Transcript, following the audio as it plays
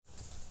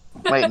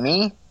Wait,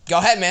 me? Go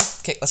ahead, man.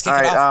 Let's kick All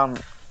it right.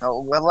 off.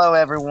 Hello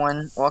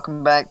everyone.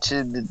 Welcome back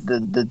to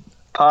the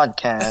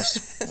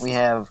podcast. We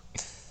have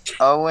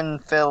Owen,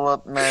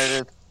 Philip,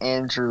 Meredith,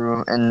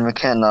 Andrew, and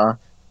McKenna.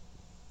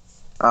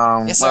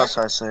 Yes, what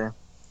sir. else I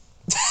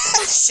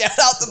Shout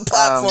out the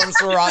platforms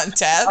we're on,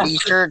 Tab. say? Be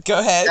sure Go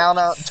ahead. shout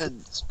out to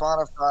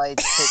Spotify,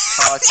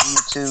 TikTok,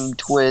 YouTube,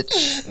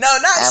 Twitch. No,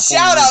 not Apple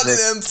shout out to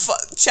Music. them.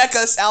 Check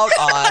us out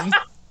on.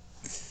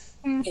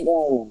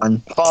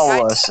 And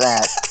follow us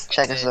at.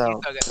 Check us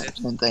out.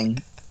 Same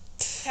thing.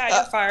 Yeah,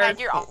 you're fired.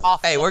 You're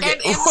off. Hey, we're And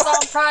getting Amazon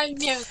Prime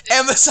Music.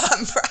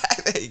 Amazon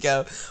Prime. There you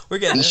go. We're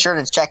getting. Be sure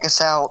to check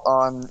us out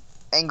on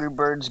Angry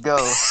Birds Go.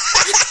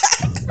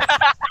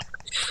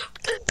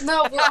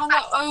 No, we're on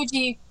the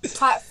OG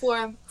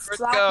platform. Let's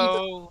Flappy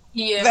go.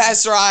 Bird.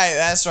 That's right.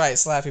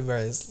 Slappy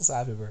Birds.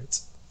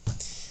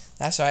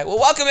 That's right. Well,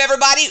 welcome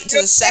everybody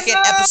to the second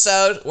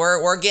episode.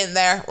 We're getting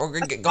there. We're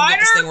gonna get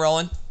this thing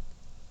rolling.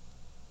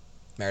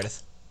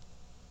 Meredith.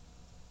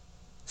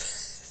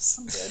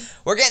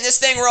 We're getting this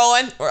thing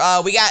rolling.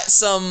 We got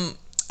some.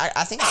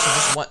 I think I should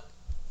just want.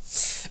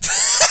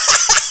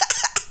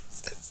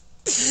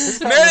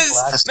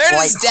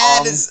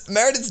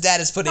 Meredith's dad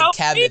is putting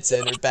cabinets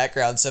in her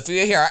background. So if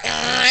you hear,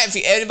 if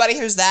anybody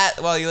hears that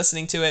while you're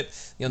listening to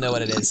it, you'll know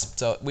what it is.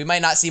 So we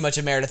might not see much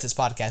of Meredith's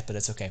podcast, but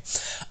it's okay.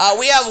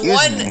 We have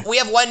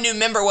one new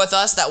member with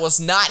us that was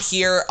not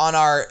here on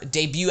our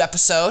debut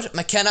episode.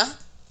 McKenna,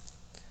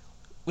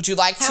 would you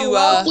like to? He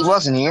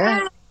wasn't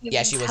here.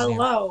 Yeah, she wasn't here.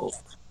 Hello.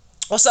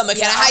 What's up,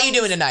 McKenna? How you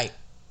doing tonight?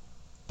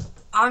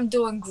 I'm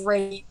doing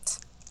great.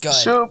 Good.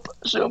 Soup.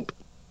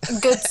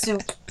 Good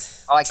soup.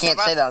 Oh, I can't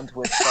say that on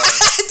Twitch. Sorry.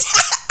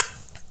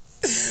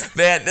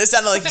 Man, this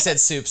sounded like you said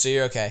soup, so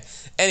you're okay.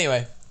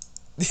 Anyway.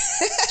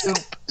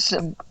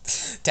 Soup.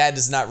 Tad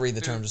does not read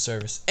the terms of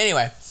service.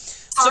 Anyway.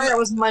 Sorry, I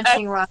was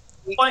munching right.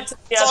 It's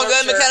all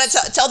good, McKenna.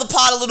 Tell the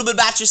pod a little bit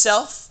about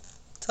yourself.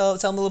 Tell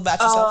them a little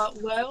about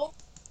yourself. Well,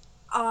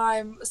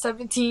 I'm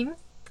 17.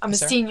 I'm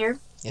Yes, a sir. senior.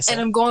 Yes, sir.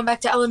 And I'm going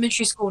back to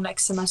elementary school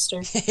next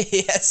semester.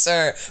 Yes,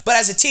 sir. But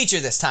as a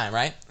teacher this time,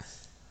 right?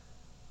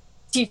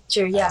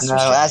 Teacher, yes. No,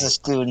 as a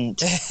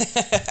student.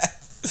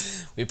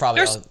 We probably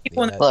There's all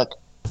people in that. Look,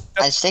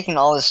 I'm sticking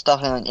all this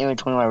stuff in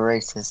between my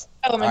braces.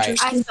 Elementary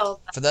Alright. I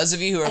felt that. For those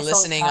of you who are I felt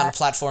listening on the that.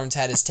 platform,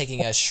 Tad is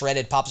taking a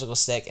shredded popsicle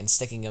stick and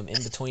sticking them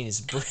in between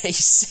his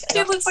braces.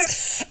 It looks like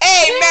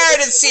Hey,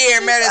 Meredith's here.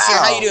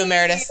 How you doing,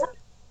 Meredith?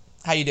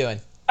 How you doing?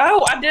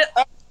 Oh, I did.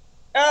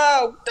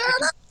 Oh,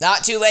 damn.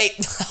 Not too late.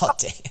 Oh,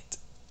 dang it.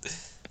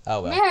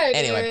 Oh, well. Meredith.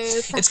 Anyway,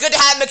 it's good to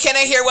have McKenna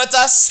here with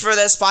us for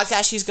this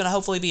podcast. She's going to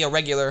hopefully be a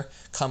regular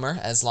comer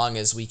as long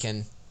as we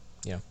can,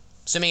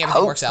 assuming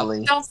everything works out.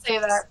 Hopefully. Don't say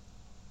that.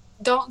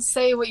 Don't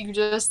say what you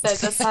just said.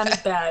 That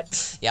sounded bad.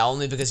 Yeah,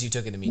 only because you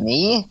took it to me.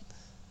 Me?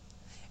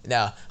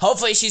 No.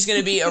 Hopefully she's going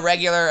to be a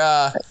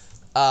regular,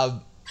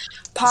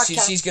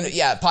 Podcast. she's going to,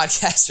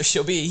 podcaster.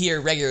 She'll be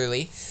here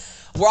regularly.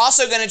 We're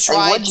also going to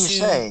try What'd you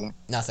say?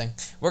 Nothing.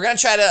 We're going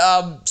to try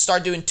to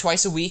start doing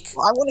twice a week.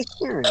 Well, I want to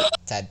hear it.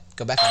 Tad,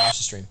 go back and watch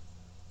the stream.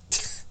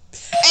 Can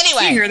you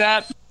Anyway. hear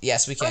that?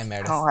 Yes, we can,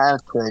 Meredith. I'll have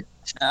to.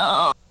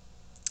 Oh.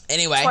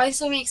 Anyway.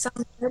 Twice a week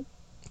sounds good.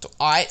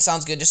 Alright,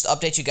 sounds good. Just to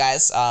update you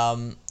guys,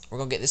 we're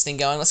going to get this thing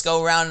going. Let's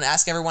go around and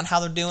ask everyone how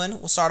they're doing.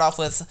 We'll start off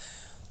with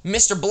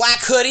Mr. Black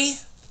Hoodie,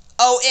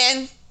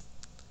 O.N.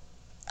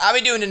 How we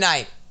doing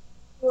tonight?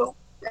 I'm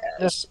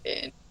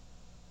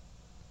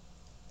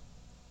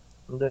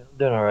doing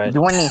alright.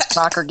 You win any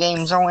soccer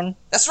games, Owen?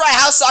 That's right.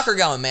 How's soccer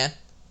going, man?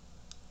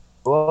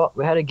 Well,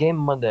 we had a game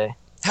Monday.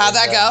 How'd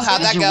that go?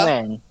 How'd that Did you go?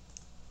 win?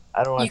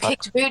 I don't want You to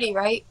talk. kicked booty,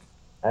 right?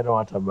 I don't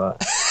want to talk about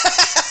it.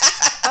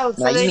 Oh,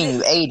 No, you mean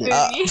you ate it.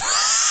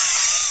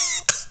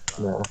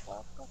 No.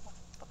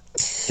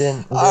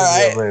 Didn't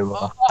Alright. go very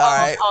well.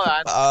 Alright.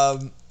 Hold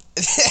on.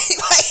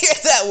 I hear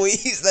that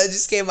wheeze that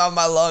just came out of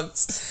my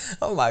lungs.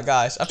 Oh my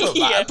gosh.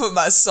 I put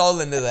my soul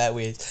into that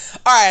wheeze.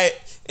 Alright.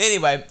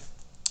 Anyway.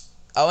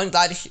 Owen,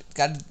 glad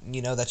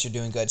you know that you're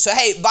doing good. So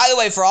hey, by the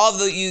way, for all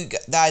of you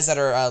guys that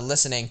are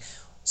listening,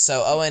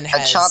 so Owen A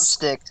has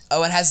chopstick.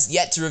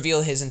 yet to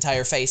reveal his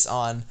entire face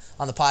on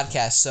the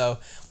podcast. So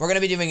we're gonna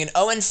be doing an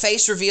Owen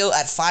face reveal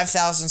at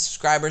 5,000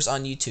 subscribers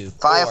on YouTube,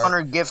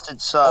 500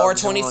 gifted subs. or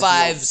and we'll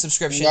 25 do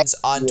subscriptions next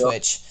on video.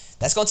 Twitch.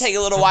 That's gonna take a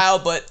little while,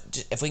 but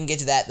if we can get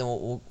to that, then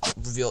we'll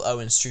reveal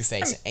Owen's true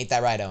face. Ain't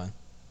that right, Owen?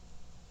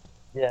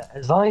 Yeah,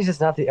 as long as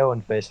it's not the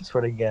Owen face, I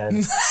swear to God.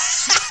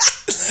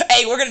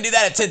 Hey, we're gonna do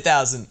that at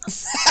 10,000.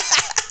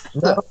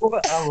 No, I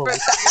won't.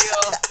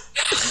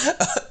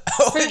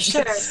 For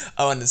sure.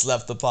 Owen has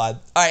left the pod.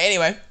 All right.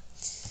 Anyway,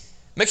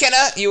 McKenna,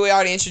 we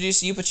already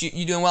introduced you, but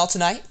you doing well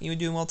tonight? You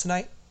doing well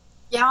tonight?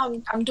 Yeah,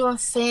 I'm doing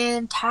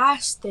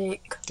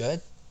fantastic.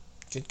 Good.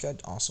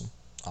 Awesome.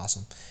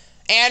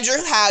 Andrew,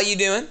 how you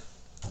doing?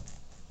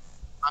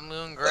 I'm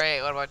doing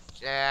great. What about?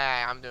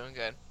 Yeah, I'm doing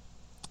good.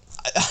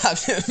 I'm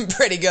doing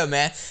pretty good,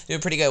 man.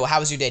 Doing pretty good. Well, how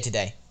was your day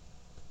today?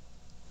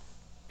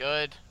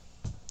 Good.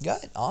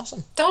 Good.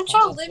 Awesome. Don't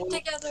y'all live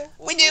together?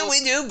 We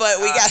do, but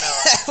we got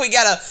we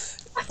gotta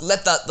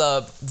let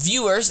the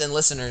viewers and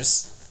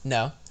listeners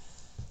know.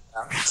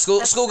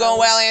 School going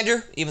well,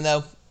 Andrew? Even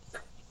though,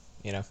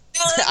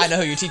 I know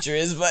who your teacher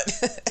is, but.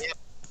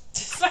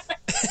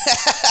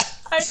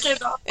 I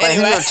cannot. Wait,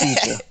 who's Anyway. your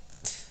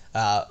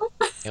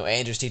teacher?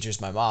 Andrew's teacher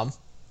is my mom.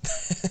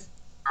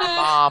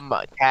 Mom,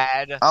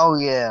 Tad. Oh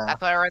yeah.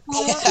 That's why I read the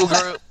school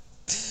group.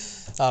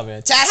 Oh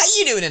man, Chad, how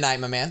you doing tonight,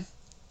 my man?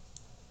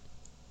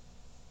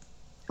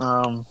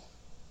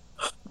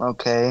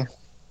 Okay.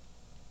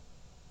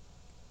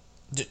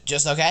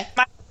 Just okay.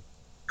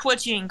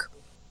 Twitching.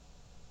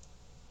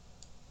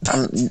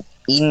 I'm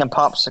eating a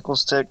popsicle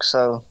stick,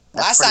 so.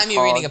 Last time you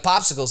were eating a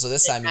popsicle, so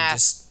this time you're Yeah,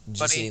 just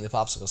buddy. eating the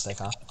popsicle stick,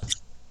 huh?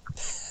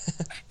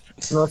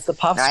 No, it's the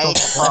I ate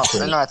the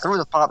popsicle. no, I threw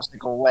the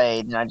popsicle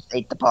away, and I just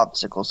ate the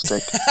popsicle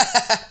stick.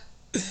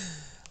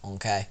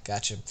 Okay,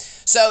 gotcha.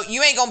 So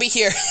you ain't gonna be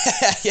here.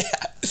 Yeah,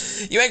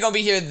 you ain't gonna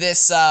be here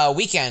this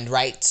weekend,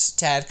 right,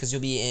 Tad? Because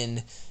you'll be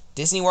in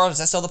Disney World. Is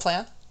that still the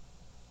plan?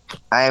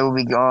 I will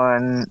be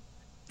going.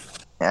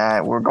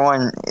 We're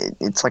going.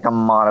 It's like a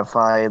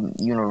modified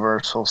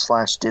Universal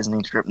 /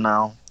 Disney trip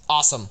now.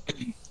 Awesome.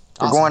 We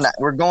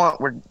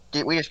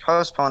just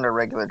postponed our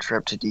regular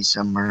trip to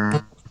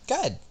December.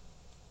 Good.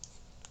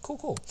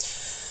 Cool.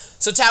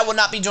 So Tad will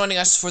not be joining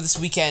us for this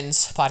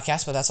weekend's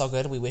podcast, but that's all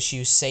good. We wish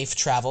you safe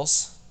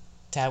travels.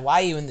 Tad,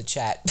 why are you in the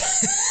chat?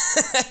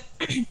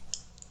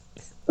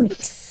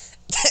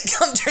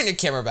 Come turn your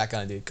camera back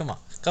on, dude. Come on.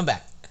 Come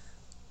back.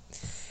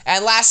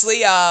 And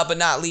lastly, but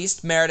not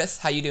least, Meredith,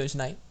 how you doing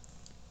tonight?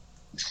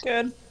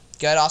 Good.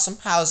 Good, awesome.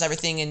 How's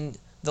everything in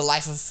the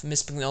life of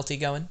Miss McNulty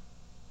going?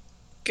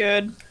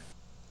 Good.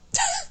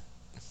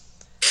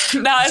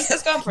 No,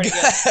 it's going pretty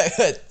good.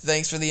 Good.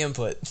 Thanks for the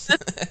input.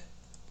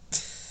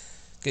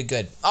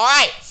 Good. All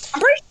right. I'm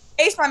pretty sure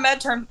I aced my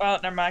midterm. Oh,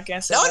 never mind. I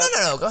can't say that.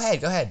 No. Go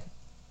ahead.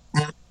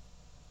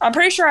 I'm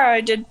pretty sure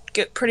I did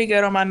get pretty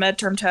good on my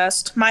midterm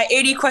test. My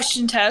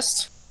 80-question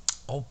test.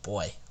 Oh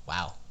boy.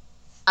 Wow.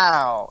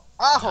 Ow!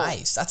 Oh!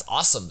 Nice. That's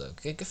awesome, though.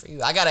 Good for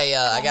you. I got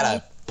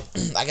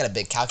a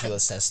big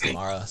calculus test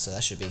tomorrow, so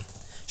that should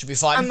be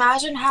fun.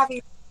 Imagine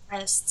having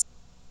tests.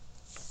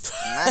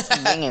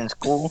 Imagine being in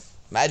school.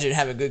 Imagine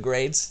having good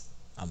grades.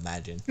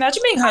 Imagine.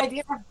 Imagine being I high.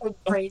 did have good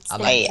grades.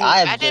 I'm- Hey, thank you. I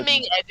have Imagine good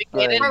being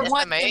educated grades. I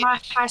went in through my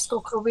high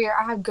school career.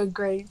 I had good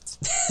grades.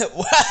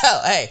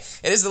 Well, hey,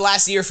 it is the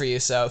last year for you,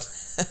 so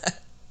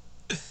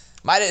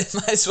might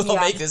as well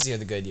Yeah. make this year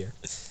the good year.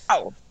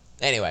 Oh.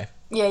 Anyway,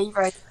 Yeah, you're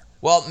right.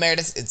 well,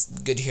 Meredith, it's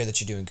good to hear that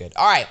you're doing good.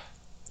 All right,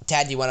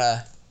 Tad, do you want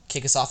to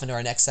kick us off into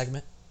our next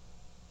segment?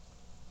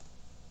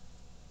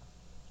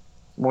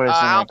 What is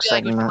I the don't next feel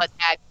like we should segment? let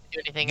Tad do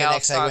anything The else.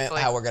 next segment,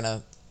 honestly. how we're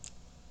gonna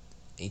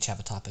each have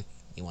a topic.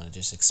 You want to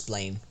just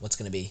explain what's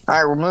gonna be? All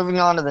right, we're moving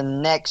on to the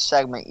next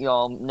segment,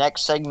 y'all.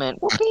 Next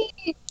segment.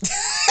 Whoopee!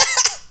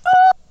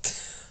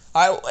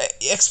 All right,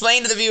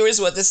 explain to the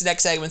viewers what this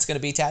next segment's gonna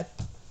be, Tad.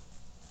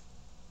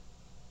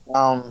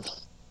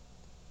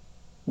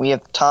 We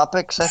have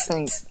topics, I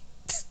think.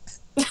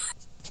 Tad,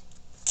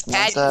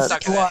 What's that?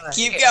 suck at that.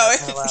 Keep going.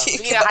 We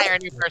Keep need to hire a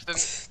new person.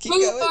 Keep Who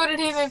going. voted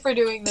him in for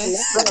doing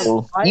this?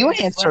 Oh, you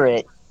answer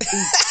it. Tad,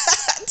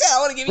 I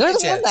want to give you You're a the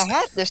one chance. that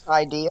had this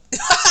idea.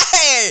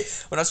 Hey,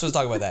 we're not supposed to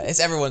talk about that. It's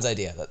everyone's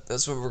idea.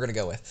 That's what we're gonna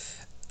go with.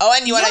 Oh,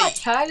 and you wanna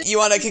Tad.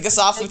 kick us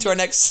off to our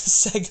next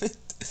segment?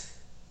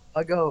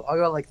 I'll go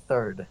like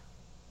third.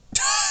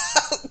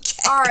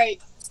 Okay. All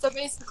right. So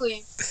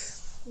basically,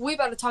 we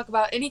about to talk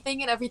about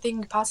anything and everything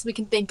we possibly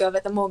can think of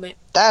at the moment,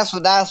 That's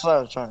what I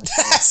was trying to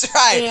say. That's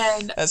right.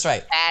 and That's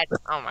right. Tad,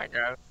 oh my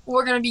god.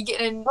 we're gonna be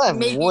getting I have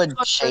maybe wood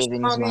controversial shavings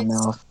in my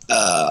moments, mouth.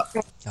 Oh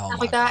stuff my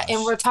like that, gosh.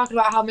 and we're talking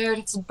about how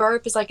Meredith's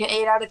burp is like an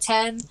 8 out of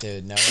 10.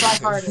 Dude, no, Try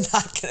we're harder.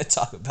 not gonna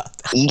talk about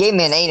that. You gave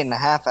me an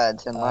 8.5 out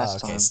of 10 Oh,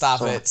 last okay, time. stop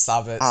so- it.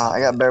 Stop it. I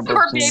got better Poor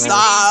books than baby. you.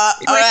 Stop.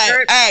 You All like right.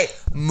 burp? Hey,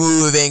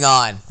 moving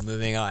on.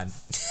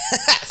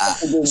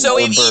 So Or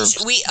we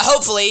burps.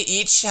 hopefully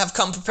each have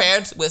come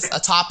prepared with a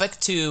topic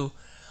to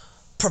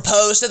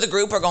propose to the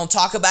group. We're gonna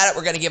talk about it.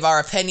 We're gonna give our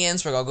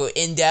opinions. We're gonna go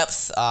in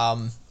depth.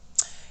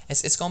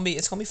 It's gonna be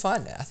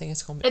fun. I think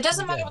it's gonna be. It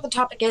doesn't matter what the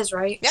topic is,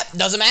 right? Yep,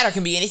 doesn't matter. It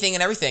can be anything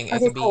and everything. It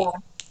Okay, can be cool.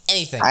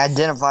 anything. I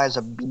identify as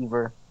a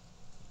beaver.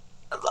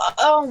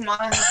 Oh my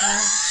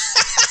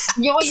gosh.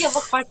 You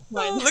look like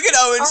one. Look at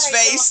Owen's All right,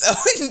 face.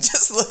 Owen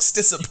just looks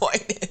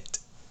disappointed.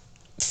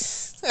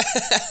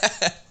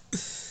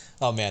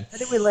 Oh man. How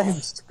did we let him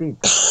speak?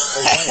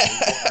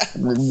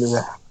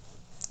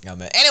 Oh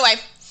man. Anyway,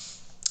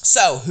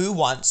 so who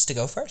wants to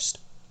go first?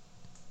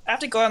 I have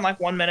to go in like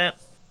 1 minute.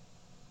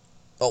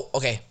 Oh,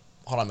 okay.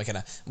 Hold on,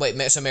 McKenna. Wait,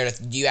 so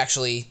Meredith, do you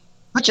actually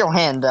Put your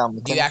hand down.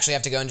 have McKenna.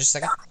 to go in just a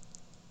second?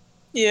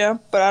 Yeah,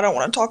 but I don't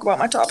want to talk about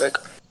my topic.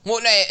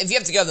 Well, no. If you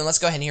have to go, then let's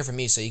go ahead and hear from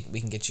me so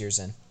we can get yours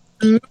in.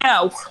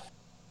 No.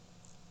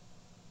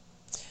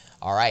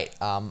 All right.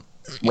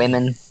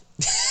 Women.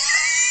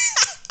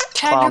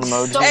 Tad, Clown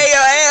you're emoji. so-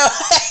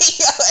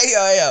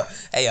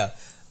 Hey yo.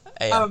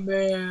 Oh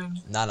man.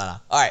 No. All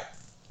right,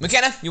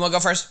 McKenna, you want to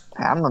go first?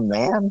 I'm a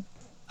man.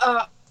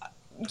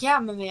 Yeah,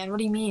 I'm a man. What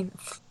do you mean?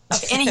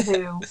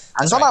 Anywho.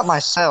 I'm talking about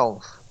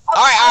myself. All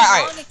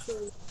right.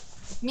 Ironically,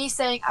 me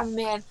saying I'm a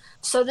man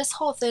So this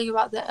whole thing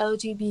about the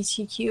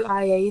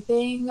LGBTQIA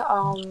thing,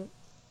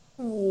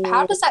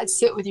 how does that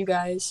sit with you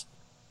guys?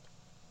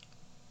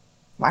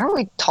 Why are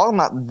we talking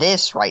about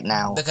this right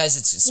now? Because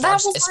it That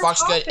sparks was it my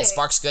sparks good it topic.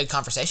 sparks good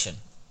conversation.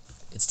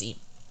 It's deep.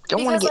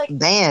 Don't want to Because, get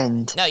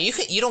banned. No, you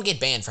don't get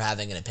banned for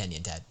having an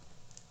opinion, Ted.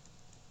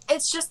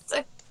 It's just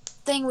a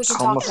thing we can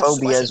talk about.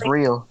 Homophobia is Like,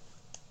 real.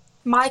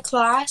 my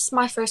class,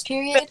 my first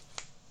period,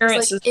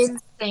 was like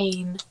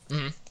insane.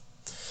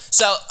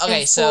 So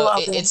okay, And so full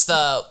of it's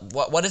the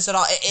what is it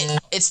all?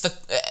 It's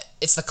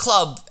the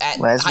club at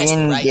high Lesbian,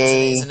 school, right?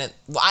 gay. Isn't it?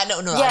 Well, I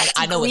know. No, Yeah,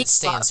 I know what Glee it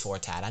stands Club.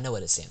 for, Tad. I know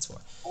what it stands for.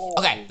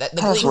 Okay, the That's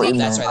Glee what Club. you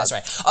That's meant. right. That's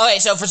right. Okay,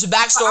 so for some But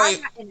backstory.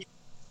 I'm not in it.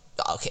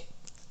 Okay,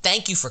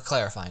 thank you for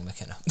clarifying,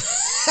 McKenna.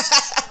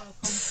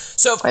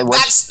 So Wait,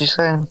 what did you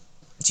say?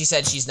 she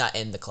said she's not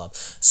in the club.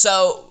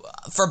 So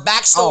for Oh,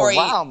 backstory,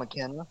 wow,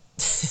 McKenna.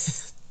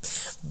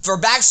 for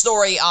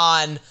backstory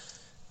on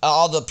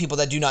all the people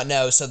that do not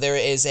know, so there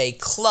is a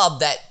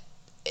club that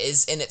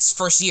is in its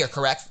first year,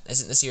 correct?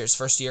 Isn't this year's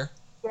first year?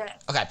 Yeah.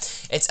 Okay.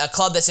 It's a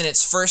club that's in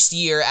its first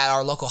year at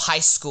our local high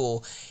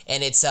school,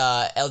 and it's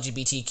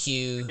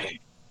LGBTQ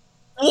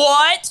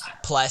What?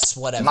 plus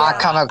whatever. My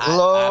kinda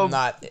club. I'm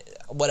not,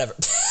 whatever.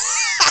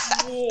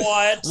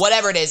 What?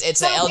 Whatever it is,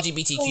 it's an So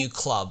LGBTQ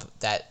club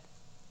that,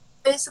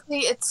 Basically,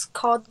 it's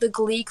called the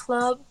Glee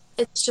Club.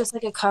 It's just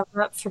like a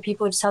cover up for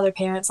people to tell their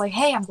parents, like,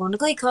 "Hey, I'm going to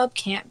Glee Club.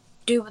 Can't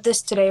do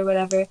this today or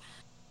whatever."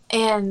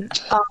 And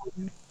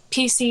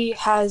PC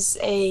has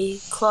a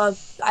club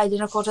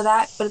identical to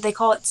that, but they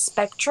call it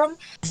Spectrum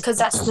because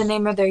that's the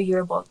name of their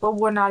yearbook. But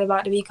we're not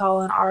about to be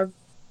calling our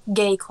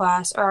gay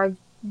class or our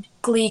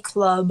Glee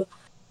Club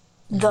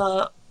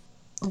the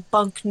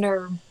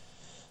Bunkner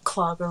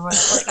Club or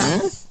whatever. Like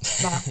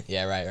that. No.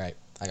 yeah, right.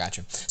 I got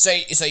you.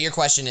 So your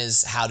question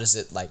is, how does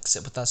it like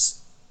sit with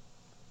us?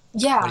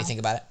 Yeah. What do you think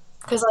about it?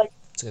 Because like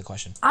It's a good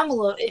question. I'm a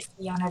little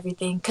iffy on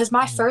everything because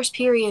my first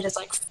period is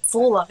like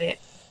full of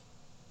it,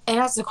 and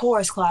that's the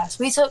chorus class.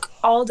 We took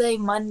all day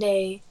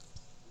Monday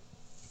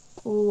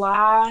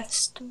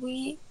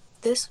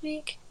this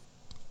week.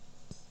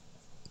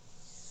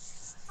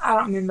 I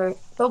don't remember,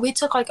 but we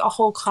took like a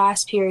whole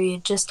class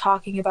period just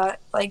talking about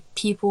like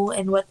people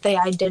and what they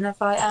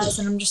identify as,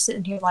 and I'm just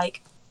sitting here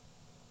like,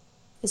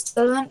 this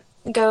doesn't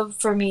go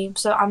for me,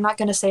 so I'm not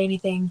gonna say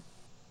anything.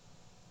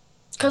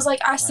 Cause like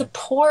I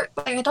support,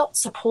 like I don't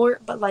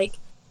support, but like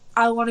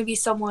I want to be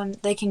someone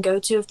they can go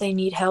to if they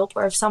need help,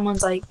 or if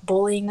someone's like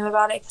bullying them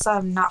about it. Cause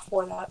I'm not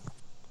for that.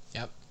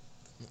 Yep.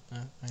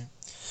 Right.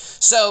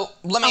 So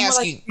let me I'm ask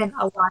like, you. in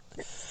a lot.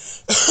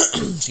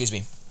 Excuse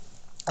me.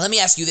 Let me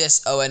ask you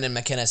this, Owen and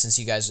McKenna, since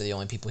you guys are the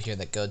only people here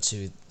that go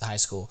to the high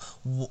school.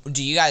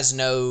 Do you guys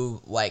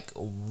know like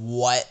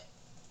what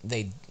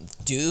they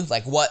do?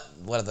 Like what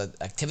are the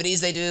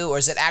activities they do, or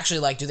is it actually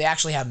like do they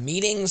actually have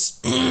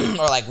meetings,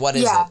 or like what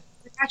is Yeah, it?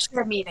 they actually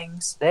have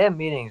meetings. They have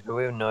meetings, but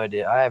we have no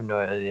idea. I have no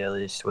idea, at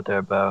least, what they're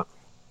about.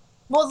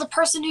 Well, the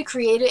person who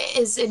created it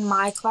is in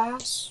my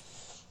class.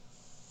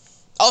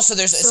 Also,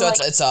 So, like-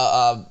 it's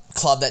a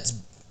club that's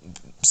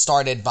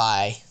started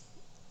by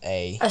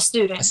a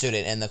student.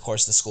 student, and of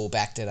course the school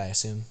backed it, I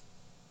assume.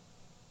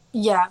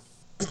 Yeah,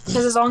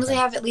 because as long as they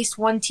have at least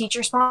one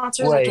teacher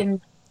sponsor, Wait. they can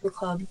do the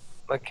club.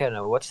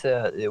 McKenna, why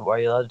are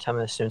you allowed to tell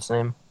me the student's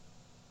name?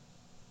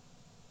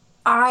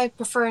 I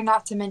prefer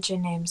not to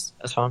mention names.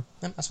 That's fine.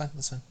 Yep, that's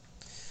fine.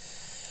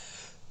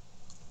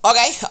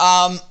 Okay,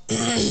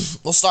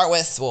 we'll start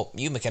with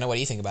you, McKenna. What do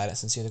you think about it?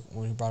 Since you're the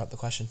one who brought up the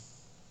question.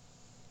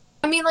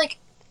 I mean, like,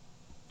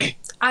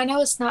 I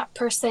know it's not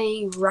per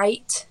se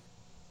right,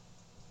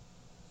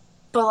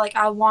 but like,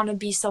 I want to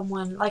be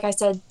someone, like I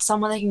said,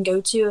 someone they can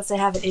go to if they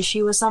have an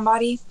issue with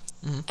somebody,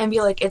 and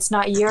be like, it's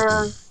not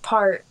your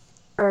part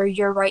or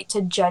your right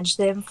to judge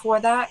them for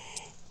that.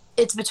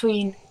 It's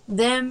between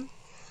them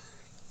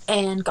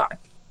and God,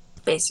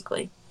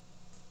 basically.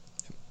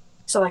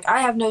 So like, I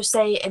have no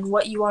say in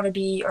what you want to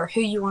be or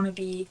who you want to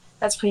be.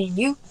 That's between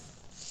you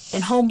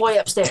and homeboy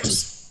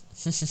upstairs.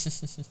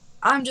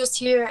 I'm just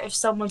here if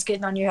someone's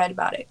getting on your head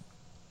about it.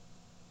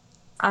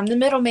 I'm the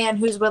middleman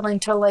who's willing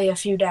to lay a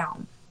few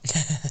down.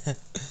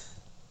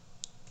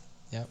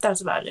 Yep.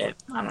 That's about it.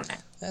 I don't know.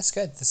 That's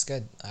good.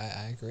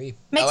 I agree.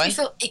 Makes Owen? me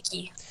feel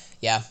icky.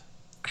 Yeah.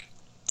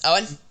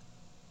 Owen?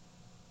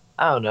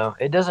 I don't know.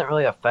 It doesn't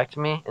really affect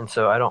me, and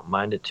so I don't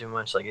mind it too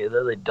much. Like, it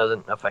literally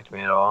doesn't affect me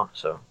at all,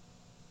 so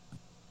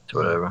it's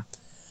whatever.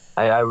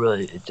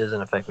 It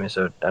doesn't affect me,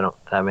 so I don't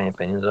have any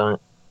opinions on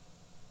it.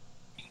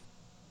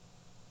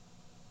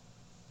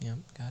 Yep,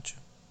 gotcha.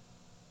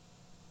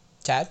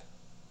 Tad?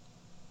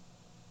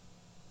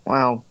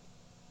 Well,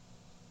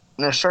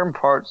 there's certain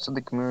parts of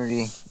the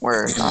community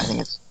where I think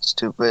it's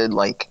stupid,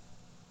 like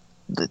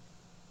the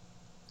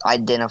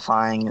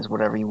identifying as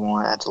whatever you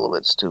want. That's a little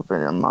bit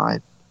stupid in my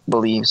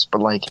beliefs,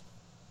 but like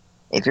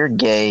if you're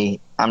gay,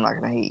 I'm not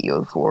gonna hate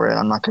you for it.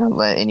 I'm not gonna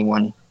let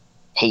anyone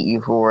hate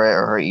you for it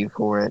or hurt you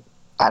for it.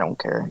 I don't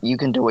care. You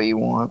can do what you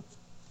want.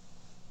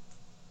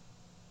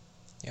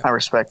 Yep. I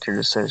respect your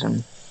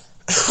decision.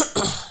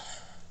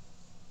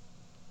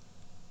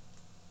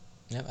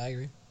 Yep, I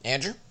agree.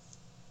 Andrew?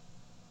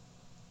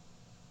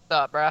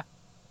 up, bruh?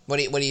 What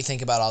do you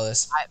think about all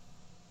this?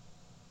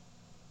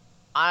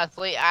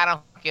 Honestly, I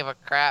don't give a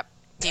crap.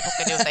 People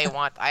can do what they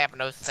want. I have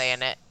no say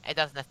in it. It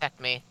doesn't affect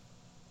me.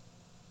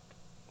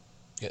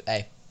 Good.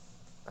 Hey,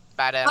 That's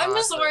about it. I'm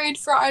just honestly. worried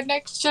for our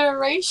next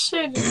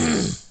generation.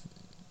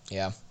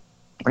 yeah,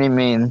 What do you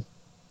mean?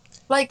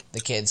 Like, the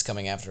kids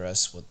coming after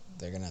us, what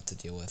they're gonna have to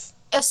deal with.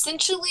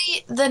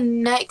 essentially, the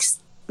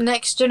next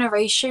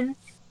generation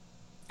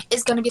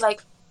is gonna be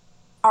like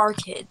our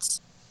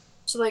kids.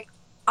 So, like,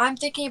 I'm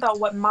thinking about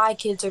what my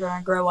kids are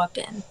gonna grow up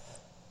in,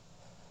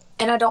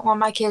 and I don't want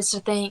my kids to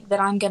think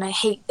that I'm gonna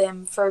hate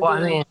them for Well, I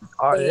being. mean,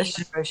 this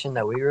generation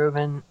that we grew up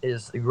in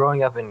is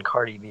growing up in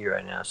Cardi B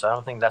right now, so I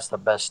don't think that's the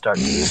best start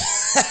to it.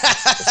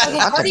 Okay,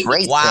 That's Cardi a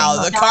great Wow,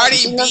 thing. the No, Cardi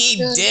she B loves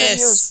the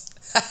diss.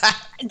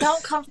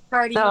 Don't come for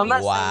Cardi No, I'm B.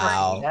 not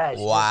Wow. saying that.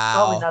 It's Wow.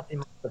 probably not the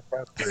most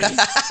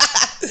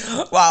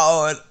appropriate.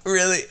 Wow, Owen,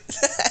 really?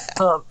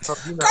 You know,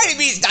 Cardi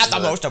B's not the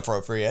most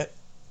appropriate.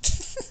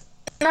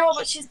 No,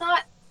 but she's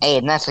not Hey,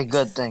 and that's a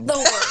good thing. the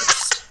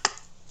worst.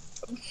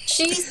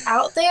 She's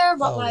out there,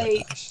 but Oh my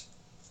like gosh.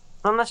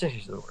 I'm not saying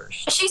she's the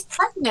worst. she's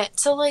pregnant,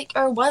 so like,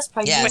 or was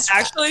pregnant. Yes.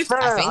 Actually, No,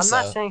 I think I'm so.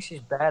 not saying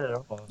she's bad at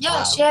all. Yeah,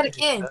 Wow. she had a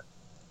kid.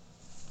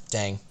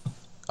 Dang.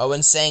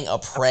 Owen saying a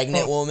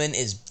pregnant woman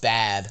is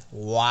bad.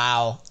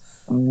 Wow.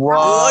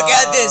 Whoa. Look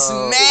at this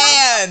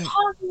man.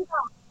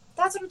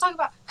 That's what I'm talking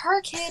about.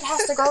 Her kid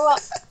has to grow up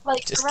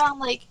like Just around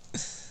like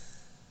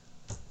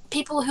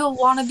people who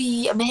want to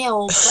be a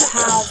male but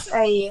have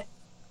a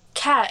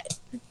cat.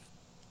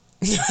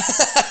 You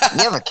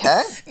have a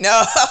cat?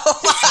 No.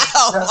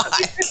 Wow.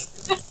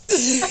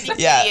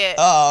 Yeah. Idiot.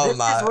 Oh This is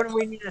my. when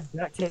we need a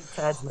duct tape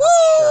Tad's mouth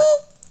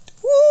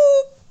Woo!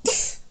 Woo!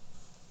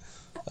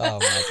 Oh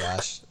my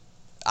gosh.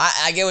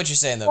 I get what you're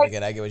saying though, Like-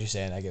 Megan. I get what you're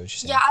saying.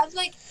 Yeah,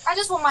 I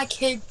just want my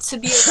kid to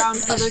be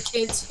around other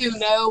kids who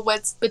know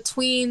what's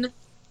between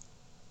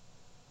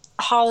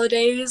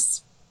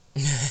holidays.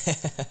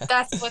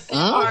 That's what they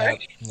Mm. are.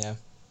 Yeah.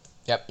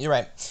 Yep, you're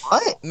right.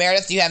 What?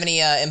 Meredith, do you have any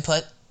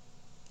input?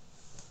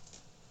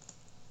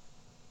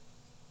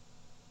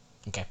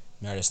 Okay,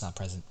 Meredith's not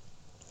present.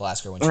 We'll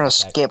ask her when I'm she gonna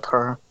gets back. skip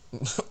her.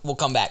 We'll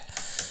come back.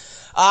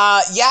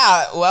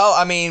 Yeah, well,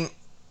 I mean,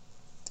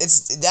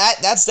 it's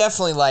that's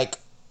definitely like,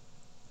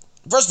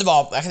 first of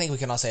all, I think we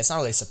can all say it's not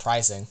really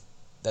surprising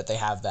that they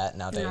have that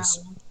nowadays.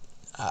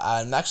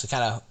 I'm actually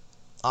kind of,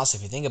 honestly,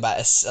 if you think about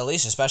it, at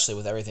least especially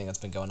with everything that's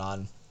been going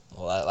on,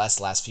 well,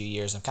 last few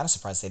years, I'm kind of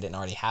surprised they didn't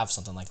already have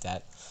something like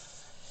that.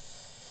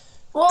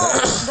 Well,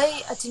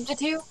 they attempted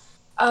to,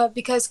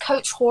 because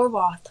Coach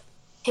Horvath,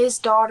 his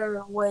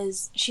daughter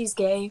she's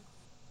gay,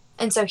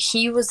 and so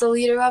he was the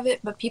leader of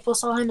it, but people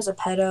saw him as a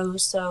pedo,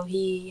 so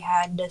he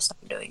had to stop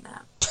doing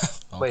that.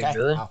 Wait,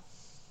 really? Wow.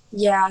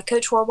 Yeah,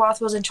 Coach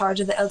Horvath was in charge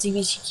of the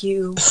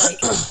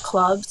LGBTQ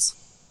clubs,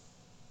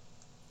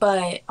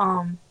 but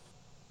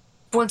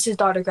once his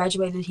daughter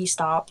graduated, he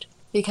stopped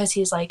because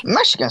he's like. I'm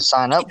actually gonna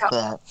sign up for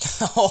that.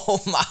 Oh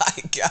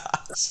my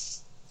gosh.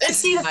 And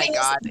see, the My thing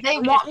God. is, they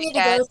want me to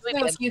go We to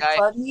a can few guys.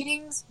 club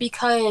meetings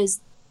because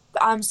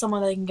I'm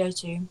someone they can go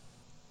to.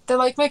 They're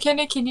like,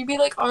 McKenna, can you be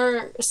like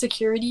our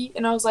security?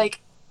 And I was like,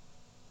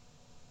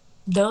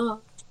 duh.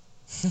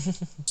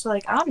 So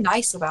like, I'm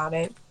nice about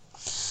it.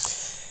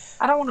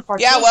 I don't want to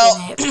partake Yeah, well,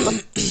 in it.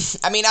 But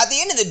I mean, at the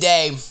end of the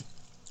day,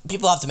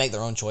 people have to make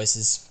their own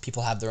choices.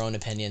 People have their own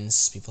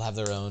opinions. People have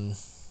their own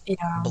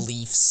yeah,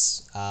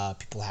 beliefs.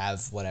 People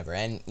have whatever.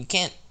 And you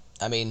can't,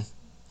 I mean,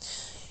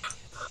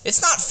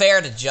 it's not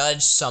fair to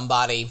judge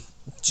somebody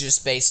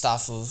just based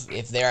off of,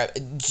 if they're,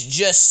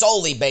 just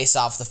solely based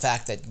off the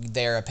fact that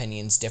their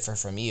opinions differ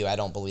from you. I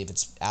don't believe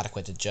it's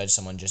adequate to judge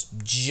someone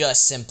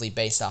just simply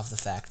based off the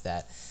fact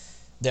that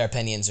their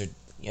opinions or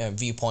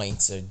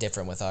viewpoints are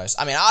different with ours.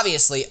 I mean,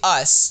 obviously,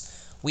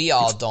 we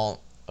all don't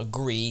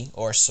agree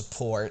or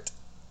support,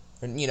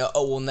 or,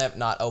 we'll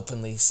not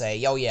openly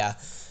say, oh yeah,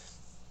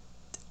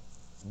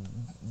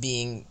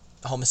 being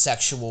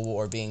homosexual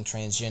or being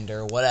transgender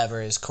or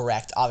whatever is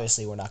correct.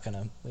 Obviously, we're not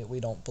gonna, we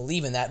don't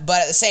believe in that.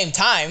 But at the same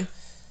time,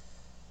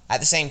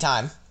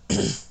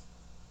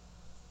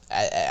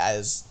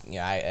 as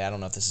I don't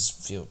know if this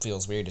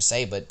feels weird to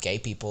say, but gay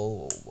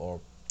people or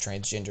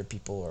transgender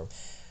people or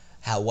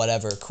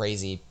whatever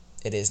crazy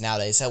it is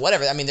nowadays, so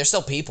whatever, I mean, they're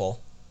still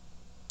people.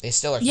 They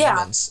still are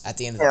humans at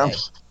the end of the day.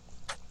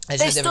 They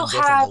They just have still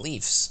different have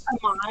beliefs.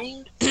 a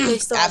mind. They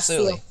still have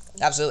Absolutely. feelings.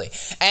 Absolutely.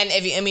 And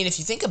if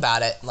you think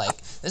about it, like,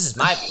 this is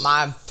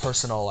my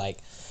personal, like,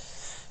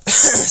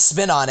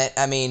 spin on it.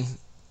 I mean,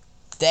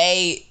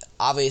 they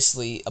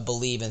obviously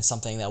believe in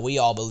something that we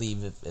all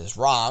believe is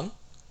wrong,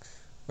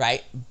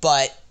 right?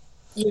 But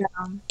Yeah.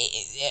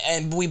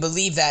 and we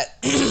believe that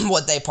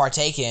what they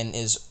partake in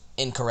is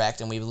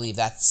incorrect, and we believe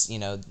that's,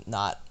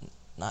 not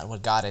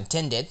what God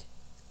intended.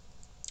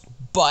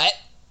 But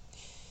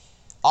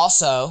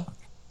also,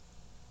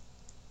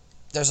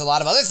 there's a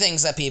lot of other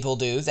things that people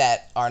do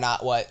that are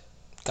not what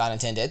God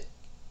intended,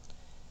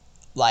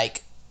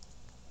 like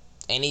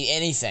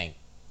anything,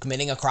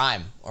 committing a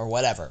crime or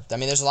whatever. I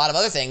mean, there's a lot of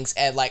other things,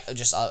 and like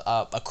just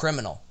a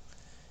criminal,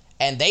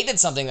 and they did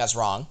something that's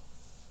wrong,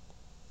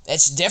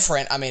 It's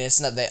different. I mean,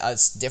 it's not that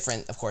it's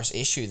different, of course,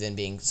 issue than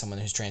being someone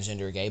who's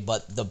transgender or gay.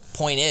 But the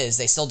point is,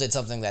 they still did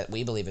something that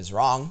we believe is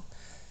wrong,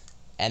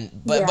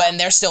 but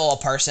they're still a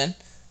person.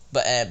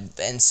 But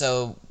and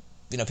so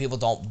people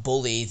don't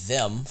bully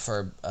them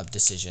for a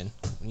decision,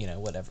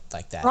 whatever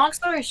like that. Long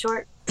story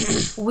short,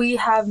 we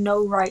have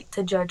no right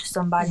to judge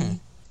somebody.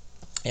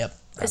 Yep.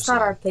 It's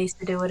not our place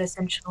to do it,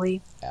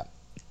 essentially. Yeah,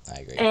 I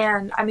agree.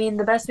 And I mean,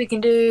 the best we can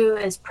do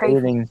is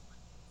pray.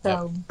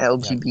 So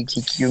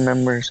LGBTQ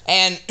members.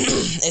 And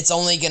it's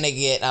only going to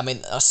get,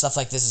 stuff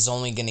like this is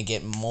only going to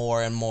get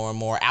more and more and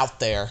more out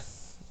there.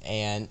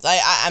 And,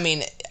 I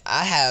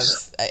have,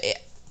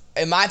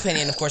 in my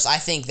opinion, of course, I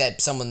think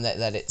that someone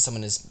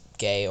someone is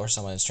gay or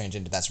someone is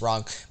transgender, that's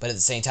wrong. But at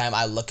the same time,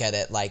 I look at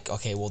it like,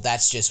 okay, well,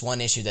 that's just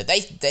one issue that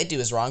they do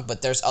is wrong,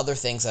 but there's other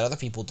things that other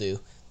people do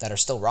that are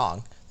still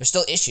wrong. There's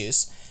still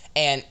issues.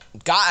 And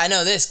God, I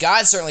know this,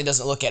 God certainly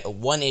doesn't look at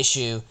one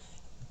issue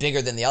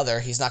bigger than the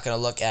other. He's not going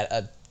to look at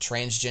a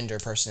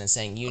transgender person and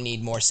saying you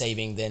need more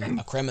saving than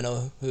a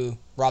criminal who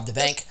robbed a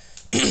bank,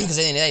 because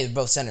at the end of the day, they're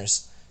both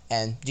sinners,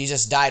 and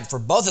Jesus died for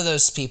both of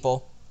those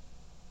people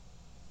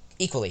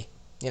equally,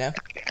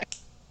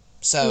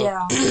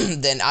 so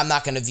then I'm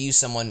not going to view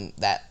someone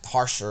that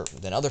harsher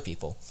than other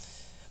people.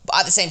 But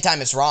at the same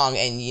time, it's wrong,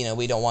 and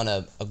we don't want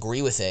to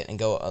agree with it and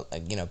go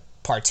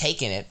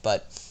partake in it,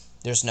 but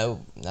there's no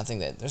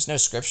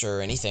scripture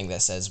or anything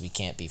that says we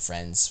can't be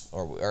friends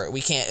or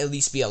we can't at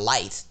least be a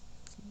light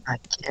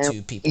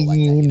to people like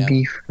that,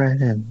 be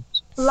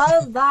friends.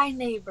 Love thy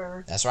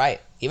neighbor. That's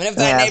right. Even if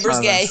that neighbor's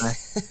gay.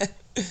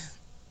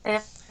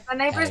 If the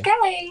neighbor's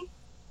gay,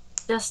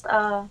 just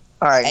All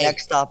right,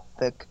 next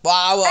topic.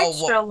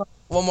 Well,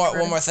 one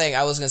more thing.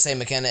 I was gonna say,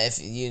 McKenna, if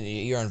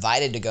you're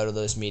invited to go to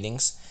those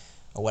meetings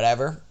or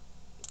whatever,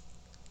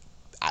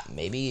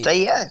 maybe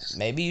say yes.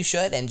 Maybe you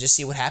should, and just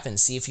see what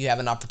happens. See if you have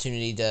an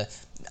opportunity to.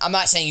 I'm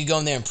not saying you go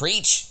in there and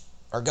preach,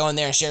 or go in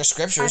there and share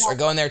scriptures, or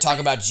go in there and talk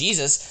about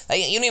Jesus. Like,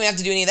 you don't even have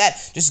to do any of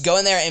that. Just go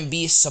in there and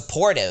be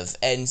supportive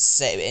and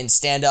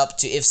stand up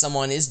to if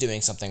someone is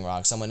doing something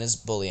wrong, someone is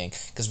bullying.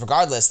 Because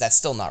regardless, that's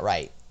still not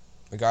right.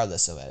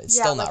 Regardless of it, it's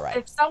still not right.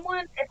 If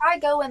I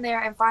go in there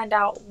and find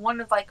out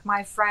one of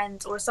my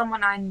friends or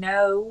someone I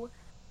know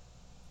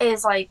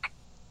is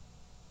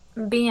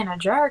being a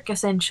jerk,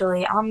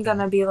 essentially, I'm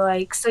gonna be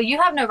like, so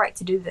you have no right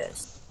to do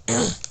this.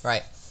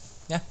 Right.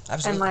 Yeah,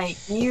 absolutely.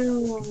 And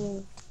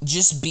you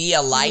just be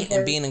a light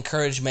and be an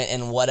encouragement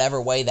in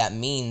whatever way that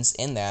means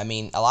in there. I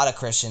mean, a lot of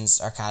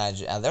Christians are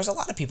kind of, there's a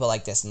lot of people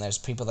like this, and there's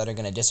people that are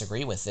going to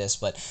disagree with this,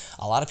 but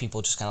a lot of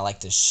people just kind of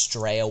like to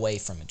stray away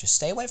from it. Just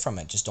stay away from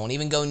it. Just don't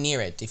even go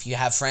near it. If you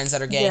have friends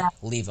that are gay,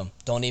 leave them.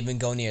 Don't even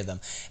go near them.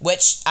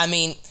 Which,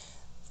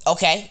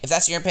 okay, if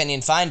that's your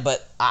opinion, fine,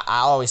 but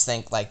I always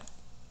think,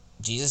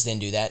 Jesus didn't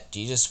do that.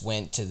 Jesus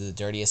went to the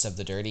dirtiest of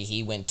the dirty.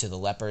 He went to the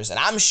lepers. And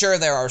I'm sure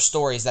there are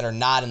stories that are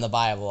not in the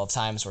Bible of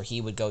times where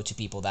he would go to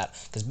people that,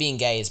 because being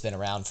gay has been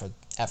around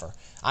forever.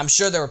 I'm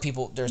sure there are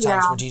times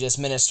where Jesus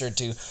ministered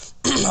to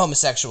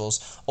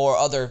homosexuals or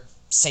other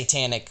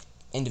satanic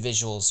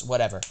individuals,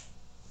 whatever.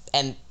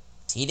 And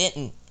he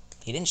didn't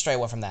stray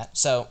away from that.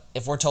 So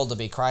if we're told to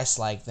be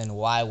Christ-like, then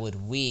why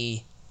would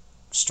we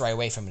stray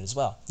away from it as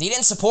well? He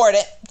didn't support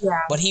it,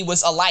 but he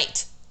was a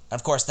light.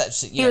 Of course,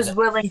 he was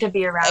willing to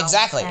be around.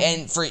 Exactly,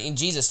 and for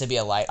Jesus to be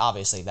a light,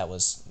 obviously that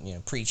was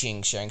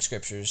preaching, sharing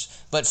scriptures.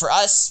 But for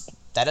us,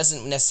 that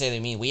doesn't necessarily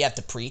mean we have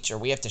to preach or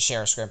we have to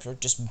share a scripture.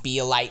 Just be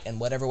a light in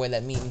whatever way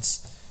that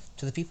means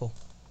to the people.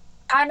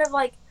 Kind of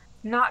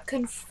not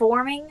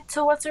conforming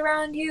to what's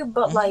around you,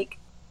 but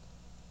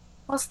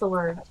what's the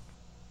word?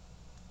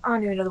 I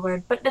don't even know the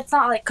word. But it's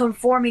not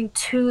conforming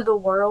to the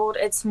world.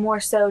 It's more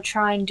so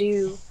trying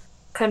to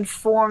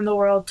conform the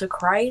world to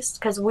Christ,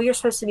 because we are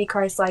supposed to be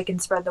Christ-like and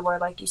spread the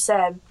word, like you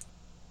said,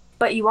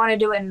 but you want to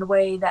do it in a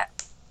way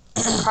that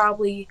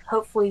probably,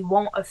 hopefully,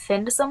 won't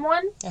offend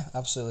someone. Yeah,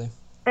 absolutely.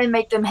 And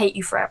make them hate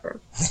you forever.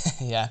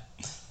 Yeah.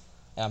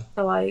 So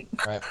right.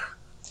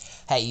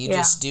 Hey, you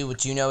just do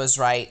what you know is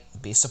right.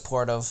 Be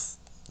supportive.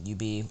 You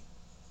be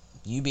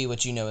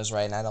what you know is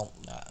right, and I don't.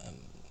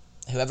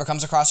 Whoever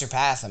comes across your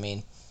path,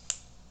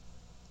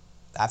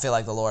 I feel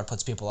like the Lord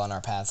puts people on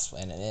our paths,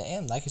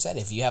 and like you said,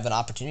 if you have an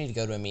opportunity to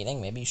go to a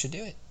meeting, maybe you should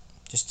do it.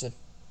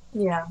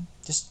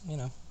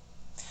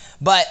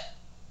 But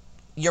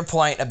your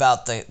point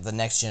about the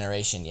next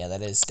generation,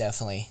 that is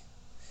definitely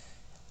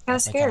kind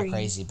of scary,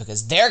 crazy,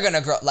 because they're gonna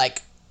grow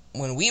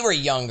when we were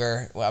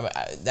younger. Well,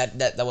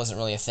 that wasn't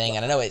really a thing,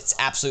 and I know it's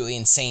absolutely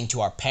insane to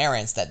our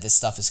parents that this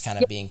stuff is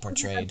kind of being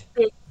portrayed.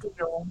 Big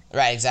deal.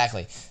 Right,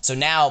 exactly. So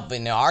now,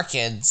 our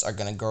kids are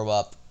gonna grow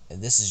up,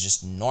 and this is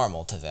just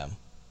normal to them.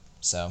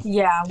 So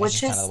which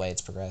is kind of the way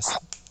it's progressed.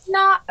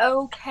 Not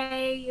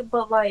okay,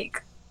 but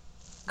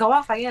go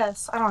off, I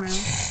guess. I don't know.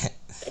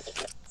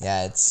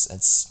 Yeah,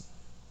 it's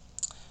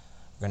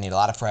we're gonna need a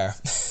lot of prayer.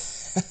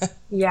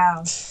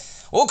 Yeah.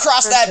 We'll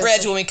cross that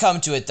bridge when we come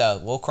to it, though.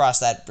 We'll cross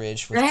that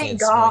bridge with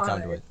kids when we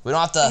come to it. We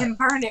don't have to. And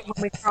burn it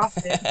when we cross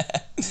it.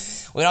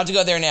 We don't have to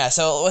go there now.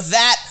 So with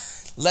that,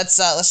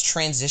 let's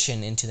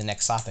transition into the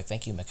next topic.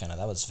 Thank you, McKenna.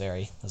 That was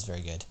very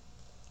good.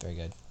 Very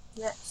good.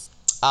 Yes.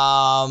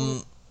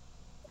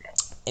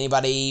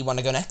 Anybody want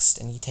to go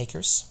next? Any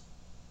takers?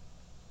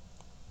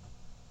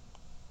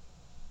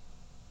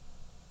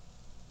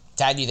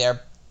 Dad, you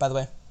there, by the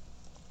way?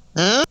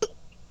 Hmm?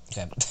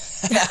 Okay.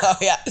 Oh,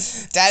 yeah.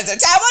 Dad,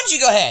 why don't you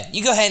go ahead?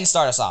 You go ahead and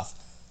start us off.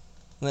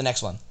 The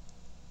next one.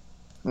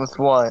 With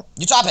what?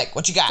 Your topic.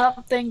 What you got?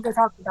 Something to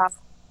talk about.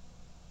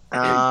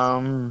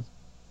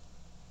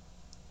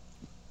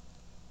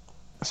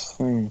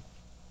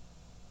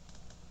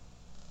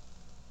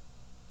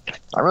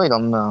 I really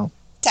don't know.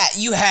 Dad,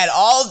 you had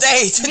all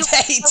day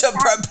today to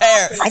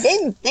prepare. I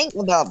didn't think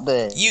about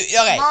this.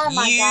 Oh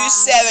my You God.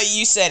 said that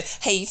you said,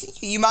 hey,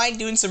 you mind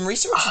doing some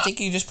research? You think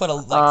you just put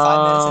 5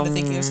 minutes into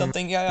thinking of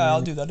something? Yeah,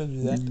 I'll do that.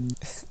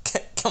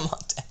 Come on,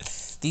 Dad.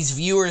 These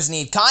viewers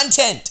need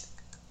content.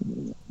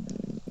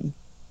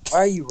 Why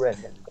are you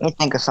redheaded? Let me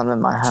think of something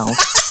in my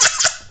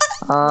house.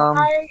 Why am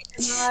I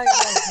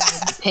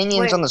redheaded? Opinions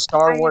Wait, on the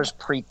Star Wars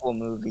prequel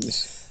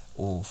movies.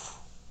 Ooh.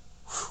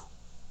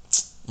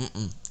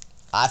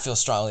 I feel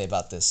strongly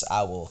about this.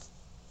 I will.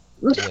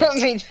 I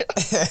mean,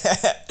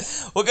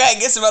 We'll go ahead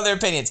and get some other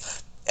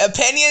opinions.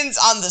 Opinions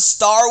on the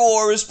Star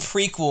Wars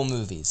prequel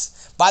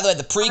movies. By the way, the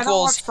I don't watch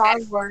prequels, Star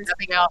Wars.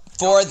 Nothing else.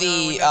 For No, the,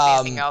 we don't see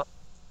anything else.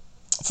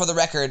 for the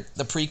record,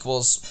 the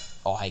prequels.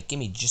 Oh, hey, give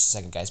me just a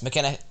second, guys.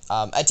 McKenna,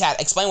 Tad,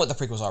 explain what the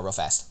prequels are real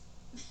fast.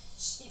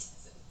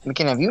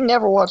 McKenna, have you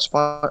never watched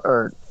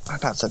or I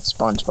thought said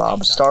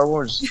SpongeBob? Star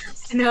Wars?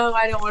 No,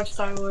 I don't watch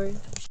Star Wars.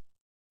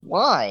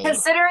 Why?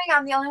 Considering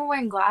I'm the only one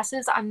wearing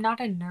glasses, I'm not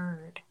a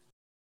nerd.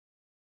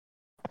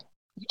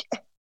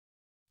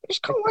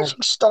 Just go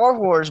watching Star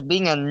Wars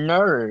being a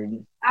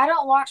nerd. I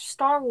don't watch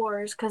Star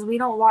Wars because we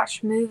don't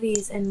watch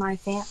movies in my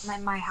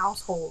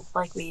household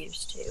like we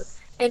used to.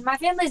 And my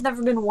family's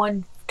never been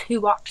one to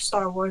watch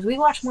Star Wars. We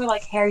watch more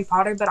like Harry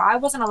Potter, but I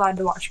wasn't allowed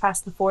to watch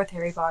past the 4th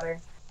Harry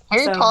Potter.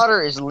 Harry So-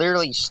 Potter is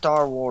literally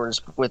Star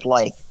Wars with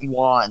like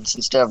wands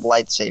instead of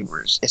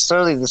lightsabers. It's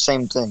literally the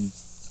same thing.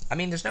 I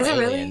mean, there's no Is it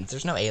aliens. really?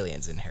 There's no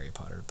aliens in Harry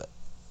Potter, but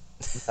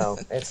No,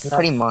 it's not.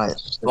 Pretty much.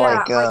 Yeah,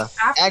 Like,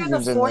 after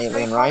Hagrid's the an 4th alien,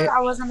 Harry right? Potter,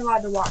 I wasn't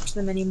allowed to watch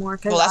them anymore.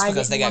 well, that's I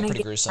because they didn't got wanna pretty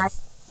get- gruesome.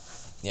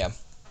 Yeah.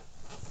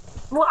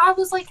 Well, I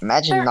was like,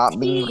 Imagine not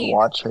being able to 13.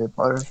 watch Harry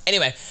Potter.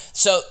 Anyway,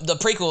 so the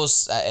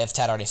prequels, if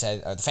Tad already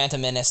said, are the Phantom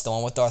Menace, the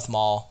one with Darth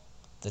Maul,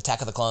 the Attack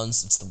of the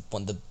Clones. It's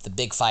the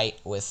big fight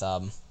with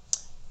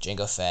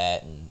Jango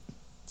Fett, and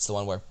it's the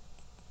one where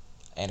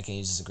Anakin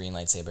uses a green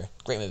lightsaber.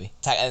 Great movie.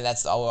 And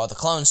that's all the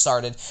clones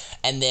started,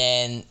 and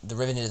then the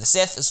Revenge of the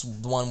Sith is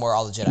the one where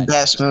all the Jedi.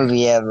 Best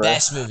movie ever.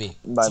 Best movie.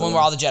 By It's the the one way.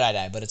 where all the Jedi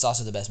die, but it's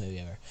also the best movie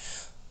ever.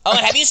 Oh, and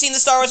have you seen the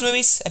Star Wars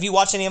movies? Have you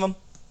watched any of them?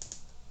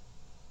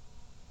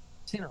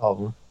 Seen all of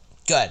them.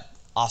 Good.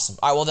 Awesome.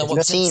 All right, well then,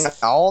 You've seen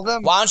all of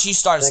them? why don't you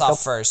start us Like a-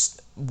 off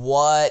first?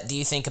 What do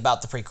you think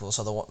about the prequels?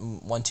 So the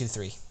 1, 2,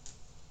 3.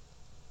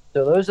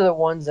 So those are the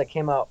ones that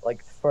came out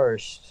like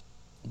first.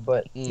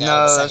 But No,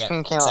 the that's when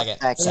it came out second.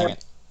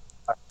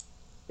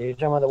 you're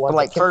talking about the ones But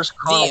like that came first So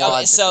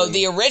chronologically.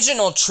 the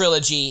original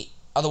trilogy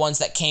are the ones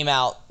that came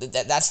out.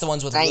 That's the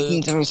ones with Luke.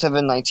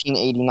 1977,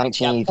 1980,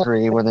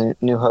 1983 were the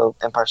New Hope,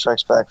 Empire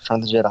Strikes Back,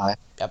 Return of the Jedi.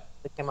 that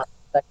came out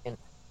second.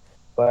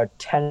 But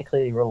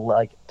technically,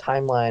 like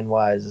timeline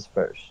wise, is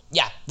first.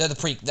 Yeah, they're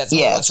the That's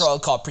Yes. what's all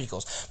called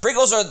prequels.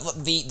 Prequels are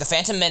the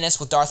Phantom Menace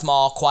with Darth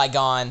Maul,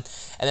 Qui-Gon,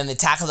 and then the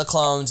Attack of the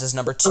Clones is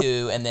number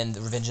 2, and then the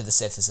Revenge of the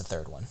Sith is the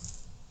third one.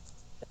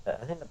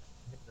 I think.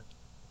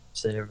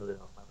 So I really don't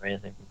remember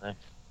anything from there.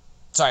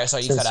 Sorry, you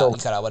Since cut so- out.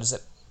 You cut out. What is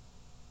it?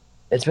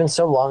 It's been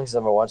so long since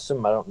I've watched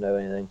them. I don't know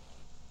anything.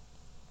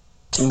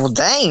 Well,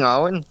 dang,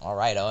 Owen. All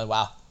right, Owen.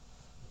 Wow.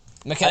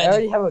 I McKenna,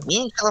 already have a.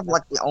 Me and Caleb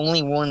like the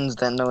only ones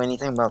that know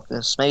anything about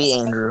this. Maybe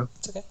Andrew.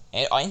 it's okay.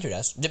 Andrew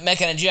does.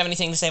 McKenna, do you have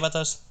anything to say about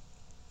those?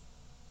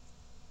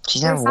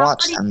 She's They never sound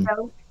watched pretty them.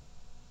 dope.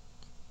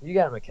 You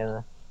got it,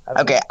 McKenna.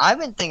 Okay, I've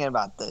been thinking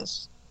about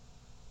this.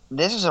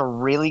 This is a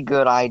really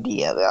good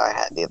idea that I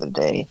had the other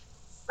day.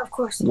 Of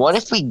course. What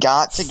if we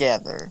got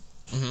together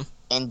Mhm.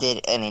 and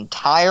did an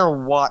entire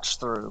watch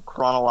through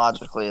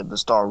chronologically of the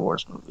Star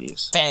Wars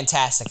movies?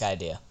 Fantastic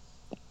idea.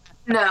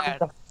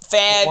 No.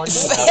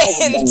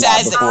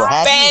 Fantastic. Before,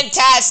 have you?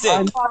 Fantastic.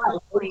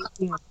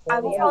 I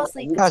will fall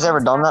asleep. You guys ever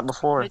done that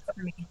before?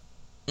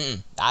 I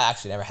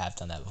actually never have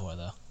done that before,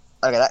 though.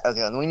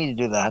 Okay, we need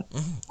to do that.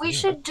 We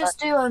should just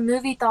do a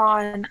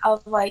movie-thon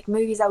of like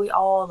movies that we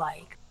all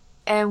like,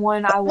 and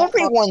when I watch.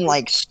 Everyone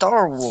likes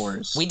Star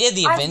Wars. We did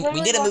the I event.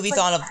 We literally did a watched, movie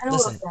thon like, of. 2 of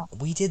Listen, them.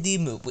 we did the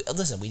movie.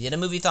 Listen, we did a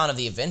movie thon of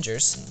the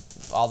Avengers.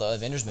 All the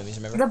Avengers movies.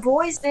 Remember? The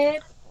boys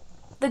did.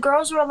 The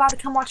girls were allowed to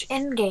come watch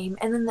Endgame,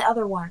 and then the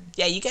other one.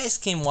 Yeah, you guys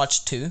came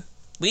watch 2.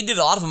 We did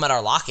a lot of them at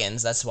our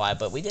lock-ins. That's why.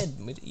 But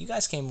you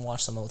guys came and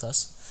watched some with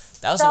us.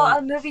 That was the So one.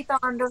 a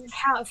movie-thon doesn't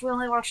count if we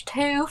only watch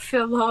 2,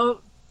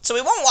 Philip. So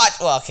we won't watch.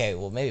 Well, okay.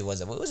 Well, maybe it was.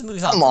 It was a movie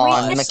thon. Come for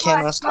on, us. just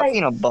McKenna, like- stop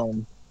being a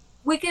bum.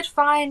 We could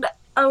find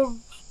a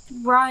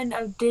run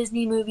of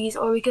Disney movies,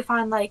 or we could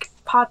find like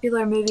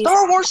popular movies.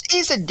 Star Wars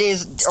is a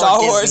Disney. Star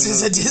Wars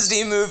is a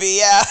Disney movie.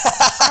 Yeah.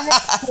 I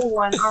meant a cool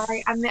one,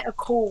 alright? I meant a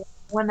cool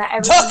one that A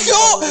everyone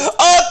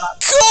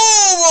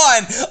cool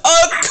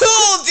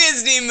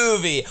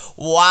movie.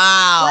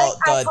 Wow.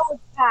 Like I told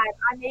Pat,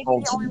 I may be the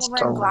Holds only in one Star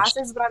wearing Wars.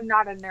 glasses, but I'm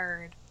not a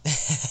nerd.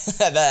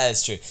 That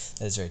is true.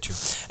 That is very true.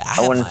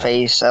 I wouldn't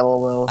face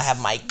LOL. I have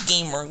my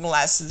gamer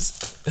glasses.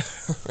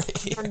 Right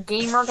here. For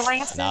gamer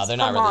glasses? No, they're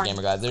not Come really on.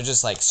 gamer glasses. They're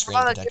just like screen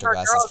Oh, the protector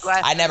gamer girl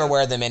glasses. I never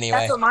wear them anyway.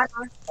 That's what mine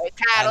are. Wait,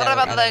 I Pat, what never-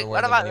 about I the never wear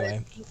what them about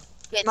anyway.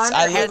 kids? Mine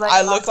I are look, like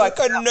I look like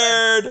a glasses.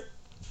 nerd.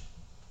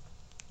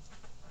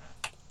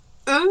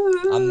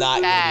 Ooh. I'm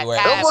not gonna be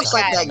wearing. Cat, It looks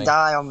like that homecoming.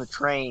 guy on the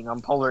train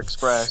on Polar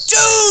Express.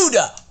 Dude.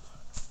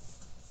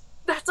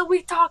 That's what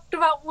we talked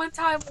about one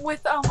time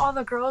with all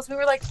the girls. We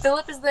were like,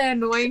 Philip is the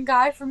annoying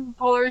guy from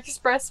Polar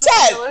Express. with the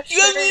Dad, yellow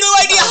you have shirt. no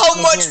idea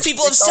how much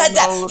people have said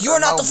that. Mode You're or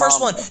not no the first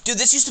mama. one, dude.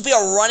 This used to be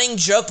a running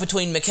joke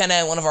between McKenna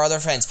and one of our other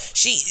friends.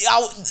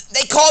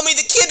 They call me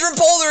the kid from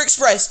Polar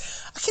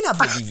Express. I cannot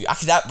believe you.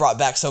 That brought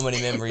back so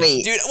many memories,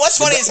 Wait, dude. What's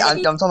funny is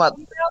I'm talking about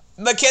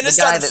McKenna the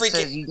guy started that freaking.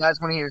 says, "You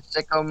guys want to hear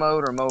sicko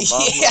mode or mo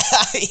bum?"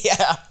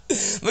 Yeah.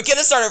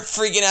 McKenna started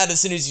freaking out as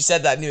soon as you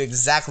said that. I knew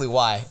exactly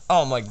why.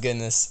 Oh my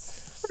goodness.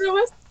 It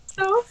was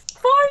so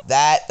fun.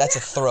 That's a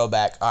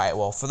throwback. All right,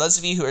 well, for those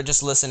of you who are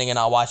just listening and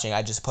not watching,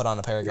 I just put on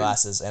a pair of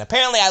glasses, and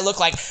apparently I look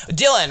like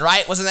Dylan,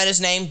 right? Wasn't that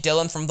his name?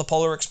 Dylan from the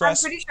Polar I'm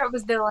Express? pretty sure it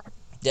was Dylan.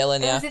 Dylan,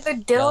 It yeah. was either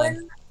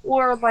Dylan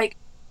or like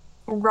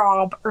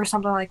Rob or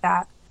something like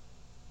that.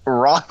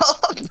 Rob.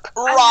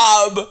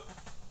 Rob.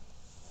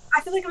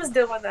 I feel like it was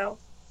Dylan though.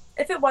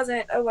 If it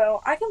wasn't, oh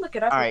well. I can look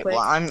it up All real right, quick.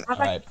 well, I'm I have my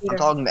Alright. computer.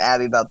 talking to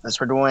Abby about this.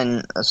 We're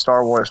doing a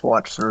Star Wars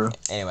watch through.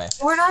 Anyway,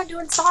 We're not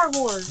doing Star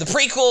Wars. the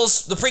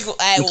prequels.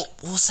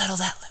 We'll settle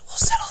that. We'll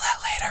settle that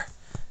later.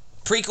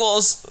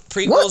 Prequels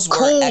What were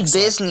cool excellent.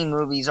 Disney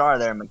movies are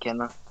there,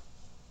 McKenna?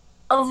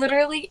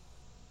 Literally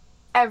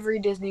every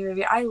Disney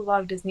movie. I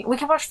love Disney. We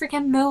can watch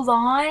freaking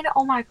Mulan.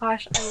 Oh my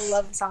gosh, I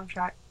love the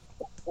soundtrack.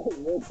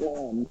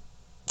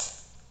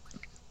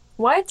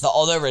 What?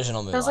 The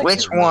original movie. There's like-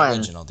 Which The one?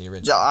 original. The The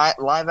original.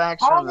 live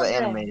action All or the of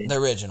them. animated? The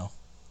original.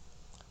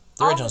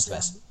 The All original's of the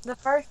best. them. The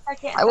first,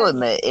 second, I will third.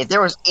 admit, if there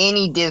was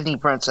any Disney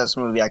princess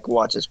movie I could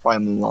watch, it's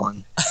probably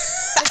Mulan.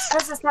 It's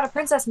because it's not a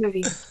princess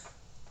movie.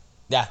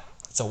 Yeah,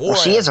 it's a war.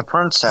 Well, she is a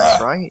princess,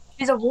 right?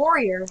 She's a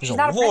warrior. She's She's a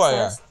not a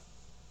warrior.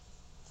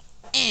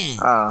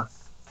 princess.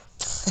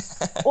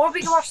 Or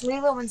we can watch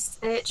Lilo and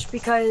Stitch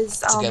because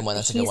That's a good one,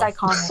 that's a good he's one.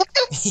 iconic.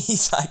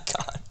 He's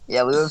iconic.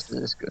 Yeah, Lilo's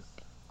is good.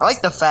 I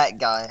like the fat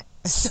guy.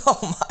 Oh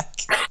my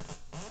god.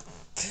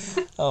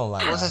 Oh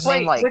my What's his god. name?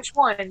 Wait, Like which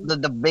one?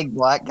 the big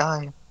black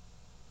guy.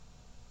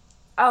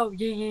 Oh,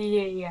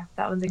 yeah.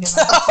 That one's a good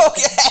one.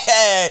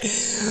 Okay.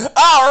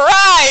 All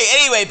right.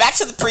 Anyway, back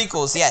to the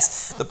prequels.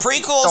 Yes, the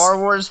prequels. Star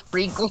Wars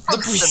prequel. The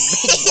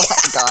big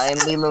black guy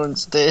and Lilo and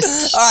Stitch.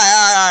 All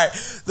right.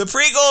 The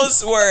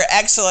prequels were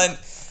excellent.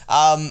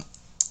 I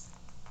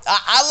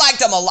liked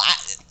them a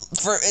lot.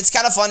 It's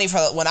kind of funny for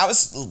when I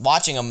was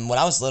watching them when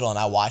I was little and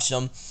I watched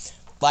them.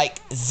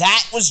 Like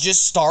that was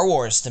just Star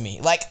Wars to me.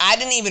 Like I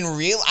didn't even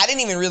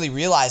really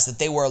realize that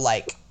they were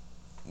like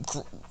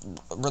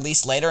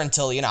released later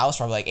until I was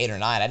probably like 8 or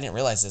 9. I didn't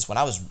realize this when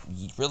I was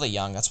really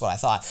young. That's what I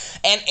thought,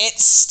 and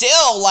it's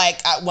still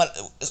like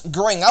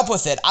growing up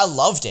with it, I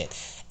loved it,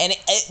 and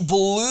it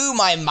blew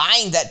my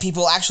mind that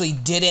people actually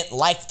didn't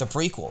like the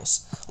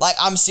prequels. Like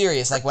I'm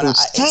serious. Like when it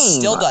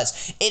still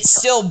does. It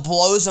still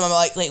blows them. I'm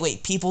like,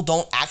 wait, people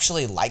don't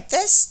actually like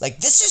this? Like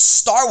this is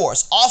Star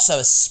Wars. Also,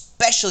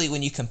 especially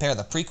when you compare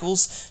the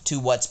prequels to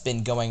what's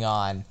been going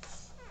on,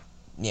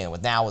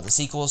 with the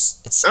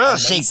sequels. It's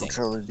amazing. Sequel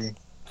trilogy.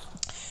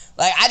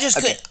 Like I just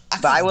Okay,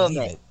 couldn't. but I will believe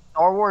admit, it.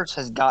 Star Wars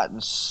has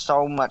gotten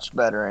so much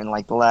better in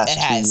like the last It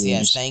has. 2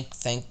 years.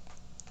 Yes.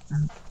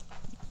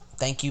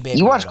 Thank you, baby.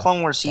 You watched Yoda.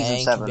 Clone Wars season Thank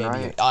you, 7, baby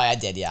right? Yoda. Oh, I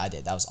did. Yeah, I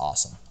did. That was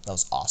awesome.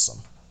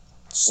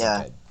 So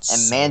Yeah, good. And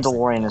So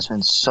Mandalorian has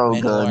been so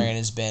Mandalorian good.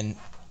 has been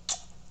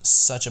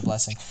such a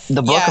blessing.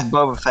 The Book Yeah. of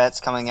Boba Fett's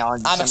coming out on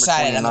December I'm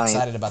excited. 29th. I'm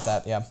excited about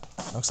that. Yeah,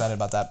 I'm excited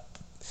about that.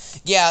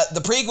 Yeah,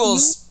 the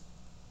prequels.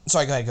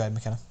 Sorry, go ahead,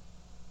 McKenna.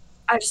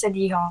 I just said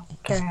yeehaw.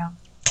 Carry on.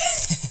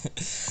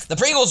 The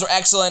prequels were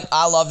excellent.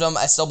 I loved them.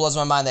 It still blows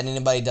my mind that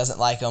anybody doesn't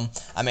like them.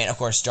 I mean, of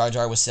course, Jar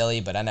Jar was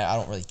silly, but I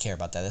don't really care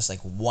about that. That's like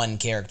one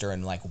character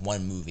in like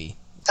one movie.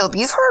 Philip,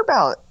 you've heard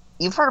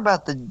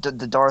about the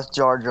Darth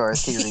Jar Jar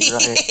theory,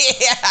 right?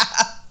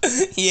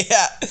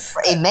 Yeah.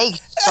 It makes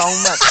so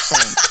much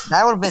sense.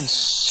 That would have been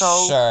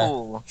so Sure.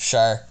 cool.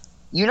 Sure.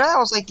 That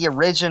was like the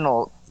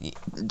original.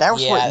 That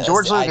was Yeah, what that's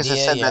George the Lucas has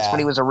idea, said. That's yeah. what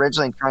he was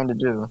originally trying to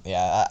do.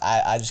 Yeah,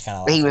 I just kind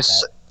of But like he was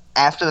that.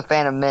 after the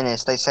Phantom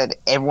Menace. They said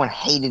everyone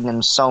hated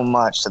him so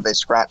much that they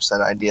scratched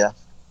that idea.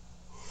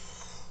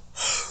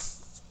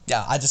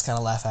 Yeah, I just kind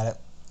of laugh at it.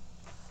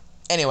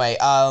 Anyway,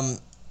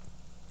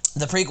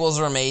 the prequels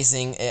were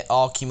amazing. It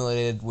all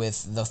accumulated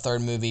with the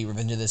third movie,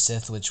 Revenge of the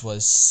Sith, which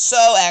was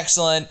so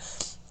excellent.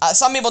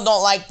 Some people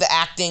don't like the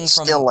acting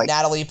from Still like-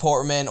 Natalie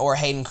Portman or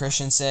Hayden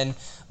Christensen,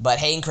 but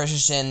Hayden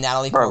Christensen,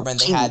 Natalie Bro, Portman,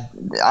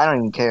 I don't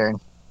even care.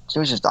 She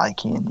was just eye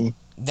candy.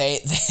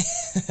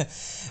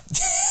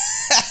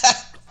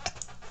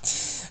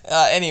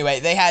 Anyway,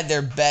 they had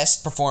their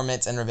best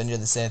performance in Revenge of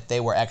the Sith. They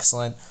were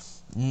excellent.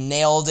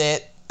 Nailed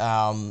it.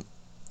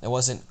 It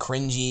wasn't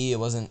cringy. It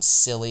wasn't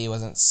silly. It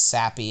wasn't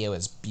sappy. It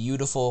was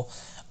beautiful.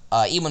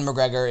 Ewan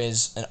McGregor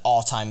is an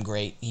all-time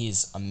great.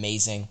 He's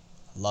amazing.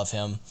 Love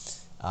him.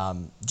 I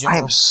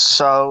am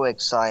so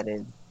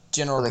excited.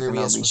 General for the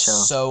Grievous Kenobi was show.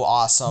 so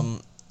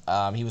awesome.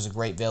 He was a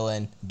great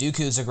villain.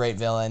 Dooku's a great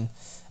villain.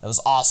 It was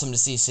awesome to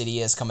see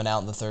Sidious coming out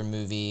in the third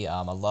movie.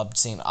 I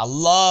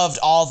loved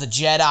all the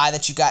Jedi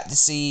that you got to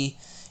see,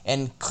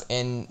 in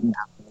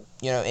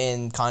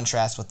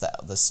contrast with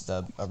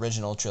the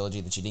original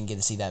trilogy that you didn't get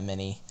to see that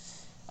many.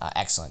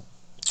 Excellent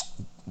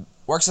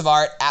works of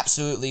art.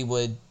 Absolutely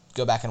would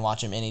go back and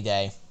watch them any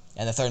day.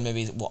 And the third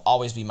movie will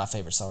always be my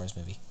favorite Star Wars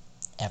movie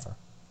ever.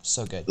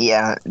 So good.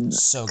 Yeah.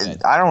 So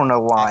good. I don't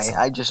know why. Excellent.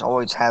 I just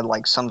always had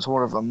like some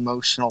sort of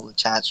emotional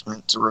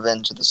attachment to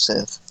Revenge of the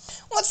Sith.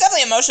 Well, it's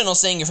definitely emotional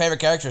seeing your favorite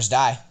characters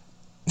die.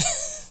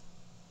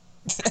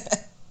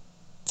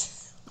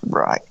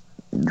 Right.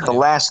 The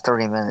last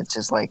 30 minutes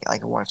is like I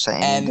could watch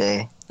that any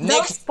day.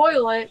 Don't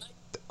spoil it.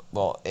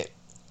 Well,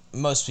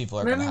 most people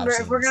are going to have Remember,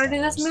 seen if we're gonna Star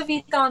do this Wars.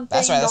 movie-thon thing,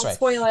 That's right. don't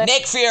spoil it.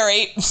 Nick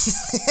Fury.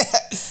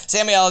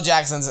 Samuel L.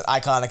 Jackson's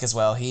iconic as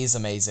well. He's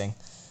amazing.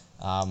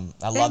 I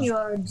love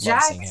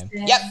seeing him.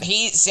 Yep,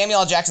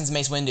 Samuel L. Jackson's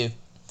Mace Windu,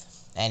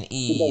 and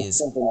he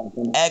is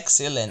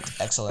excellent.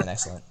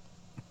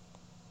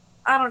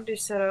 I don't do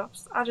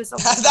sit-ups. I just. I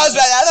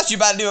thought you were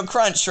about to do a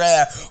crunch right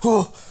there.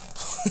 Oh,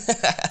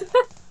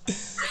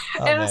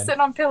 It was sitting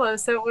on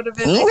pillows, so it would have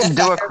been. You can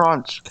do a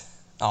crunch.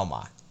 Oh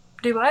my!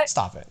 Do what?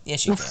 Stop it!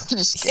 Yes, you can.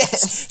 Just kidding.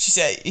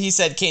 Yes, he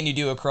said, "Can you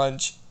do a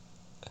crunch?"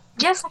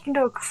 Yes, I can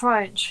do a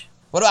crunch.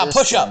 What about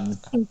push up?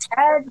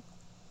 Ted.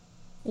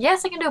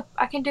 Yes, I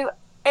can do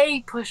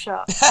a push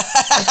up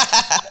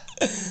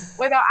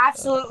without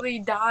absolutely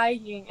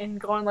dying and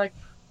going like.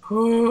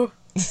 Oh,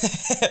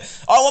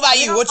 what about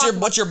you? don't talk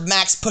What's your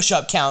max push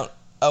up count?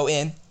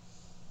 Owen.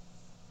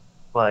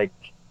 Like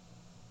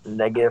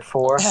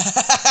 -4.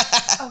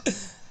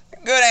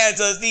 Good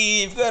answer,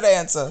 Steve. Good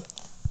answer.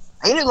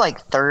 I can do like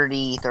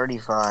 30,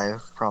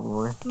 35,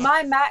 probably.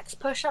 My max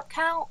push up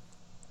count,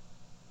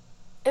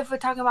 if we're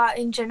talking about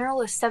in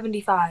general, is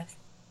 75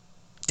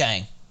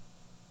 Dang.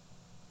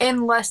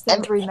 in less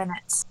than 3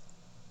 minutes.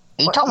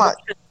 Are you talking about?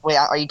 Wait,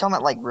 are you talking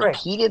about like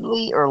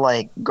repeatedly or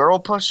like girl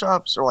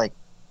push-ups or like?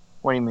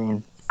 What do you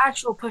mean?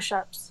 Actual push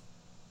ups.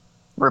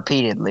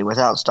 Repeatedly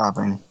without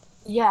stopping.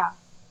 Yeah.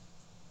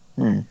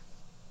 Hmm.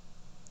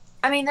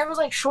 I mean, there was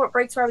like short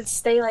breaks where I would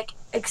stay like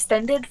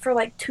extended for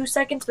like 2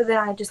 seconds, but then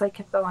I just like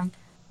kept going.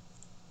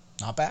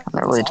 Not bad. I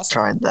never really That's awesome.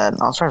 tried that.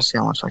 I'll try to see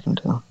how much I can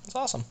do. That's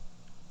awesome.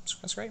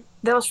 That's great.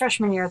 That was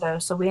freshman year though,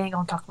 so we ain't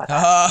gonna talk about that.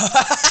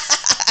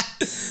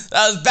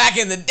 That was back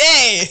in the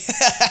day.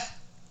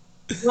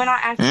 When I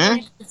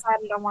actually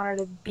decided I wanted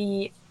to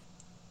be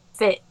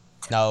fit.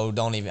 No,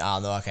 don't even. Oh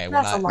no. Okay,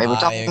 That's a lie. Wait, we're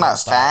talking even gonna about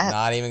start. fat?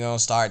 Not even gonna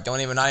start. Not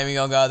even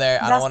gonna go there.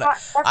 I That's don't want not-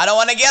 to. that's I don't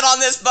want to get on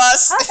this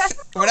bus. Okay.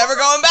 We're never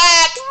going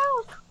back.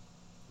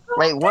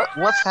 Wait,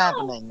 what's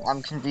happening?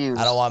 I'm confused.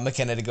 I don't want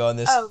McKenna to go on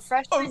this. Oh,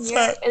 freshman year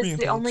fat, me is and the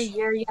Paige. only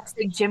year you have to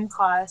take gym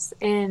class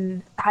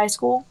in high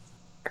school.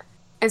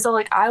 And so,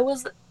 like, I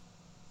was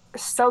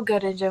so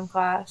good in gym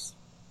class.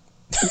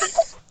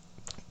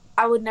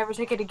 I would never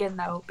take it again,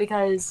 though,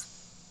 because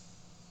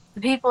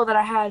the people that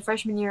I had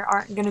freshman year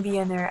aren't going to be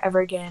in there ever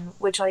again,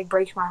 which, like,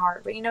 breaks my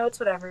heart. But, you know, it's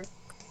whatever.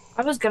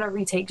 I was going to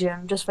retake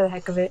gym just for the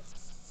heck of it.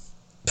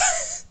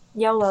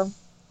 YOLO.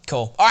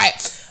 Cool. All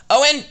right,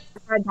 Owen,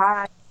 If I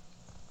die.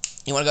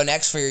 you want to go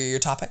next for your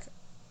topic?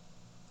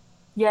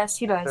 Yes,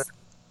 he does.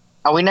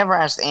 Oh, we never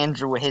asked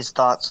Andrew what his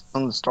thoughts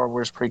on the Star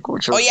Wars prequel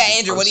trilogy. Oh yeah,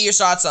 Andrew, what are your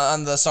thoughts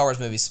on the Star Wars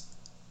movies?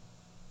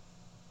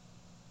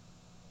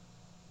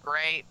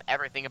 Great.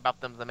 Everything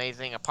about them's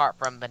amazing, apart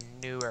from the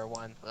newer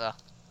ones. Ugh,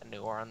 the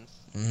new ones.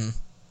 Mm-hmm.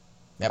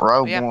 Yep.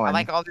 Rogue Yeah, One. I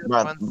like all the other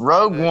But ones.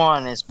 Rogue Good.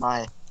 One is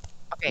my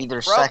Okay, either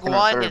Rogue second or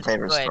One third is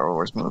favorite good. Star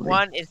Wars movie.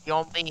 One is the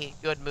only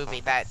good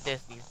movie that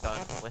Disney's done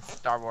with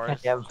Star Wars.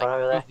 You having fun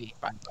over there? movie,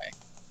 by the way.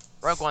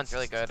 Rogue One's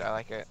really good. I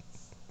like it.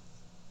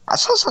 I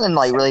saw something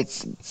like really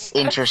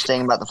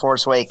interesting about The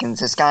Force Awakens.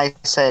 This guy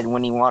said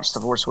when he watched The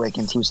Force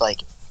Awakens, he was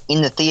like,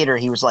 in the theater,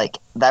 he was like,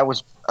 that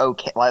was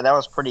okay, like that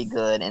was pretty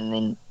good. And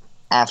then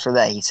after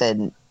that, he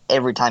said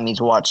every time he's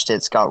watched it,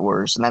 it's got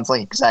worse. And that's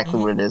like exactly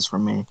what it is for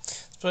me.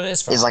 That's what it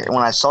is for It's like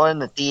when I saw it in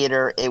the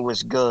theater, it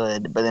was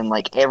good, but then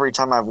like every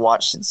time I've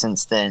watched it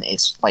since then,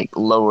 it's like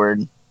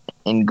lowered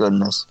in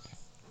goodness.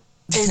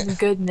 In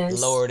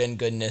goodness. Lowered in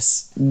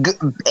goodness.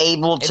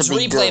 Able to Its be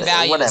replay good.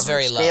 value is Whatever.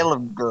 very low. Scale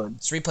of good.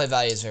 Its replay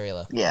value is very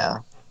low. Yeah.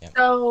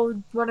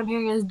 So, what I'm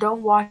hearing is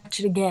don't watch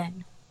it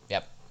again.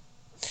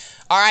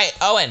 All right,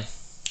 Owen,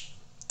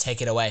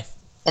 take it away.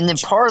 And then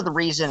part of the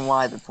reason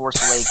why The Force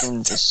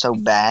Awakens is so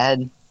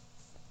bad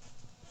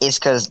is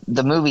because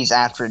the movies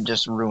after it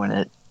just ruin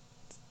it.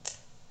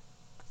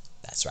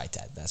 That's right,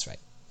 Dad. That's right.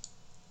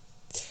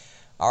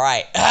 All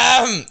right,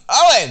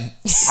 Owen.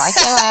 Why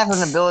can't I have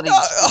an ability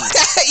to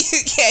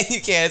speak?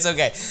 You can. It's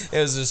okay. It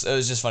was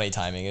just funny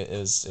timing. It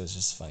was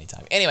just funny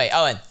timing. Anyway,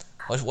 Owen,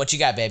 what you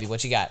got, baby?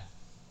 What you got?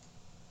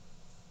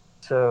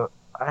 So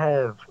I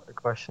have a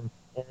question,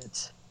 and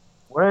it's,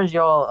 what is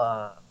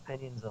y'all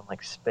opinions on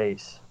like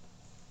space.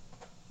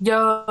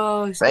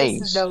 Yo,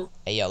 space is Space. dope.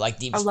 Hey, yo, like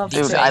deep, I love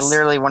deep Dude, space. I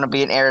literally want to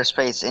be an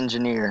aerospace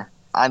engineer.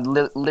 I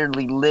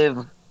literally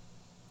live,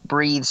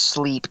 breathe,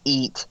 sleep,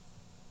 eat,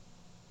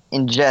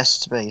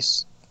 ingest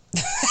space.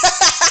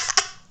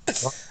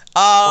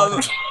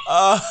 um.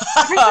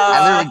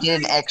 I literally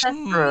did an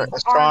extra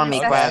astronomy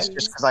okay. class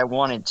just because I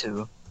wanted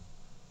to.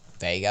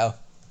 There you go.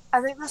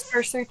 I think those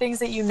first three things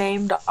that you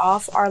named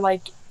off are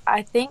like,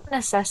 I think,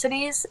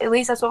 necessities. At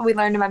least that's what we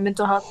learned in my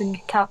mental health and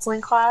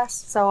counseling class.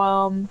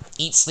 So,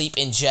 Eat, sleep,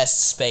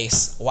 ingest,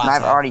 space. Wow. And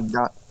I've already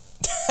done.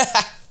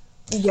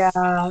 yeah.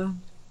 I've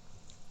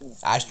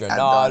Astronaut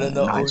done in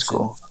the in high ocean.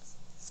 school.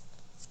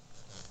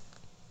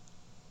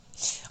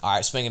 All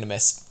right, swing and a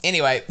miss.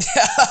 Anyway,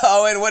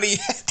 Owen, what do you?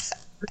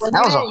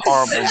 That was a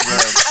horrible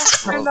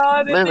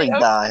Astronaut joke. in Literally the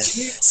died.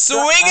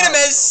 Swing and a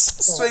miss.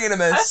 Swing and a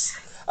miss.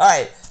 All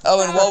right,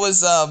 Owen, what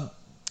was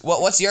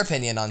what's your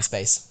opinion on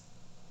space?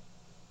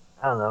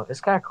 I don't know. It's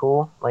kind of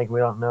cool. Like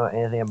we don't know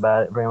anything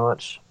about it very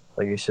much.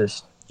 Like it's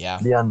just Yeah.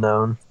 the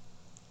unknown.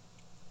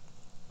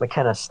 But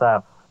kind of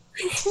stop.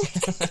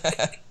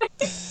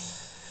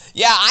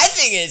 Yeah, I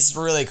think it's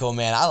really cool,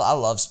 man. I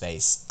love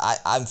space.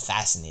 I'm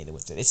fascinated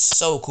with it. It's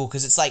so cool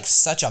because it's like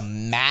such a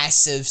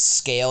massive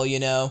scale, you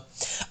know?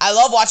 I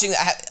love watching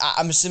that.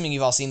 I'm assuming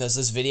you've all seen those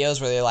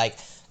videos where they like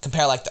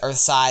compare like the Earth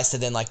size to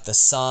then like the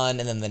sun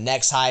and then the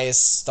next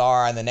highest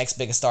star and the next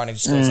biggest star and it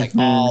just goes like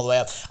all the way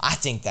up. I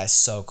think that's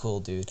so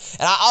cool, dude.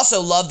 And I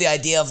also love the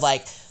idea of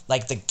like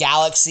the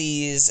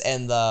galaxies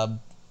and the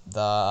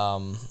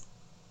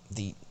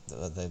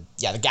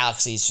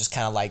galaxies just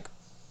kind of like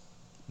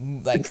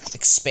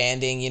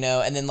expanding, you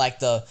know, and then like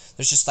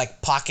there's just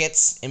like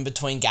pockets in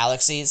between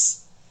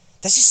galaxies.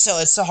 That's just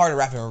it's so hard to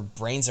wrap our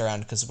brains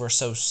around because we're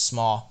so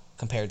small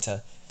compared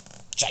to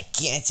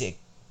gigantic.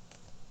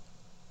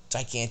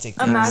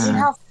 Imagine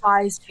how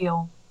flies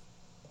feel.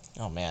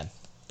 Oh man,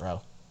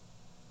 bro.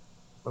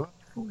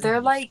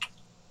 They're like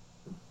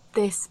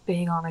this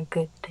big on a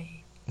good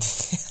day.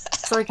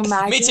 So like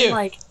imagine Me too.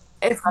 like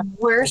if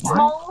we're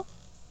small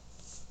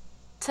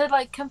to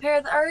like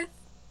compare the Earth,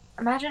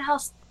 imagine how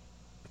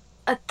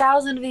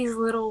 1,000 of these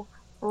little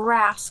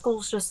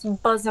rascals just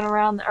buzzing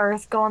around the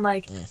Earth going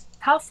like,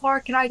 how far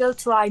can I go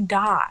till I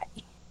die?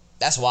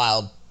 That's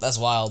wild.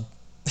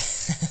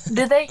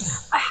 Do they?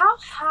 How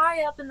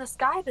high up in the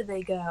sky do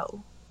they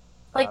go?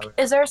 Like,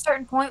 is there a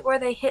certain point where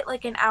they hit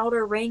like an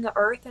outer ring of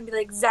Earth and be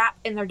like zap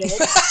and they're dead? Or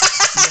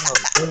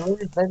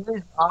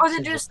is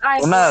it just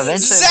Well, no, eventually they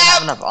Zap!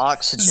 have enough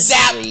oxygen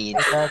Zap! to breathe.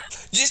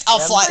 Just I'll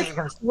fly.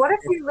 What if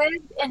we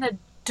lived in a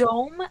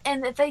dome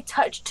and if they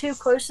touch too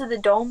close to the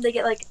dome, they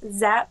get like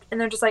zapped and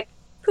they're just like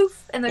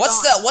poof and they're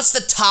gone? What's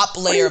the top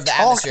layer of the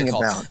talking atmosphere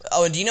called? about?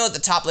 Oh, and do you know what the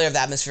top layer of the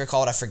atmosphere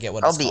called? I forget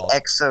what Oh, it's the called.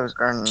 exos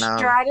or no?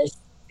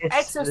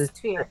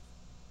 Exosphere.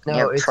 You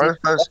have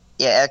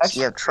it's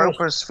you have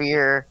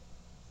troposphere,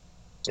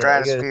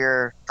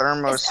 stratosphere,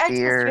 thermosphere,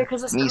 exosphere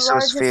 'cause it's the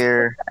largest-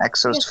 mesosphere,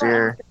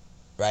 exosphere.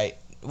 Right.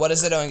 What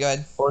is it, Owen? Go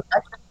ahead. Well,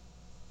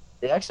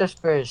 the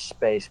exosphere is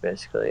space,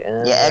 basically. And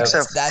then Yeah, we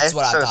have- That's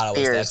what I thought it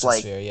was. The exosphere is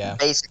like exosphere, yeah.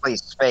 basically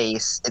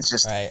space. It's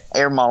just Right.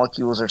 air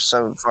molecules are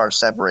so far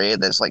separated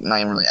that it's like not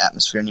even really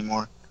atmosphere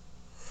anymore.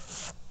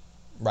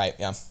 Right,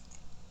 yeah.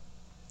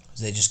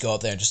 So they just go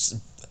up there and just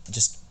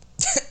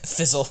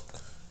fizzle.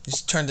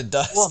 Just turn to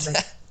dust. Well, they-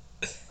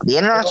 The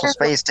International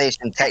Space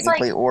Station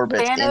technically like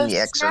orbits in the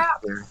Thanos'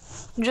 snap. exosphere.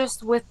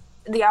 Just with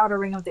the outer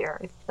ring of the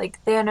Earth. Like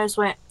Thanos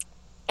went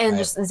and Right.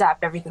 just zapped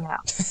everything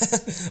out.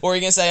 What were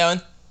you gonna say,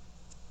 Owen?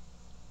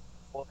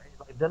 well,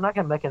 like, they're not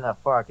gonna make it that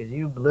far because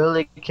you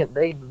literally can.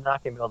 They're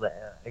not gonna be able to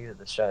exit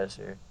the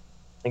stratosphere,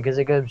 and because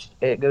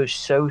it goes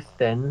so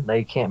thin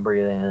they can't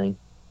breathe anything.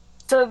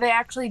 So they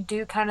actually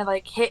do kind of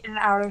like hit an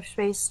outer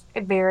space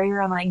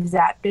barrier and like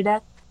zap to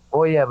death.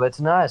 Oh yeah, but it's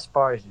not as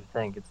far as you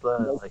think. It's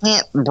literally They like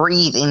can't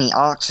breathe any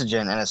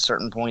oxygen at a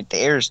certain point. The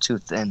air is too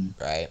thin.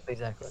 Right.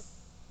 exactly.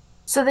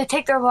 So they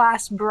take their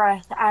last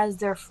breath as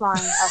they're flying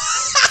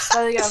upwards.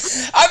 So they go,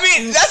 I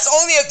mean, that's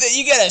only if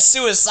you get a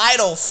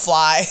suicidal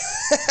fly.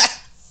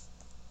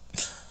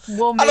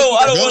 we'll make I don't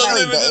wanna Eventually,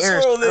 live in the this air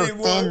is world so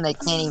anymore. thin they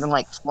can't even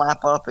like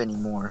flap up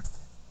anymore.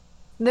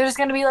 They're just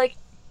gonna be like,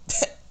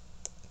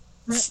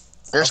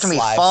 They're just gonna be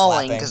fly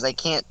falling flapping. because they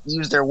can't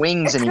use their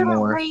wings it's gonna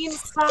anymore. rain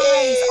flies.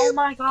 Oh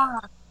my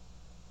god.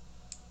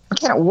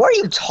 What are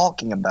you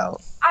talking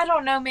about? I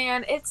don't know,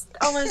 man. It's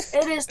almost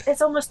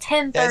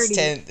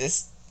 10:30.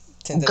 It's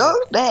 10. Go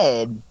to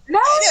bed. No,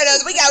 Yeah, no,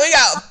 we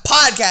got a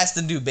podcast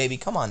to do, baby.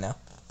 Come on now.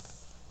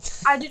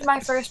 I did my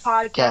first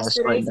podcast Yes,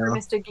 today right for now.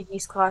 Mr.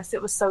 Gigi's class.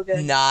 It was so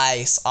good.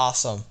 Nice,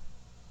 awesome.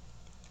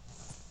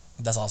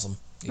 That's awesome.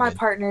 You My good.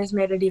 partners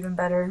made it even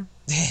better.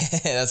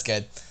 That's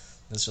good.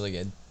 That's really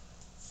good.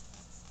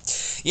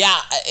 Yeah.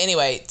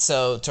 Anyway,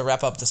 so to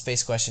wrap up the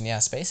space question, yeah,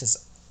 space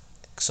is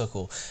so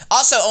cool.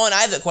 Also, Owen,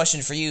 I have a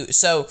question for you.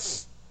 So,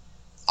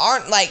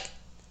 aren't like,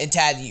 and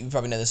Tad, you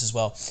probably know this as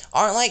well.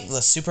 Aren't like the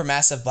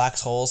supermassive black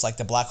holes like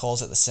the black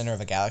holes at the center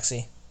of a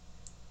galaxy?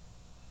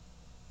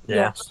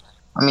 Yeah.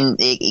 I mean,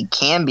 it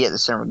can be at the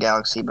center of a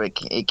galaxy, but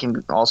it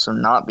can also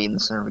not be in the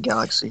center of a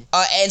galaxy.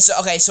 And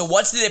so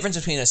what's the difference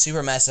between a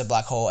supermassive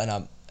black hole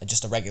and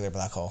just a regular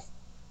black hole?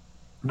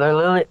 They're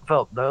literally,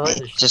 Phil, they're It's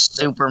literally just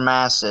super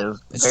massive,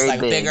 It's very just, like,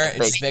 big. bigger?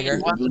 It's just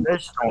bigger?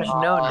 There's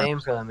no name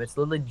for them. It's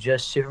literally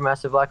just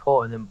supermassive black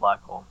hole and then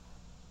black hole.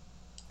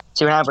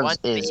 See what happens One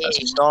is a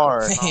big.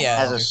 star Yeah.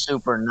 has a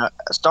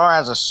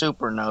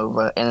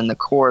supernova, and then the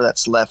core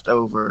that's left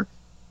over,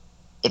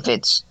 if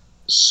it's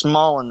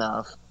small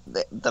enough,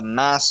 the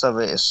mass of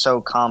it is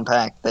so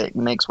compact that it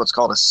makes what's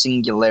called a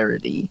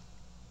singularity,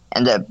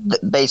 and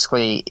that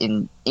basically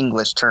in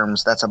English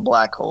terms that's a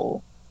black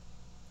hole.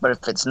 But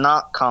if it's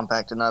not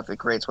compact enough, it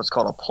creates what's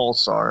called a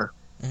pulsar,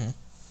 Mhm.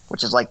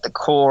 which is like the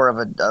core of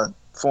a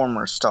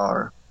former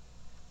star.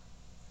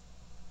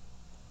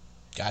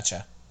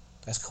 Gotcha.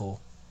 That's cool.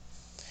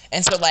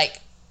 And so, like,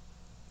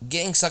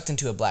 getting sucked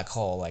into a black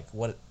hole, like,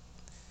 what?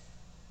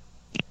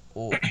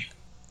 Ooh.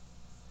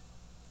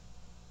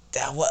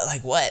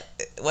 What?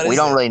 What We is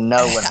don't it? really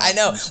know what I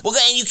know. happens. Well,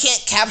 and you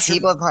can't capture.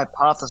 People have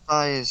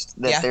hypothesized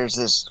that Yeah.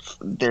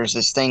 there's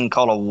this thing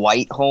called a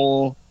white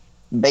hole.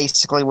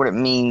 Basically, what it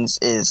means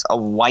is a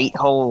white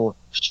hole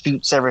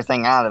shoots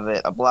everything out of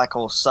it. A black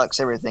hole sucks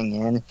everything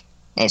in, and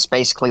it's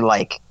basically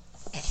like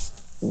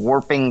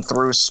warping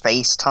through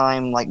space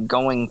time, like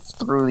going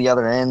through the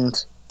other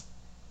end.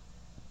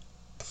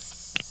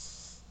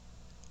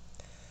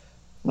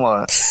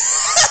 What?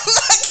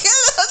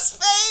 McKenna's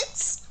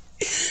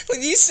face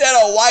when you said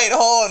a white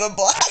hole and a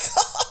black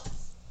hole.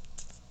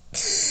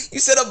 You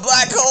said a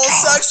black hole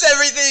sucks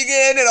everything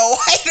in, and a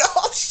white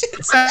hole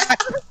shoots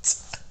out.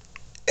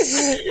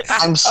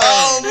 I'm saying.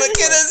 Oh,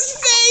 McKenna's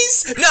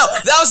face! No,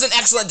 that was an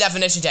excellent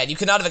definition, Dad. You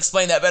could not have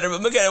explained that better,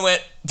 but McKenna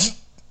went.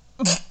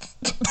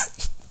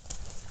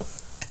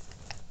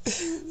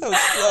 That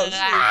was really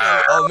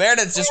funny. Oh,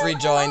 Meredith just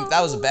rejoined.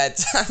 That was a bad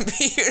time,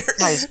 Peter.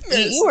 Guys,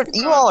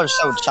 you all are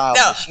so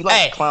childish. No, You like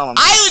hey, to clown on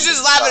me. I was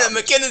just laughing at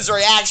McKinnon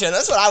reaction.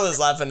 That's what I was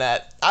laughing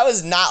at. I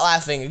was not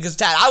laughing because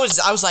Dad, I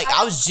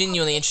was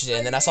genuinely interested,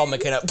 and then I saw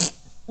McKenna.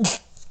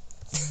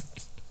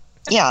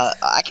 Yeah,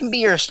 I can be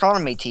your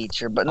astronomy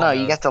teacher, but no,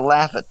 you got to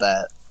laugh at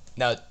that.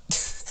 No.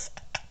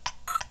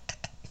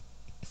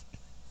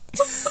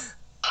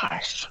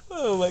 Gosh,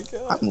 Oh my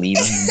god. I'm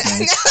leaving. you guys.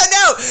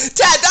 No,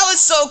 Dad, that was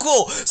so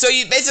cool. So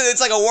you basically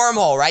it's like a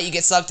wormhole, right? You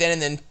get sucked in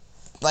and then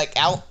like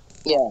out.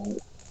 Yeah,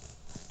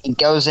 it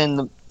goes in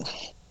the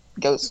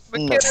brain and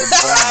then goes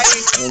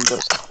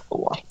to the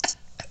white.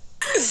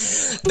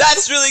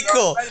 That's really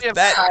cool.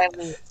 That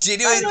Kylie.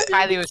 genuinely.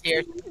 Kylie was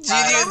here.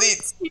 Genuinely.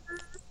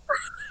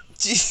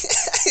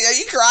 Are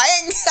you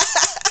crying?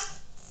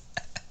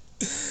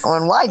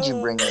 Owen, why'd you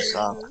bring this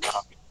up?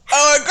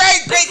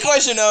 Oh, great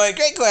question, Owen.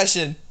 Great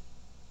question.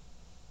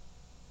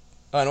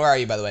 Owen, where are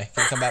you, by the way?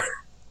 Can you come back?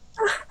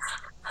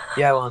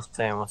 Yeah, one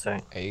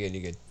second. Hey, you good?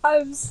 You good?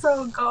 I'm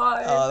so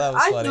gone. Oh, that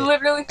was funny. I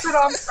literally put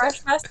on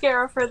fresh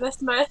mascara for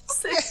this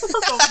mess.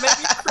 It'll make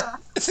me cry.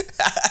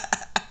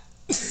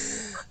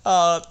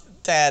 Oh,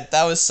 Dad,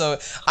 that was so.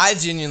 I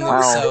genuinely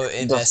was Wow, so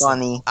the invested.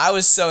 funny. I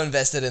was so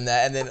invested in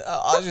that, and then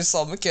I just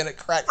saw McKenna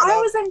crack I up.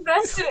 was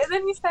invested, and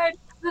then you said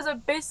there's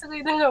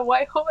a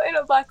white hole and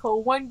a black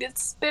hole. One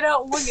gets spit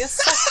out, one gets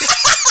sucked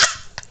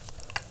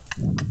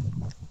in.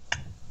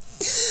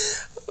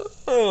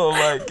 Oh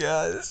my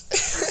gosh.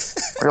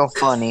 Real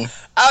funny.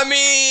 I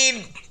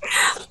mean,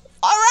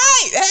 all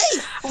right.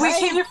 Hey. We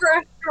came here for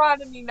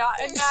astronomy, not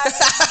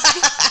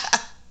anatomy.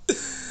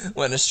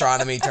 When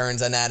astronomy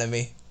turns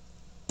anatomy.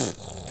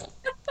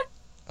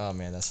 Oh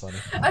man, that's funny.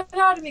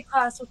 Anatomy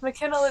class with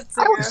McKenna I would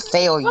Litzinger.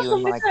 fail you in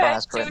Welcome my to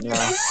class Tech right Junior.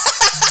 now.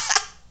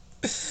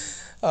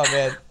 Oh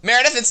man,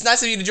 Meredith, it's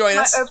nice of you to join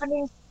us.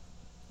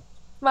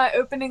 My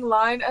opening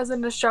line as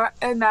an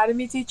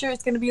anatomy teacher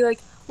is going to be like,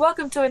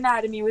 "Welcome to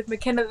anatomy with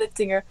McKenna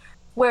Litzinger,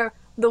 where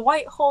the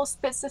white hole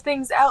spits the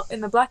things out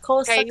and the black hole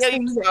Okay, sucks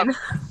things in."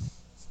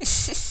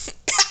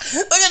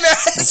 Look at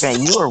Meredith. Okay,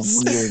 you are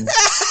weird.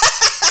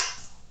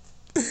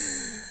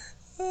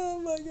 Oh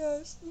my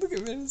gosh, look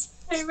at Meredith.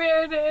 Hey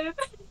Meredith.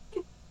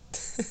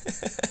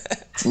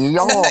 Y'all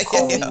all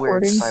call me Yeah.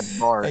 weird because I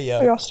bark. Hey,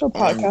 Are yo. y'all still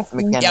And podcasting?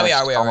 McKenna's Yeah, we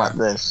are, talking about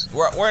this.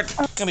 We're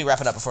gonna be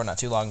wrapping up before not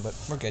too long, but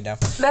we're good now.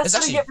 That's It's what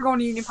actually- we get for going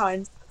to Union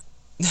Pines.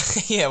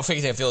 Yeah, we're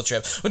gonna take a field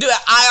trip. We'll do an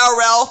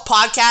IRL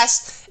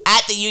podcast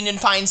at the Union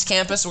Pines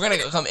campus. We're gonna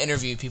go come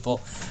interview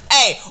people.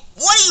 Hey,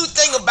 what do you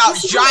think about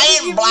You should go giant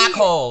interview black me.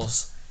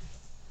 holes?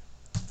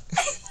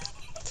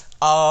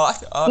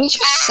 Why'd you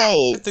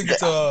say I it? think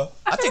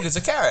it's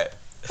a carrot.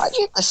 Why'd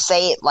you have to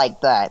say it like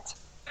that?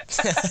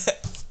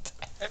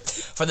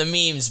 For the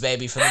memes,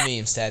 baby, for the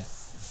memes, Ted.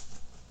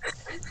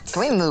 Can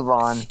we move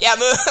on? Yeah,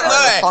 let's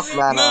talk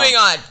about, moving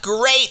on.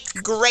 Great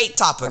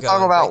topic. Let's talk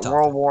Owen, about great topic.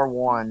 World War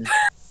One.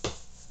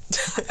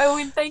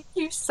 Owen, thank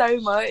you so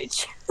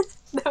much.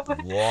 That was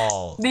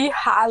Whoa. the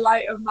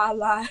highlight of my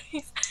life.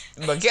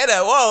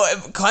 McKenna,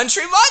 whoa,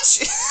 country much?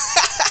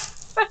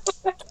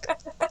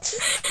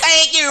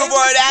 Thank you for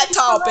that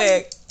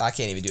topic. I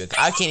can't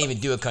even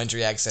do a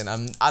country accent.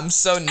 I'm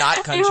so not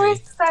It country.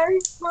 was so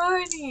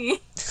funny.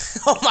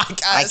 Oh my god,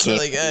 I that's can't-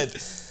 really good.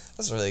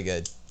 That's really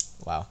good.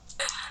 Wow.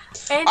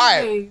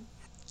 Anyway,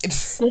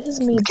 This is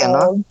me McKenna?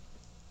 bald.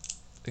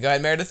 Go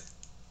ahead, Meredith.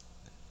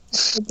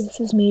 This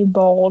is me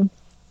bald.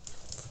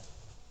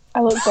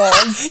 I look bald.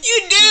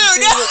 You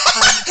do! No!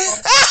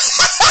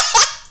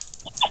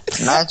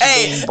 Imagine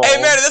Hey, being hey,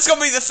 bald. Meredith, that's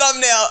gonna be the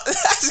thumbnail.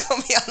 That's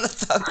gonna be on the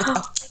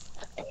thumbnail.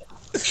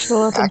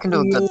 Shut I up, can do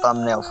a dude. good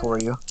thumbnail for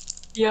you.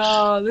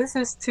 yo, this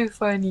is too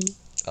funny.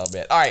 Oh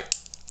man. All right,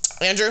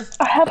 Andrew.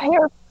 I have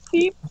hair.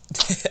 Beep.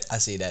 I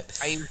see that.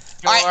 Are you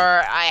sure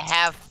Alright. I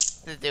have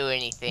to do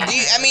anything?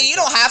 I mean, you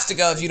don't have to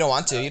go if you don't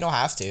want to. You don't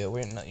have to.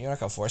 You're not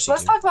gonna force you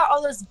Let's to. talk about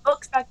all those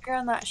books back there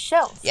on that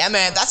shelf. Yeah,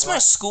 man, that's my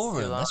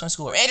schoolroom. That's my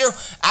schoolroom. Andrew,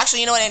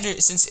 actually, you know what, Andrew?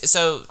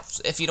 So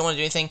if you don't want to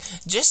do anything,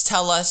 just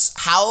tell us,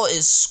 how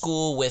is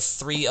school with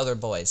 3 other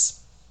boys?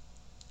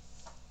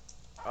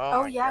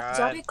 Oh, my yeah, because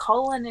God. I did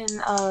Colin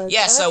and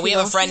Yeah, so we have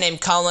a Timothy, friend don't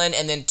named Cullen,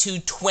 and then 2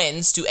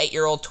 twins, 2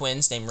 8-year-old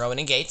twins named Rowan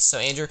and Gates. So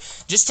Andrew,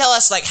 just tell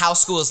us like how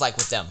school is like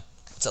with them.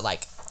 What's it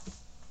like?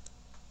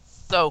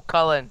 So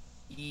Cullen,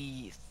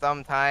 he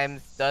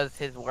sometimes does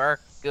his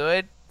work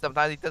good,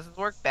 sometimes he does his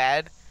work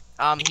bad.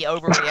 He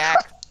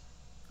overreacts.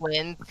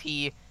 Twins,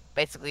 he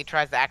basically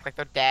tries to act like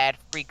their dad,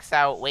 freaks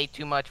out way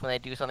too much when they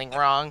do something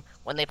wrong,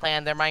 when they play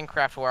in their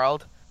Minecraft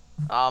world.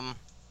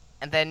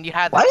 And then you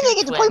have the Why do two they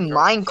get to play twins who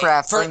are-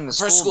 Minecraft during the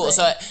For school. day?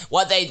 So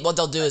what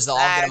they'll do is they'll all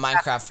get a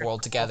Exactly. Minecraft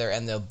world together,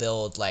 and they'll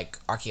build like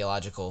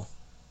archaeological,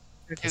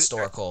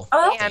 historical.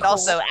 Oh, that's And cool.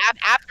 also,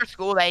 after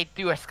school, they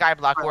do a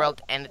Skyblock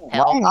world, and it's Why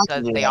hell not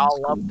because do they that all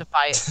in love school? to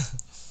fight.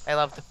 They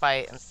love to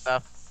fight and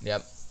stuff.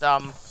 Yep.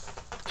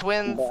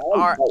 Twins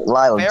are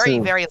Lyle, very,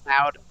 too. very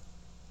loud.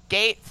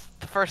 Gates,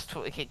 the first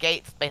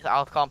Gates, basically,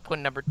 I'll call him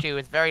twin number 2,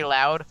 is very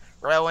loud.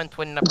 Rowan,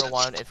 twin number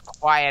 1, is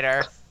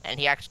quieter, and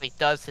he actually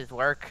does his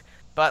work.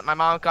 But my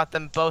mom got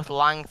them both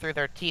lying through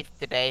their teeth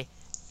today,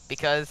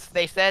 because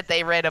they said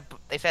they read a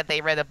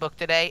book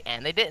today,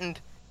 and they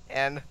didn't.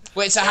 And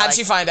Wait, so Yeah, how'd like-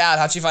 she find out?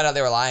 How'd she find out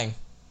they were lying?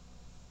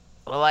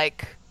 well,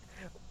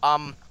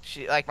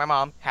 my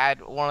mom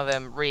had one of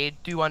them read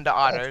 "Do Unto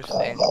Honors,"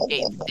 and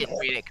Gates didn't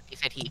read it 'cause he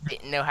said he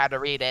didn't know how to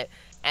read it.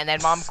 And then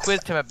mom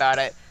quizzed him about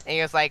it, and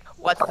he was like,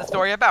 "What's the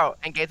story about?"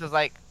 And Gates was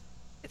like,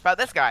 "It's about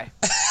this guy."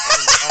 And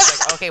I was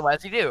like, "Okay, what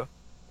does he do?"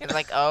 And he's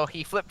like, "Oh,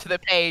 he flipped to the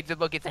page and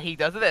look, it said he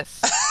does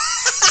this."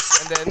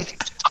 And then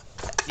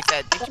he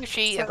said, "Did you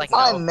cheat?" And like,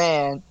 Oh, no.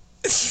 man.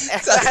 And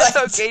Sounds that's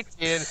how like- Gates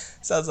did.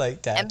 Sounds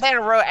like that. And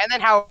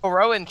then how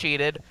Rowan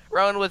cheated.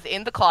 Rowan was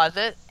in the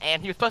closet,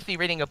 and he was supposed to be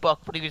reading a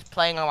book, but he was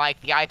playing on like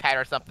the iPad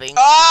or something. Every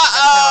time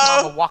my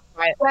mom would walk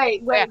by,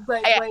 Wait, Yeah,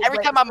 every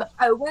time I'm-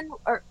 Owen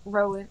or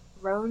Rowan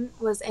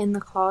was in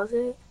the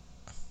closet.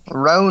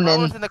 Rowan was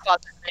Ronan. in the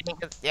closet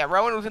reading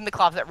Rowan was in the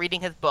closet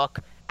reading his book.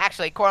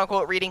 Actually, quote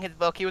unquote, reading his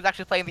book. He was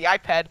actually playing the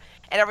iPad,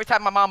 and every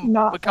time my mom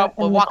Not would in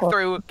the walk closet,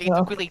 through, Gates no.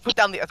 would quickly put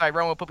down the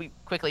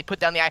quickly put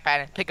down the iPad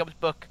and pick up his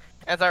book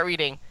and start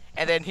reading.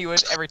 And then he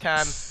would every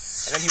time,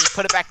 and then he would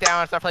put it back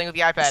down and start playing with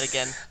the iPad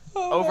again,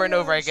 over and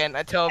over again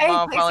until Hey,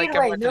 mom put your finally feet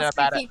away. convinced him No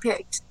about free it. feet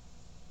pics.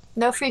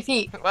 No free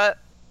feet. What?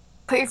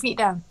 Put your feet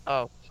down.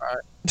 Oh,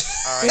 alright.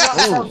 We don't Ooh.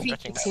 sell feet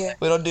pics here.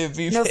 We don't do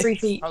beef. No free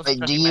feet. Wait,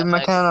 do you,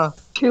 McKenna?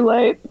 Too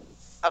late.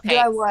 Okay, Do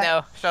I what?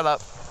 no, shut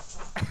up.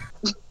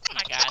 Oh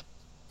my god.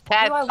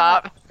 Tad, Do I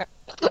stop.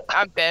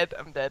 I'm dead.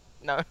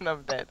 No,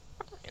 I'm dead.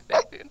 I'm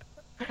dead, dude.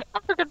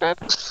 I'm freaking dead.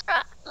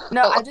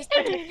 No, I just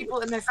put people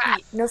in their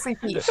feet. No free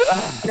feet.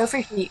 No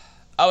free feet.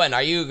 Owen,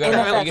 are you gonna,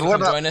 What are you gonna What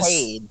come about join us?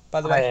 paid?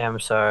 By the I way, am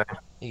sorry.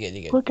 you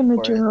good. Look in the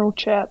Right. general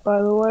chat,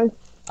 by the way.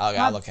 I'll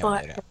My look at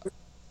butt it later.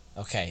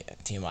 Okay,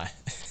 TMI.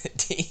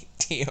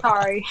 TMI.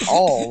 Sorry.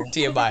 Oh.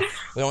 TMI.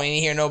 We don't want to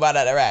hear no about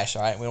that rash,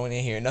 all right? We don't want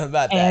to hear nothing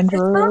about that.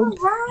 Andrew.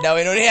 No,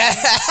 we don't need.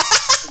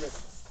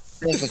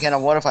 Think, McKenna,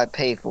 what if I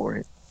pay for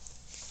it?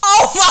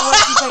 Oh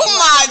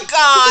my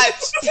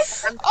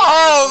gosh!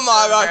 Oh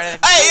my gosh!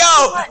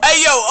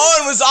 Hey yo!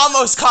 Owen was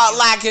almost caught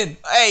lacking.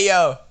 Hey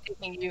yo!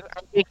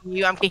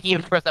 I'm kicking you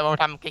first one more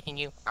time. I'm kicking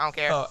you. I don't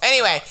care. Oh,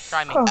 anyway,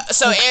 Try me.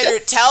 so Andrew,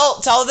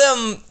 tell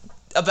them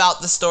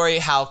about the story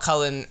how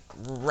Cullen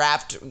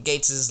wrapped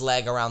Gates's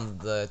leg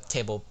around the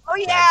table. Oh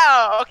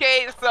yeah.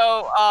 Okay.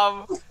 So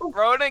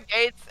Ronan,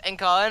 Gates, and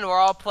Cullen were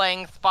all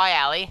playing Spy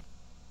Alley.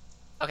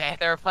 Okay,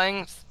 they were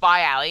playing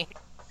Spy Alley,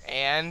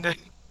 and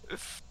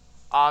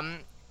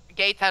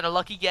Gates had a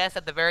lucky guess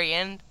at the very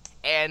end,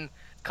 and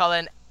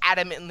Cullen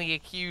adamantly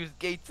accused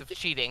Gates of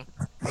cheating.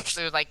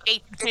 So he was like,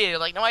 "Gates cheated."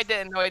 Like, "No, I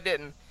didn't. No, I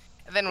didn't."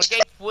 And then when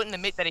Gates wouldn't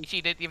admit that he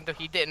cheated, even though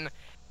he didn't,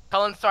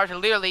 Cullen started to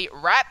literally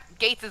wrap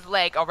Gates'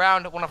 leg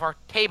around one of our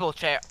table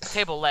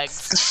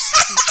legs.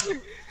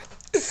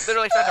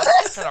 Literally started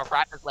to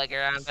wrap his leg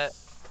around it.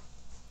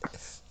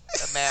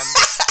 Oh, man.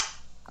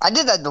 I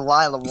did that to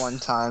Lila one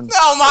time.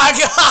 Oh my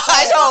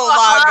gosh! Oh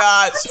my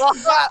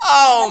gosh!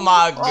 Oh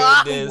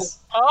my goodness!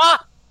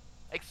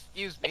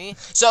 Excuse me.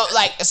 So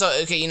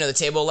okay, you know the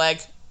table leg.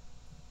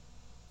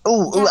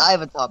 Ooh, I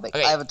have a topic.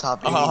 Okay. I have a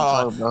topic. we Oh, can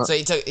talk about. so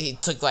he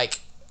took like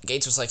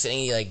Gates was like sitting,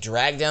 he like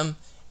dragged him, and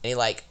he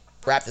like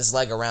wrapped his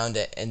leg around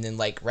it, and then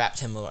like wrapped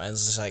him, and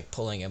was just like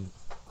pulling him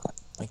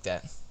like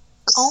that.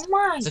 Oh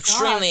my It's god.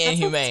 extremely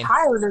inhumane.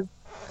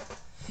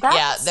 That's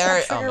Yeah, they're-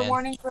 a trigger oh, man.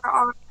 warning for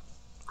our.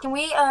 Can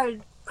we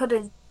put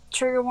a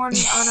trigger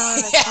warning on our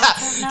content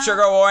Yeah, now?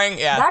 sugar warring.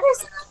 Yeah.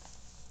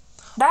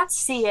 That's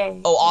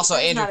CA. Oh, also,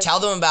 That is Andrew, not a- tell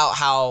them about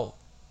how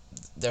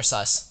they're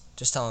sus.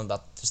 Just tell them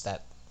about just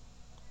that.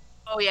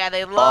 Oh yeah,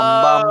 they Bum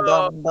love.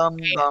 bum bum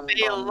They bum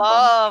they bum.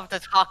 love to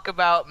talk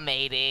about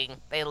mating.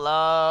 They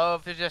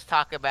love to just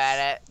talk about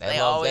it. They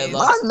love- always.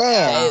 love- My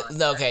man.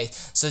 Okay,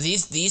 so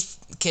these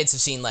kids have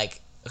seen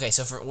like. Okay,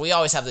 so we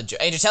always have the joke.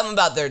 Andrew, tell them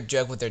about their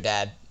joke with their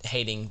dad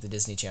hating the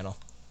Disney Channel.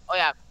 Oh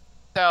yeah.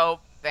 So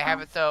they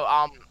have it. So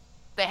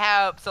they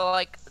have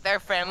like their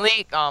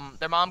family.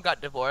 Their mom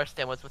got divorced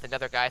and was with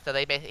another guy. So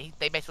they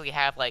basically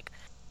have like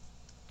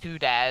two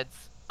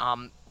dads.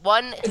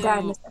 One who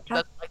dad does is-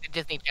 like the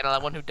Disney Channel,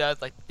 and one who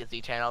does like the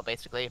Disney Channel,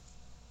 basically.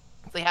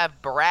 So they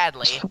have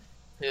Bradley,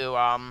 who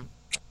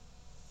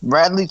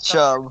Bradley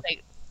Chubb.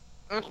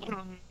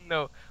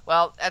 no,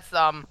 well that's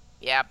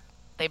yeah,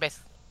 they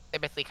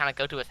basically kind of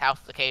go to his house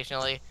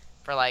occasionally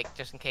for like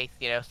just in case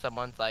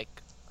someone's like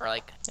or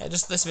like Yeah,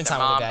 just they spend their time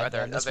with mom their or dad.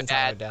 their Yeah, they other spend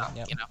time with dad,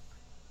 their dad. Yep.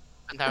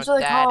 Sometimes It's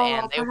really dad, cool.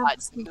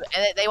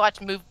 and they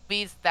watch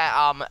movies that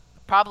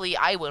probably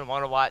I wouldn't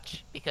want to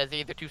watch because they're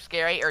either too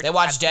scary or They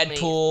watch have too many-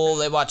 Deadpool.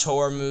 They watch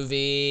horror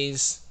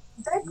movies.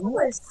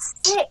 Deadpool is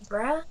sick,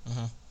 bruh.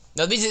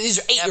 No, these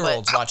are Yeah, but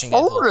 8-year-olds watching How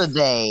old Deadpool. are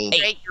they?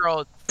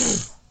 8-year-old.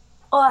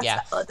 Oh, that's Yeah,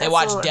 that's they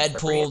watch a little Deadpool.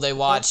 inappropriate. They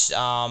watched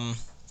Love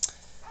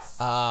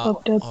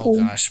Oh Deadpool.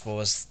 gosh, what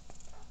was?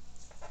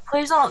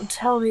 Please don't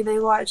tell me they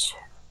watch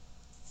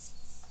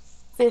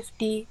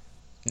 50.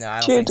 No, I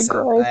don't Shades think of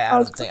so. Grey. I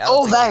don't think. I don't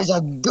Oh, think that is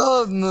a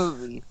good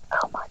movie.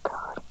 Oh my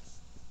god.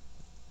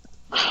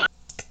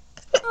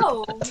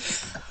 No,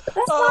 that's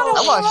Oh,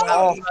 I not watched a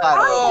all 5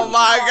 Oh of them.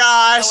 my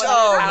gosh! No,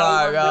 Oh it's my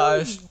not.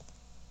 gosh!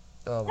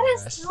 Oh my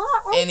That gosh! is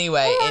not right.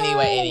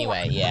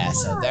 Anyway, yeah.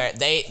 So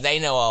they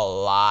know a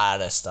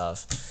lot of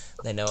stuff.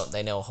 They know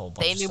a whole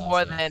bunch. They of knew stuff,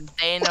 more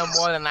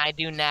yeah. than I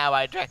do now.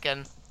 I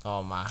reckon.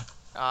 Oh my,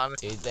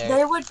 dude,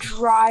 They would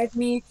drive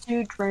me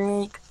to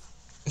drink.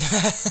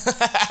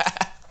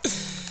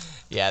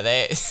 yeah,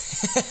 they.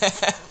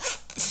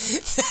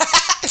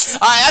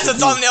 All right, that's a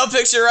thumbnail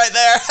picture right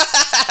there.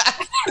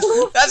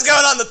 That's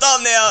going on the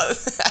thumbnail.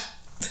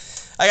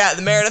 I got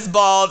the Meredith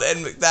bald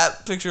and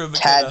that picture of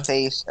McKenna. Cat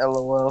face,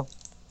 lol.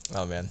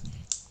 Oh man.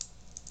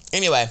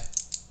 Anyway,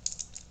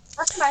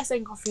 That's a nice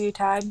angle for you,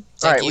 Tad. All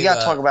thank right, we you,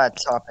 gotta talk about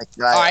a topic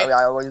that all right.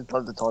 I always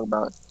love to talk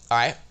about. All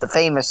right. The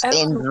famous Oh.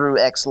 Andrew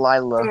X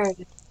Lila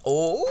Weird.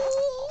 Oh.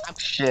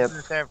 ship.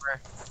 The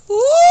server. Uh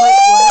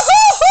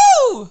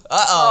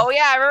Oh oh.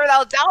 yeah, I remember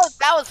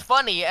that was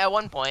funny at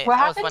one point. What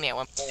that was happened? funny at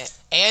one point.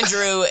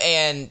 Andrew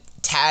and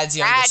Tad's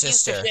younger Tad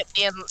sister.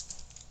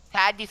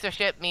 used to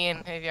ship me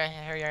and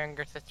her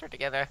younger sister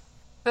together.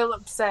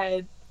 Philip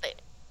said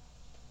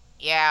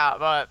Yeah,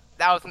 but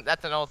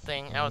that's an old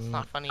thing. That was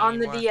not funny on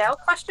the anymore. DL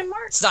question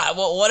mark. It's not.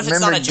 Well, what if it's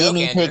Remember not a joke,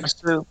 guinea Andrew? pig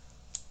soup?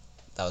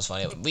 That was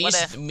funny. What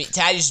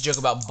Tad used to joke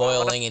about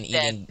boiling and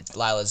eating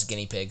Lila's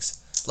guinea pigs.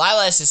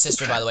 Lila is his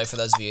sister, by the way, for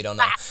those of you who don't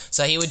know.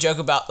 So he would joke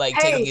about like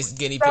Hey, taking his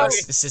guinea so-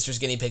 pigs, his sister's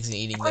guinea pigs, and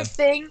eating them.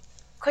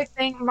 Quick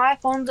thing. My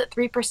phone's at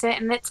 3%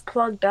 and it's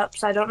plugged up,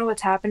 so I don't know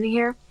what's happening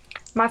here.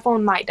 My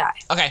phone might die.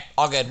 Okay,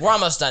 all good. We're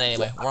almost done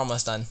anyway. We're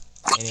almost done.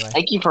 Anyway.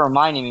 Thank you for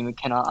reminding me,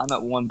 McKenna. I'm at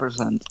 1%.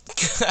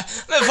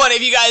 It'd been funny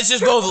if you guys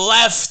just both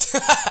left.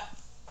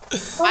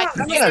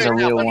 That's a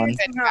real one.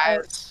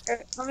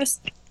 Let me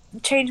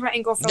change my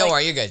angle for Don't like,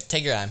 worry, you're good.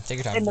 Take your time. Take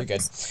your time. end You're of good.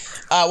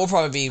 this. We'll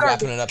probably be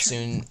wrapping it up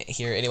soon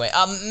here anyway.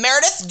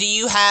 Meredith, do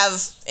you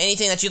have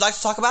anything that you'd like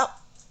to talk about?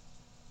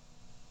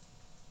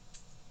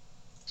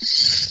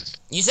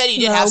 You said you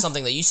did No. have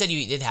something, though. You said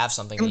you did have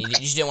something. You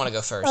just didn't want to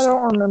go first. I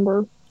don't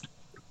remember.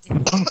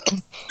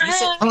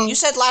 You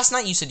said last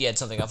night you said you had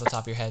something off the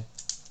top of your head.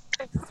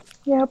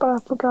 Yeah, but I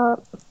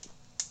forgot.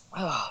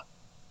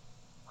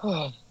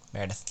 Oh,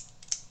 Meredith.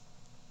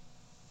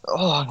 I'm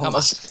Come on.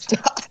 almost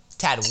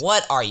Tad,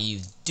 what are you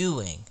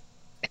doing?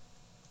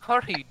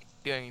 What are you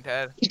doing,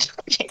 Ted?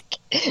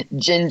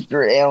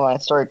 ginger ale. I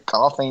started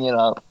coughing it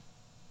up.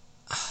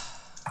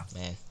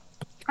 Man.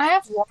 I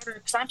have water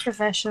because I'm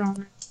professional.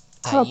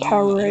 Oh, Tad,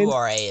 Powerade. you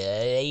are a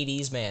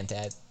ladies' man,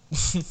 Tad.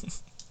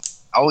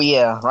 Oh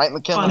yeah, right,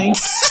 McKenna? Funny.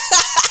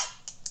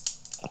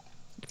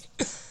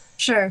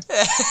 Sure.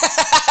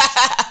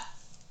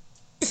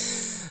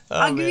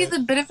 I'll give you the.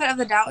 the benefit of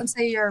the doubt and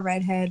say you're a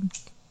redhead.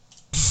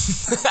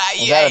 Is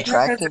that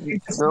attractive,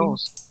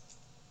 girls?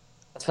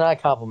 That's not a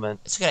compliment.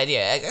 It's a good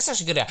idea. That's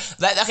actually a good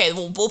idea. Okay,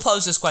 we'll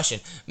pose this question.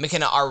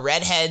 McKenna, are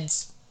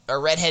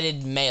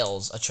redheaded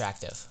males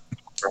attractive?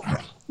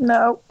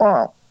 No.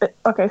 Well,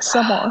 okay,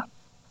 some are.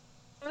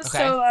 It was Okay.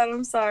 so loud.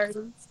 I'm sorry.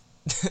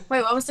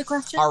 Wait, what was the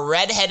question? Are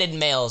redheaded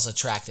males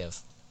attractive?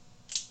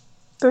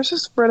 There's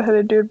this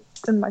redheaded dude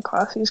in my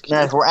class. He's cute.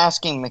 Yes, we're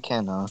asking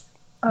McKenna.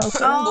 Okay.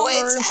 Oh, Boy,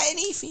 Lord. it's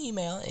any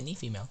female. Any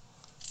female.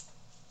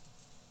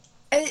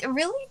 It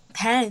really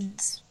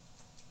depends.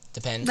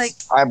 Depends. Like,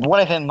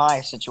 What if in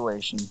my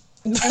situation?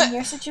 in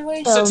your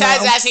situation. so Oh,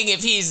 Tad's no. asking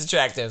if he's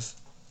attractive.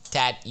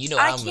 Tad, you know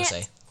what I I'm gonna can't-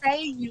 say.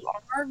 say you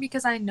are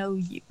because I know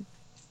you.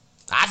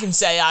 I can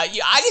say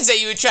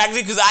you attractive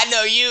because I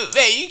know you.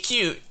 Man, you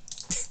cute.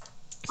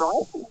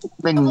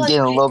 They can get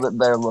a little bit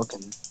better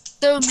looking.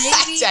 So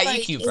maybe Yeah, you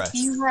like cute, bro. if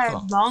you Come on.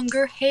 had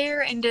longer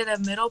hair and did a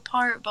middle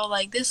part, but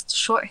like this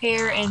short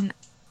hair and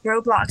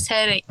Roblox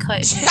head ain't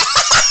cutting it.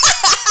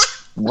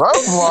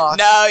 Roblox.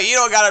 No, you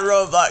don't got a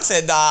Roblox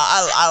head. Nah,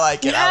 I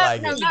like it. I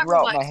like no, it. not Grow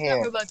out Roblox, my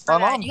hair. not Roblox, My my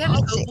bad. mom You have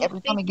hates a it Roblox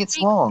every time it gets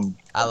thing. long.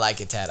 I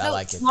like it, Tad. I No,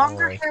 like it. Don't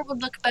longer worry. hair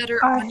would look better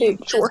I on you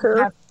hate short because you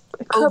hair. have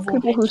Except oval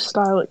people who head.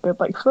 style it good.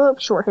 Like Philip,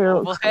 short hair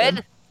Oval looks head?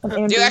 good. And Do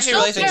you Andrew, actually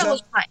really Short think hair so?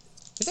 looks nice.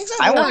 You think so?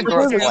 I want to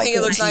grow Do it you like think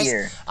it looks this nice?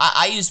 here.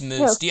 I use Moose.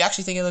 Yeah. Do you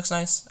actually think it looks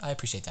nice? I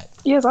appreciate that.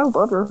 yes, I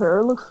love her hair.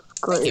 It looks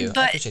great. Thank you. I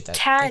But appreciate that.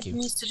 Tad Thank you.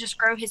 needs to just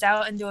grow his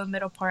out and do a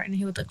middle part, and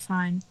he would look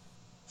fine.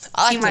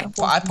 I He like might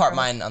to, I force part him.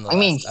 mine on the I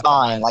mean, left. I part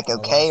fine, mine like on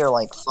the okay, left. or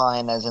like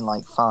fine, as in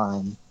like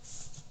fine.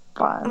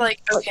 Fine.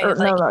 Like okay, or,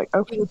 no, like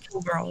okay. you would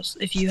pull girls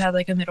if you had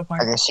like a middle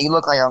part. Okay, so you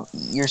look like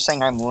you're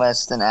saying I'm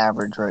less than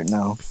average right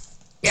now.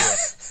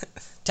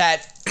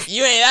 Tad,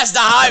 you ain't. That's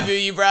not how I view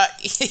you, bro.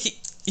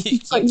 you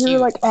But your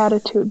cute. like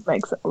attitude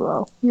makes it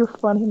well. Your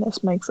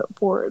funniness makes it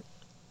for it.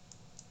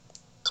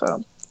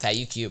 So Tad,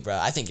 you cute, bro.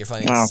 I think your Oh,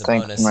 funniness is a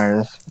thanks, bonus.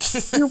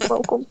 Meredith. you're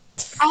welcome.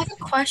 I have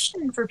a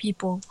question for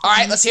people. All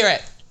right, let's hear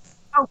it.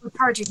 Oh,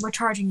 we're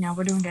charging now.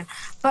 We're doing good.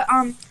 But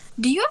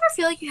do you ever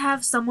feel like you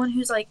have someone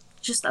who's like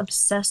just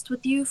obsessed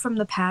with you from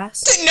the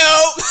past?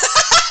 No.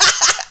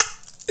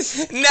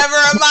 Never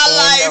in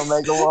my And life.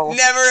 Omega Wolf.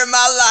 Never in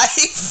my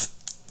life.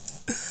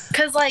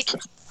 Cause like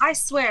I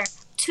swear,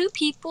 2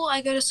 people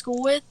I go to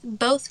school with,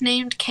 both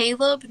named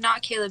Caleb,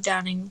 not Caleb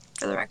Downing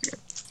for the record.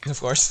 Of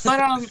course. But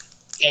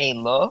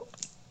Caleb.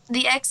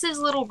 the ex's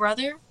little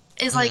brother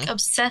is like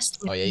obsessed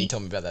with Oh yeah, me. you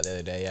told me about that the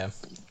other day. Yeah.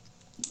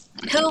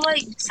 He'll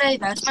like say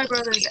that's my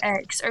brother's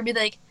ex, or be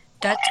like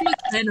that's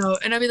McKenna,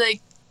 and I'll be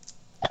like,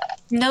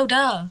 no,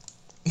 duh.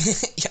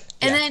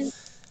 yeah.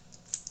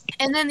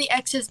 And then the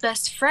ex's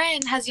best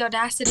friend has the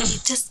audacity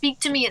to speak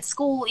to me at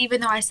school,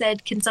 even though I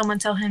said, can someone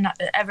tell him not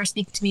to ever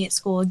speak to me at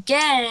school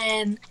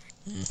again?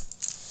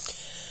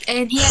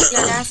 And he had the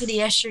audacity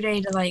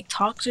yesterday to like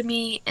talk to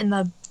me in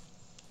the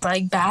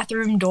like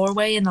bathroom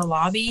doorway in the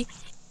lobby.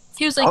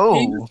 He was like, "Hey,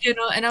 Oh.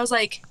 McKenna," and I was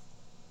like,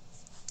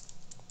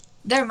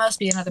 there must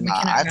be another Nah,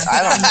 McKenna.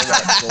 I don't know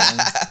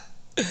that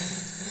feeling.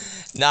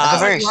 Nah, That's a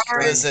very Listen,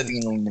 strange listen,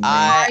 feeling to me.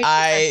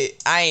 I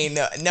ain't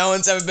no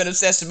one's ever been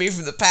obsessed with me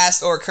from the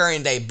past or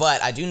current day,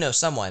 but I do know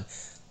someone.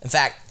 In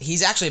fact,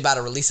 he's actually about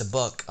to release a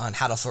book on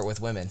how to flirt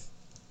with women.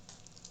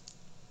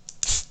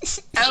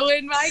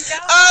 Owen, my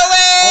God.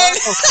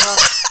 Owen!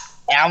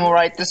 I'm gonna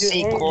write the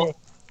sequel.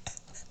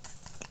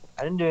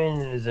 I didn't do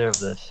anything to deserve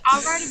this.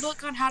 I'll write a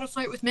book on how to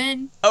flirt with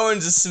men.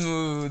 Owen's a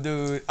smooth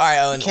dude. All right,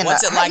 Owen, Can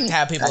what's I- it how like do to you-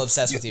 have people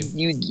obsessed with you?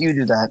 You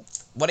do that.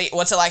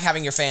 What's it like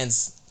having your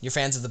fans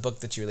of the book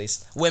that you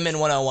released? Women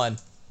 101.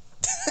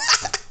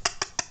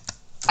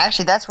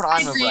 Actually, that's what I'm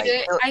I'd gonna read write.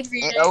 it. I'd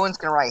read it. Owen's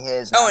gonna write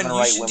his. And I'm Owen, gonna you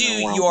write should Women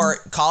do 101. your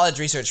college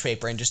research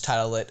paper and just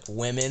title it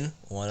Women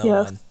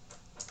 101.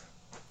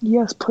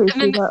 Yes, please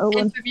And do then that, Owen.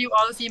 interview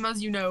all the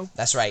females you know.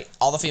 That's right.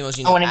 All the females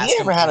you know. Owen, have ask you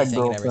them ever had a anything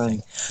and everything.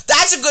 girlfriend?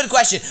 That's a good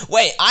question.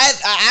 Wait, I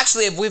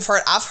actually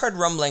I've heard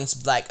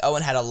rumblings like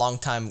Owen had a long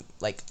time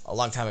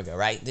ago,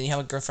 right? Didn't you have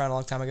a girlfriend a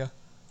long time ago?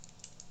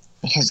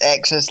 His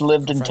exes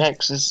lived in Girlfriend.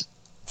 Texas.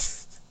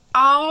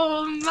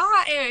 Oh,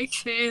 my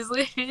exes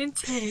live in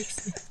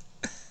Texas.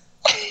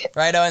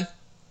 Right, Owen?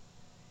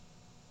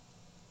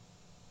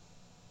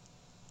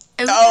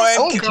 It was Owen,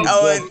 Owen's too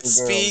Owen, good for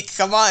speak.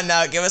 Come on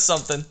now, give us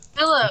something.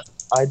 Philip,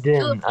 I Philip,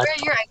 didn't. where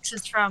are your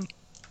exes from?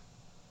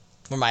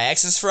 Where my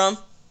ex is from?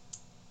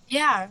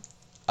 Yeah.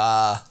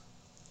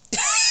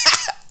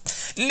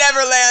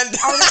 Neverland.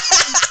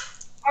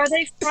 Are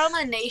they from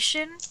a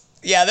nation?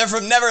 Yeah, they're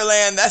from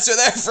Neverland. That's where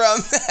they're from.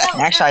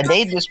 No, Actually, I they're from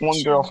dated this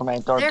one girl from They're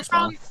Antarctica.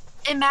 from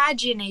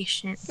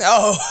Imagination.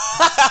 Oh,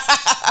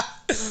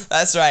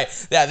 that's right.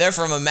 Yeah, they're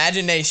from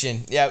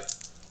Imagination. Yep.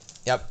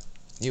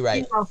 You're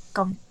right. You're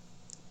welcome.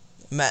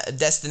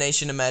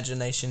 Destination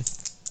Imagination.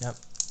 Yep.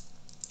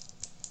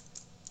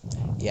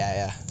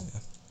 Yeah.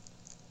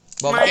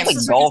 Well, My I McKenna- played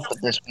exes golf are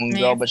with this one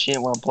Man. girl, but she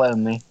didn't want to play with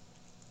me.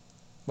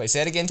 wait,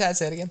 say it again, Tad.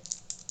 Say it again.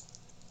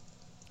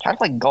 I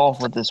played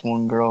golf with this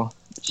one girl.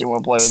 She didn't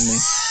want to play with me.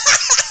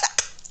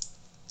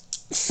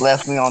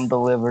 Left me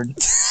undelivered.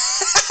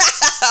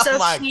 Oh So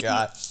my she-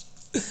 god.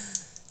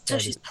 So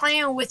she's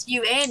playing with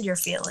you and your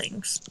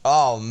feelings.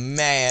 Oh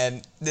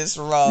man, this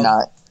rub.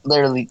 Not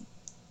literally.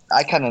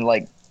 I kind of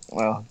like.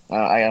 Well,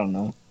 I don't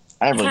know.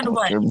 I never Kind of really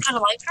what? You talked kind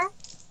of like her?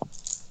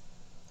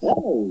 to her.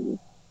 No,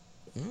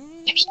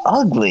 Mm. she's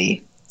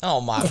ugly.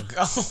 Oh my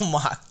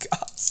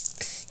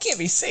gosh. Can't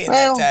be saying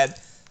Well- that,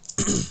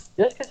 Tad. Just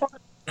 'cause I'm-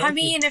 I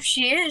mean, if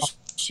she is,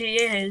 she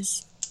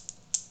is.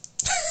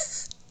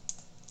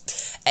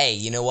 Hey,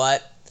 you know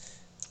what?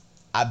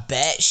 I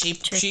bet she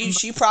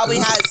probably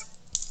has.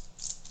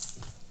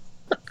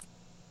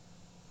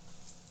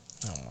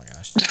 Oh my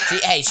gosh.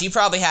 She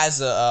probably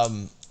has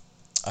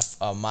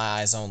a My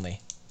Eyes Only.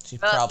 She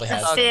probably a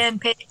has. Okay. Fan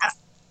page.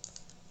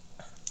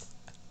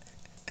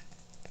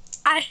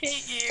 I I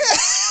hate you.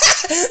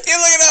 You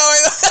look at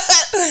Owen.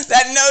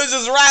 That nose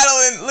is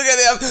rattling. Look at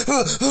him.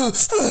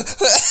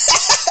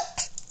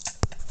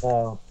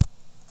 Oh.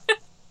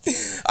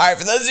 All right,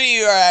 for those of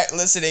you who are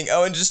listening,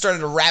 Owen just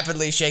started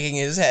rapidly shaking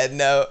his head.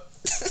 No.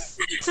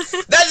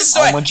 That's the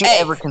story. Would you Hey,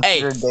 ever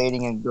consider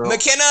dating a girl?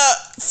 McKenna,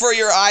 for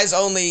your eyes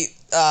only,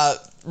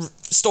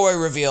 story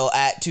reveal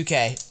at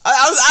 2K. I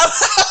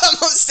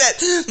almost said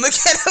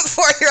McKenna,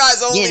 for your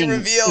eyes only Getting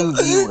reveal.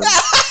 2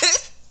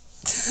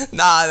 viewers.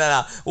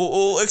 Nah.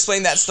 We'll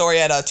explain that story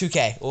at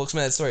 2K. We'll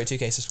explain that story at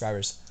 2K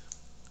subscribers.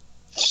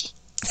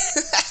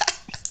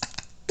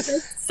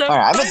 So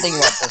Alright, I've been thinking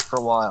about this for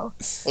a while.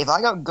 If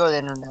I got good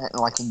internet and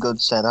like a good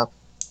setup,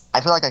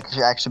 I feel like I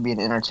could actually be an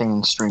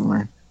entertaining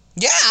streamer.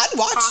 Yeah, I'd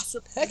watch.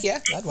 Possible. Heck yeah,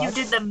 I'd You watch.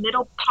 did the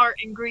middle part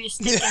in Greece.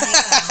 Sticking it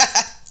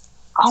out.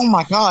 Oh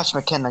my gosh,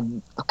 McKenna.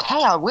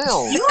 Okay, I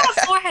will. You have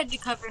a forehead to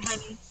cover,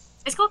 honey.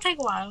 It's gonna take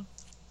a while.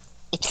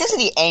 It's because of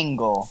the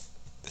angle.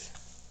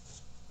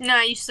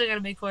 Nah, you still got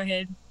a big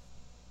forehead.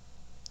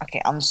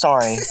 Okay, I'm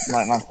sorry.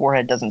 My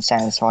forehead doesn't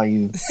satisfy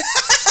you.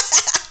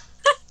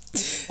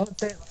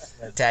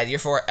 Tad, you're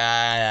for.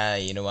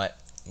 You know what?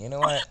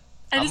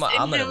 I I'm just gonna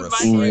inhaled my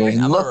refrain. You're I'm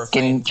gonna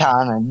looking refrain.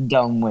 kind of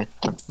dumb with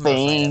the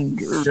refrain.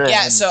 finger.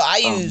 Yeah, so I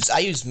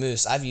use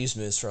Moose. I've used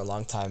Moose for a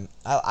long time.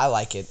 I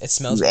like it. It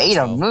smells You good ate as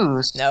a well.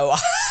 moose. No.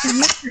 It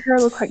makes your hair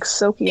look like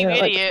silky You and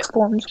it idiot. like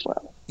forms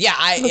well.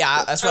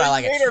 Yeah, that's what I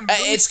like it. made a Moose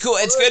It's cool.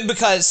 It's good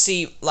because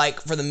see, like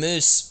for the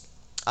Moose,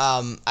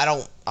 I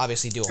don't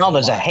obviously do. Oh,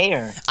 there's a lot.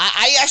 hair.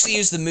 I actually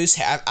use the Moose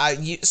hair.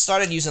 I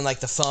started using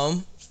like the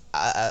foam.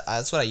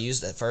 That's what I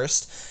used at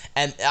first,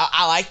 and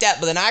I like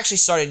that. But then I actually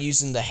started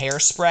using the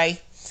hairspray,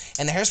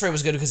 and the hairspray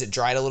was good because it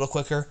dried a little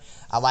quicker.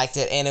 I liked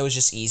it, and it was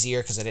just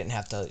easier because I didn't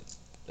have to.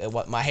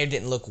 My hair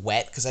didn't look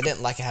wet because I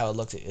didn't like how it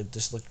looked. It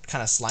just looked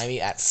kind of slimy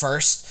at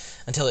first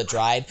until it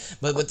dried.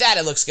 But with that,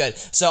 it looks good.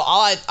 So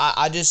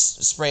I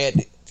just spray it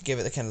to give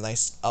it the kind of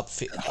nice up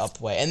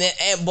way.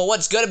 But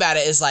what's good about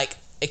it is like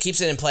it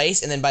keeps it in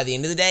place, and then by the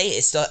end of the day,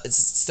 it's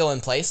still in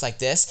place like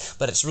this,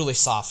 but it's really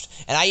soft.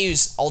 And I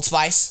use Old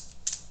Spice.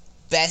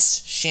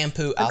 Best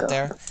shampoo out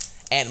there,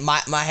 and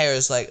my hair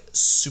is like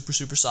super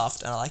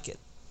soft, and I like it.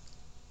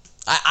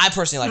 I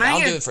personally like it.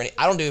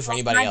 I don't do it for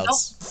anybody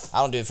else. I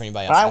don't do it for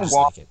anybody else. I just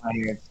like it. My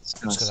hair. It's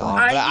kinda Just 'cause soft.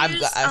 I like it. I But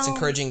use, it's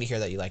encouraging to hear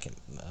that you like it,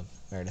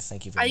 Meredith.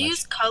 Thank you I very much.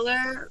 use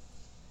color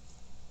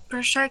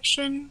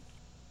protection.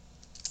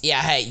 Yeah,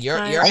 hey, your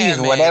I hair, use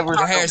man, whatever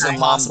your hair is my mom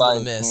impossible to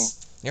buys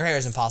miss. Your hair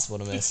is impossible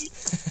to miss.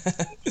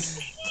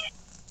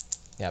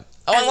 Yep.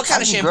 Oh, and what kind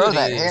How of do you shampoo grow do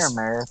that you hair, use?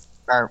 Meredith?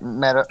 Or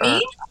Meadow?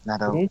 Me?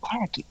 Meadow. Yeah,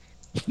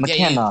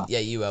 McKenna.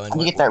 you, Owen. How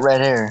do you get that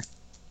red hair?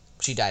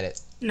 She dyed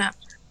it.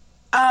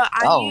 I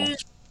Oh.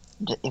 use.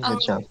 It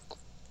was a joke.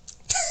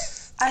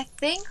 I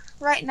think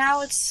right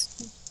now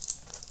it's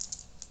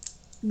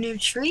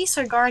Nutrice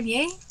or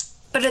Garnier,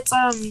 but it's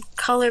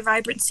color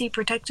vibrancy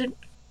protected.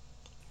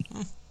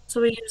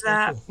 So we use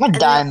that. Cool. I'm gonna And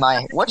dye then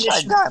my. What should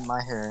I conditioner. dye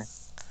my hair?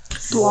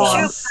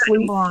 Blonde,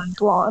 sweet Blonde.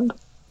 blonde.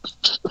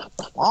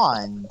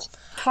 Blonde.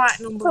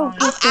 Platinum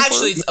blonde.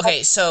 Actually,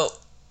 okay, so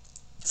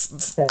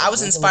I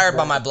was inspired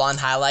by my blonde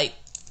highlight,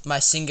 my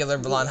singular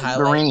blonde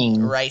highlight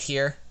Green. right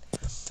here.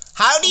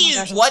 How do Oh my you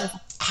gosh, I'm what? so-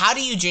 How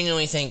do you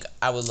genuinely think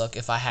I would look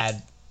if I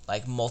had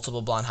like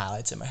multiple blonde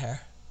highlights in my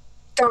hair?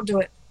 Don't do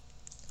it.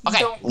 Okay,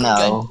 Don't.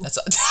 No. good. That's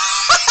all.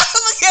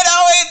 Look at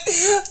Owen.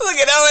 Look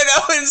at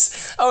Owen.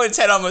 Owen's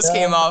head almost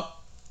came off.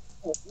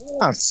 I'm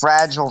in a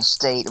fragile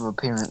state of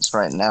appearance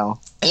right now.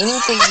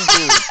 Anything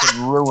you do could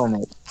ruin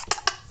it.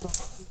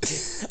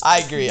 I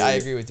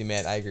agree with you,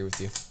 man. I agree with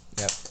you.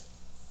 Yep.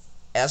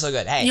 That's so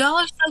good. Hey. Y'all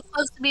are so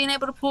close to being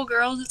able to pull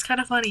girls. It's kind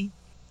of funny.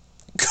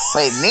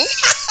 Wait, me?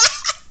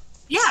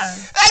 Yeah.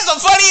 That's the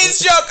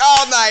funniest joke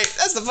all night.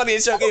 That's the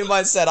funniest joke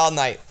anyone said all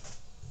night.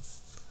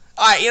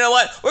 All right, you know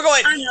what?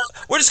 I know.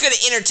 We're just gonna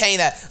entertain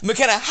that.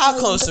 McKenna, how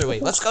close are we?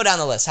 Let's go down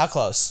the list. How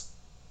close?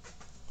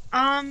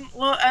 Well,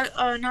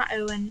 not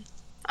Owen.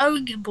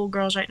 Owen can pull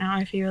girls right now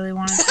if he really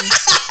wanted to.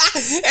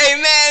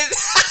 Hey, man.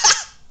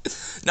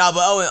 No,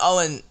 but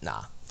Owen,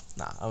 nah,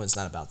 Owen's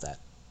not about that.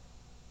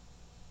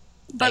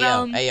 But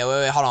Hey, yo,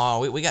 wait, hold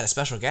on. We got a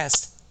special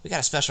guest. Meredith,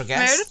 is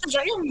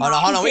that your Hold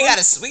on. mom? We got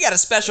a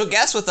special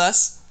guest with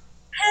us.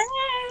 Hey.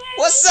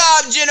 What's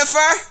up,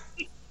 Jennifer?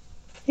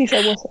 He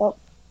said, "What's up?"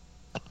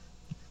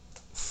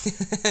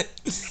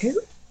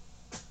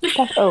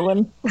 That's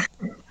Owen.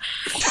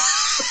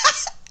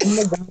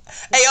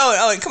 Hey,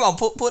 Owen, come on,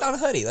 pull down the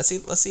hoodie. Let's see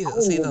the.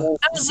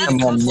 That was this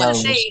Someone close to the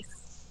knows. face.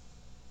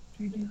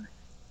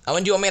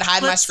 Owen, do you want me to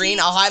hide my Let's screen?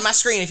 see. I'll hide my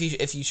screen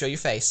if you show your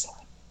face.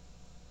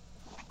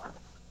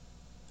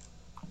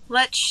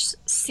 Let's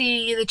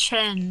see the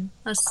chin.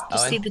 Let's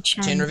just Owen, see the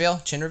chin. Chin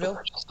reveal.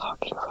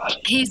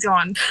 He's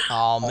gone.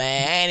 Oh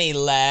man, he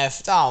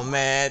left. Oh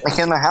man.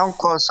 McKenna, how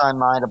close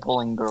am I to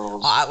pulling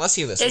girls? Let's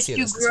hear this. Let's If hear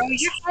you this. grow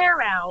your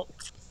hair out,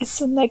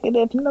 It's a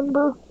negative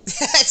number.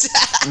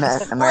 We're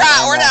down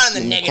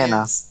in the McKenna.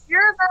 negatives.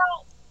 you're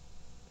about.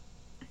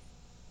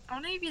 I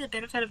want to give you the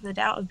benefit of the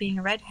doubt of being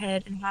a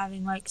redhead and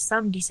having like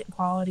some decent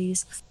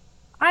qualities.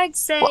 I'd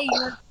say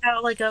you're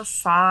at like a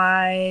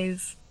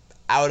 5.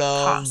 Out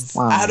of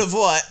Possibly. Wow. out of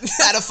what?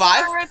 Out of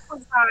 5?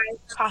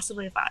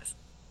 Possibly a 5.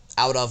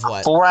 Out of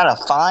what? 4 out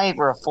of 5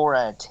 or a 4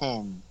 out of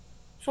 10?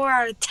 4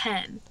 out of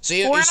 10. So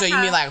you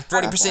 4.5. mean like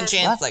 40% Okay.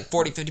 chance, like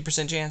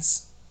 40-50%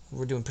 chance?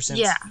 We're doing percents.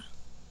 Yeah.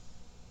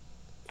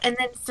 And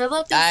then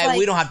Philip is like,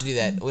 we don't have to do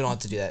that. We don't have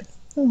to do that.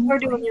 we're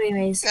doing it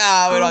anyways.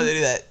 No, we don't have to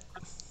do that.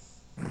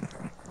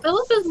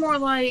 Philip is more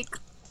like,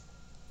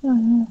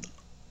 Mhm.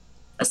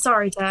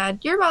 sorry, Dad,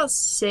 you're about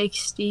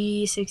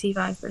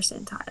 65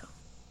 percentile.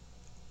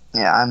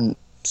 Yeah, I'm.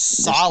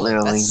 Solid.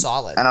 literally- That's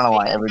solid. I don't know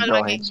why Are you every guys girl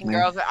talking about hates getting me.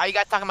 girls? Are you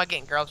guys talking about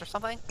getting girls or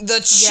something? The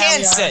Yeah,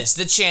 we are. chances,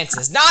 the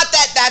chances. Not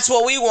that that's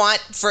what we want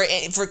for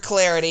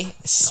clarity.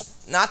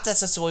 Not that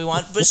that's what we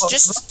want, but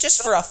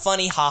just for a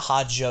funny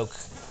haha joke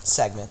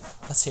segment.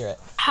 Let's hear it.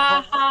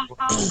 Ha ha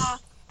ha ha.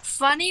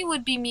 Funny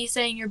would be me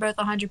saying you're both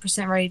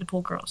 100% ready to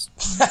pull girls.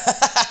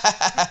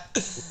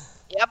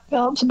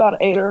 Philip's about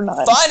 8 or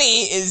 9.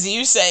 Funny is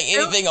you saying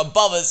anything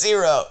above a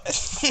 0.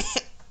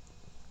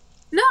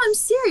 No, I'm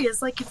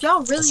serious. Like, if y'all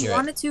Let's really hear it.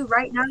 wanted to,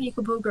 right now you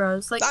could pull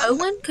girls. Like, That-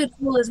 Owen could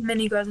pull as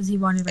many girls as he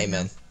wanted right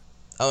Amen.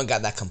 Owen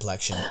got that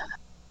complexion.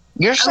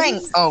 You're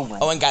saying Owen,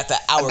 Owen got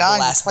that a guy who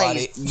hourglass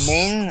body. plays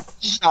men's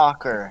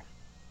soccer,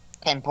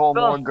 can pull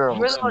more girls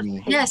than me.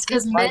 now. Yes,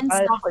 because men's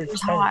soccer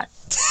is hot.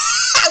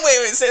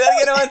 wait, say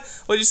that again, Owen.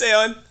 What'd you say,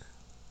 Owen?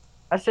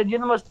 I said you're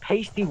the most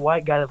pasty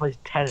white guy that plays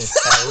tennis.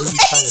 Tyler. What are you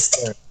trying to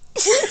say?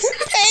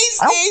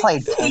 I don't play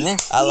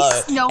tennis. I love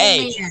it. He's no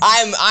Hey,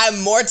 man.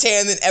 I'm more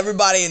tan than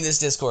everybody in this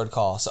Discord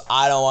call, so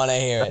I don't want to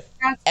hear it.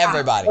 That's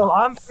Everybody. Well,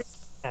 I'm pretty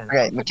tan.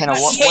 Okay, McKenna,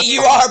 what? Yeah, what's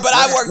you the- are, but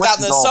I worked what's out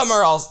in the golf?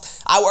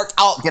 summer. I worked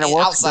out McKenna,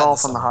 what's outside the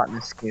golf on the summer.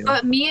 hotness scale?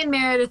 But me and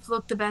Meredith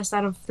look the best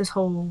out of this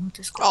whole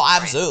Discord. Oh,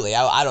 absolutely.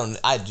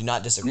 I do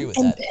not disagree with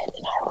that.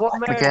 Well,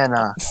 Meredith,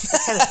 McKenna,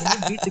 McKenna,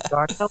 can you beat the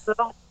guard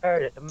though?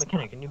 Meredith,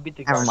 McKenna, can you beat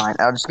the never guard? mind.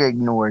 I'll just get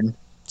ignored.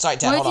 Sorry,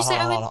 Ted. What Hold did on, you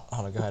say,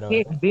 hold on. Go ahead, You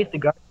Owen. can't beat the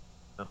guard.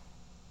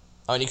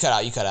 Oh, and you cut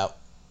out.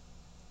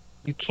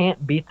 You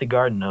can't beat the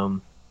guard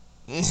gnome.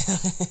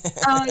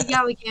 Oh,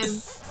 yeah, we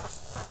can.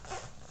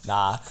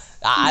 Nah,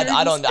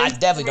 I don't. I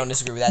definitely don't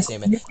disagree with that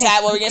statement.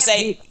 Tad, what were you gonna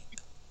say?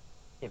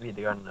 Can't beat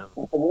the guard gnome.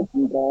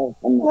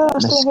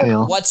 The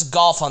scale. What's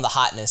golf on the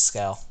hotness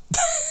scale?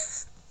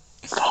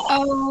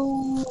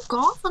 Oh,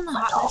 golf on the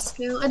hotness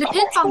scale. It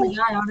depends on the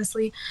guy,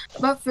 honestly.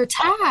 But for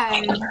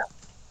Tad,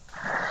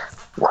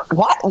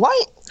 What?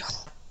 What?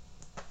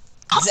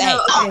 Hey,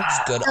 No, okay. it's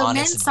good, so honest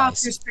men's advice.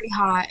 soccer is pretty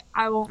hot.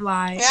 I won't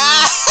lie.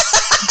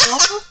 Ah!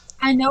 Golf,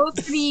 I know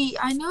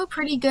a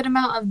pretty good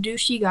amount of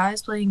douchey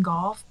guys playing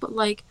golf, but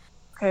like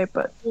Okay,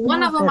 but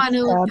one of them I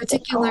know in Dad,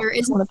 particular golf is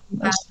isn't one of the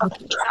bad best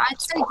looking.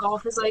 I'd say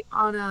golf is like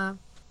on a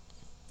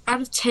out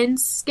of 10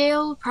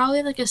 scale,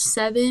 probably like a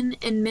 7,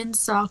 and men's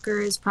soccer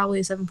is probably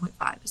a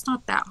 7.5. It's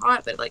not that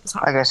hot, but like it's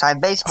hot. Okay, so I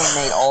basically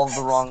made all of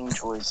the wrong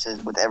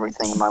choices with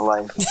everything in my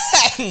life.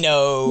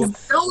 No.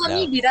 Don't let No.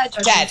 me be that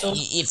Dad, judgmental.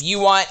 if you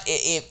want,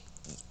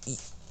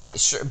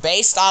 sure,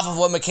 based off of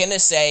what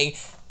McKenna's saying,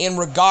 in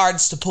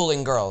regards to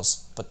pulling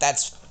girls, but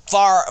that's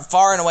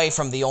far and away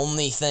from the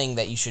only thing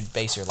that you should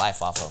base your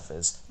life off of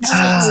is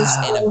chances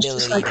and It's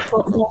just ability like to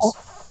pull football, girls.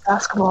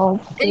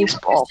 basketball, Any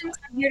baseball. questions?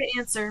 I'm here to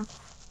answer.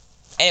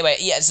 Anyway,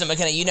 yeah. So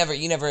McKenna, you never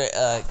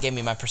gave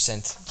me my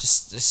percent.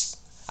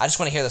 I just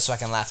want to hear this so I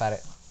can laugh at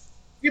it.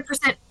 Your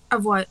percent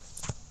of what?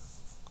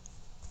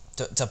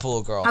 To pull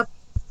a girl.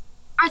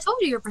 I told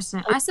you your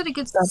percent. I said a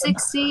good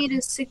 60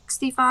 to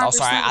 65. Oh, or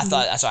sorry. I 70.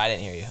 thought I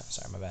didn't hear you.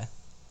 Sorry, my bad.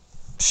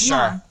 Sure.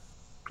 Yeah.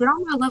 Get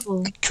on my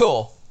level.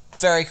 Cool.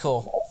 Very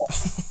cool.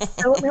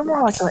 You're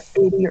more like an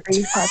 80 or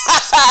 85.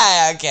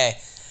 Okay.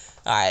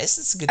 All right. This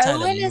is a good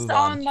time Owen to is move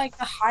on on. like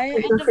the higher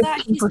Like end of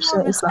that. He's more 15%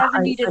 of a is the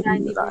 70 to height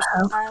 90 that I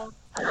have. percentile.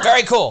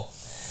 Very cool.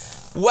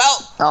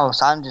 Well, Oh,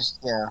 so I'm just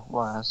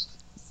well, that's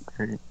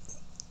great.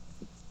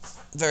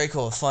 very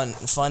cool. Funny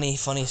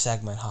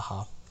segment.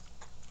 Haha.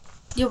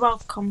 You're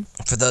welcome.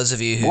 For those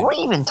of you who What were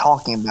we even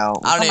talking about?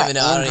 I don't We're even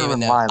know. talking I don't about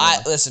even Andrew know. and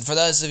Lila. Listen, for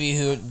those of you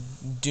who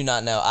do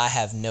not know, I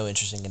have no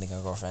interest in getting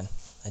a girlfriend.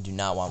 I do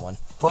not want one.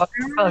 Well,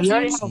 oh, you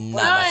already have Not a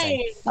my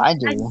thing. I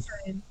do.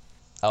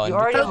 Oh, You and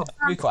already be, have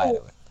be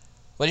quiet.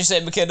 What'd you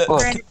say, McKenna? Look,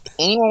 Brandon,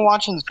 anyone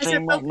watching the I said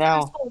stream right focus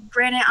now, on school.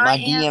 Brandon, my I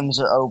am. DMs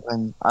are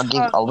open.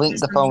 I'll Oh, link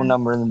the focus phone on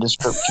number in the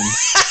description.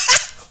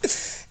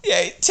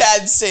 Yeah,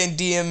 Chad's saying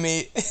DM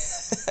me.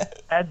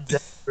 That's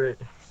desperate.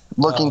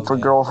 Looking Oh, for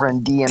man.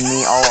 girlfriend, DM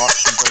me. All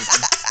options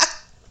open.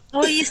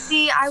 Well, you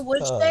see, I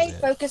would Oh, say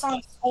man. focus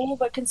on school,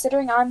 but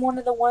considering I'm one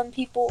of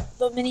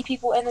the many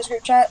people in this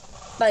group chat,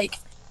 like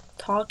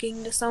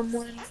talking to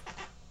someone.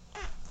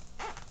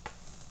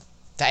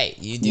 Hey,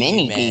 you do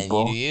Many you, man.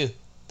 people. You do you.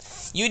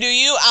 You do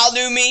you. I'll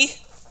do me.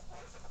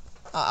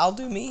 I'll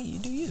do me. You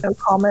do you. No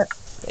comment.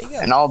 There you go.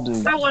 And I'll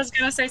do. I was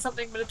gonna say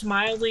something, but it's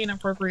mildly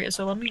inappropriate,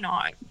 so let me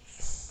not.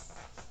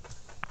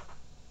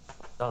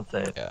 Don't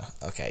say it. Yeah.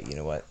 Okay. You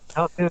know what?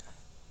 Don't do it.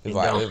 We've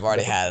You don't.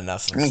 already had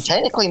enough. I mean,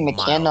 technically, Mild.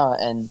 McKenna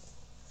and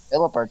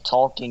Philip are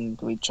talking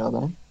to each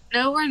other.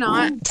 No, we're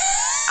not.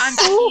 I'm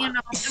taking it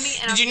off of me.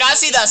 And Did I'm you gonna not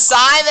see take the it off.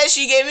 sign that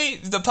she gave me?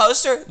 The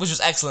poster, which was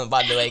excellent,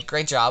 by the way.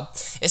 Great job.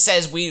 It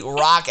says "We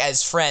rock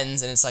as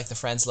friends," and it's like the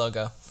Friends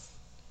logo.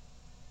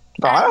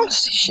 Bro, I don't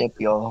see ship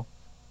y'all.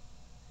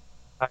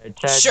 Alright,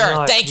 Chad, Sure, know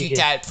what? thank you, can-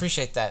 Dad.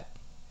 Appreciate that.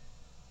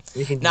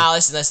 You can Now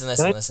listen,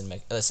 Good.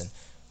 listen.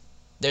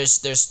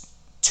 There's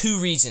two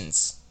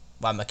reasons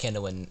why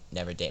McKenna would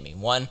never date me.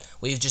 One,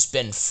 we've just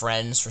been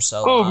friends for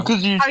so long.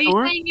 you Are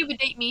you saying you would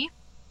date me?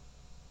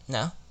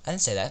 No, I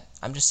didn't say that.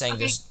 I'm just saying Okay.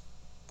 there's.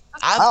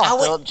 I I don't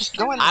would. feel just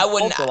going I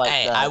wouldn't. like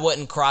Hey, that. I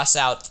wouldn't cross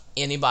out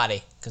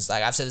anybody because,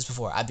 like I've said this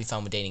before, I'd be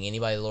fine with dating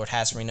anybody the Lord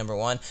has for me. Number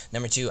one.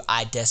 Number two,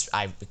 I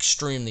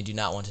extremely do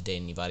not want to date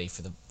anybody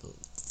for the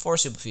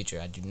foreseeable future.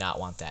 I do not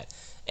want that.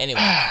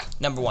 Anyway,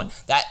 number one.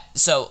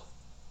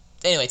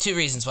 Anyway, two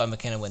reasons why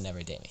McKenna would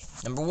never date me.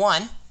 Number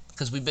one,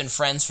 because we've been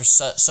friends for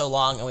so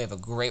long and we have a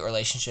great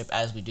relationship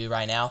as we do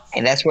right now.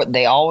 And that's what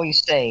they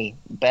always say.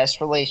 Best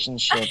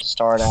relationships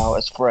start out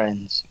as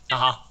friends.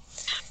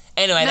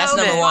 Anyway, that's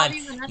No, number not one.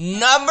 even, that's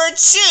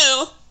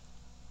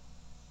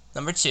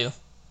Number two.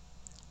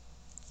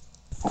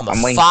 I'm I'm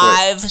a waiting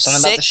for it.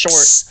 Something about the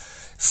short.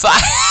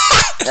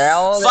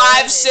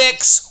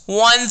 5'6",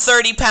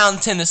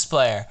 130-pound tennis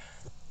player.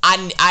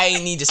 I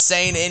need to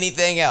say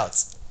anything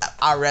else.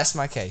 I'll rest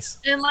my case.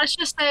 And let's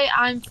just say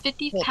I'm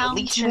 50 Well, at pounds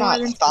least you're more not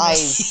than 5.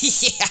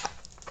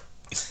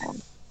 Yeah.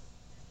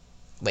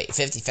 Wait,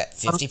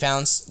 50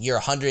 pounds? You're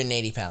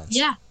 180 pounds.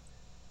 Yeah.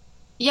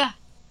 Yeah.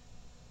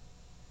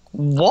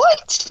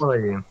 What? What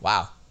are you?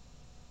 Wow.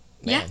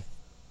 Man.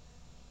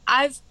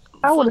 Yeah.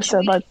 I would have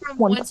said like from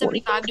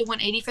 140. 175 to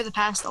 180 for the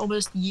past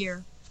almost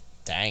year.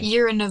 Dang.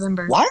 Year in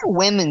November. Why are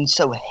women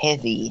so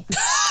heavy?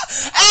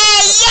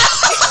 Hey, yo!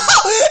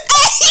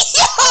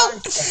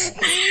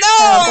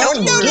 I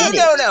don't No! get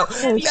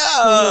it.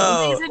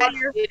 No! Is it in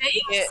your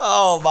face?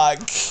 Oh my.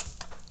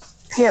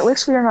 Hey, at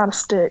least we're not a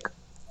stick.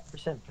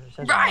 Percent.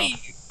 Right.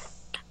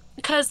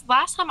 Because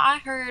last time I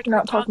heard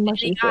Not talking talking to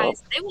much any detail.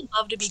 guys, they would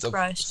love to be Stop,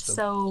 crushed. stop.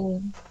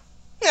 So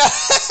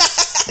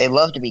They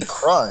love to be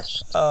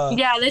crushed.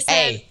 yeah, they said,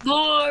 Hey.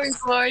 "Glory,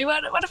 glory."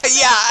 What if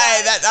Yeah,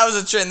 hey, that was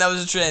a trend. That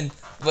was a trend.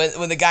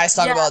 When the guys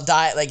talk Yeah. about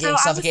diet, like getting So I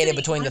was suffocated saying,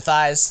 between the what-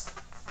 thighs.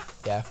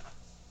 Yeah.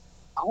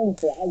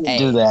 Hey,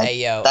 do that. Hey,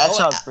 yo. That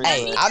sounds Hey,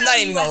 pretty good. I'm not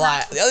even gonna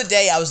lie. The other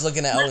day I was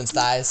looking at Owen's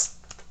thighs.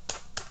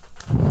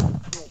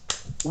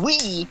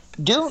 We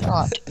do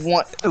not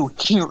want to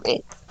hear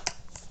it.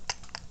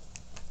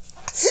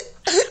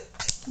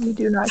 We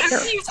do not care.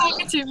 Are you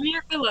talking to me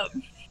or Philip?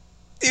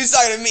 He was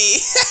talking to me.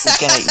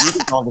 You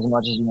can talk as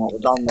much as you want. We're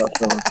talking about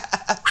Philip.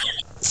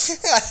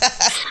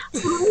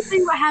 Let me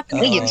see what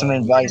happened. Let me get some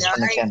advice Yeah,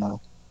 from right. McKenna.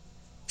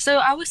 So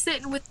I was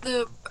sitting with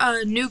the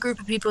new group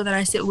of people that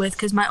I sit with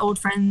because my old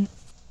friends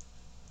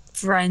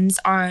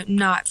are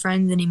not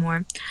friends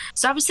anymore.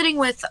 So I was sitting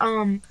with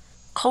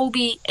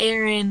Colby,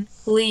 Aaron,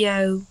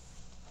 Leo.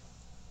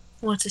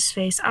 What's his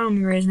face? I don't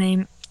remember his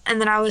name.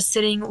 And then I was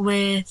sitting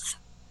with.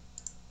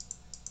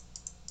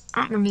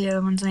 I don't remember the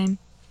other one's name.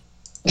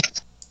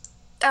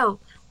 Oh.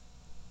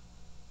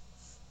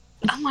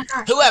 Oh my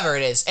gosh. Whoever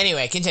it is.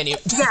 Anyway, continue.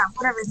 Yeah,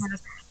 whatever his name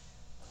is.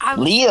 I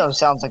was, Leo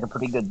sounds like a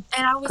pretty good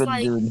and I was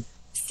like, dude.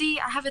 see,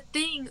 I have a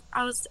thing.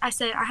 I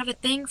said I have a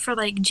thing for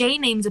like J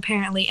names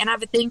apparently, and I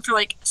have a thing for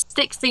like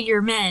stick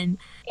figure men.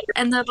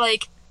 And they're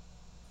like,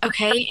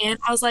 okay. And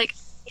I was like,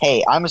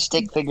 Hey, I'm a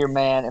stick figure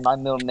man, and my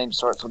middle name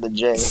starts with a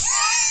J.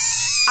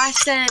 I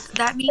said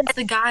that means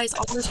the guys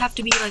always have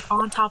to be like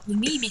on top of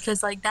me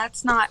because like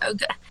that's not a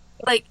good,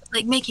 like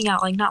making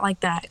out, like not like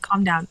that.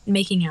 Calm down,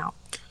 making out.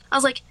 I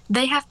was like,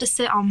 they have to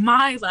sit on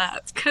my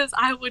lap because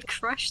I would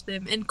crush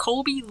them. And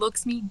Colby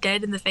looks me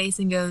dead in the face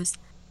and goes,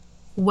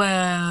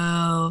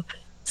 well,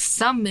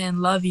 some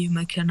men love you,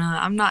 McKenna.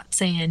 I'm not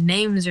saying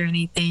names or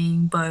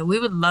anything, but we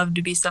would love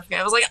to be stuff.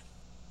 I was like,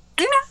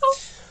 no.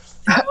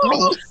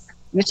 Me?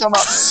 You're talking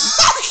about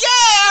Okay,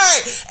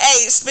 alright.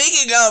 Hey,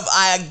 speaking of,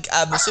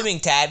 I'm assuming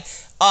Tad,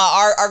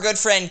 our good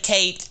friend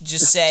Kate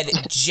just said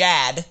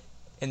Jad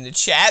in the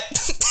chat.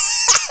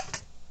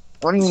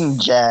 What do you mean,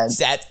 Jad?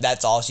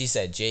 That's all she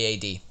said.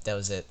 J-A-D. That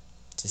was it.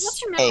 What's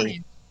Just your middle Hey.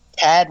 name?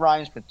 Tad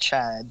rhymes with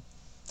Chad.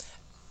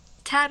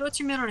 Tad, what's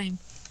your middle name?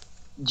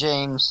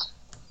 James.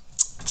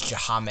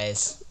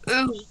 Jahames.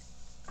 Ooh.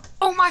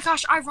 Oh my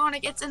gosh,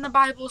 ironic. It's in the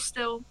Bible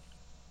still.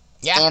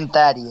 Yeah. And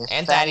Thaddeus.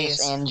 And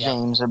Thaddeus, and yeah.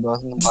 James are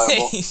both in the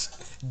Bible.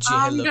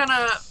 I'm J-Lo.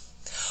 gonna.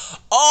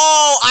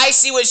 Oh, I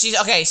see what she's.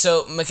 Okay,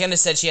 so McKenna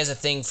said she has a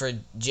thing for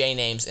J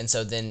names, and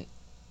so then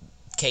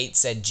Kate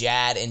said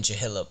Jad and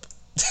Jahilip.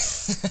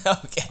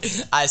 Okay,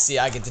 I see.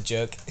 I get the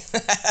joke.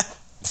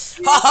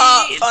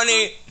 Haha,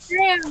 funny.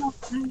 Damn.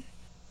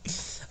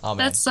 Oh man.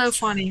 That's so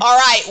funny. All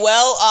right.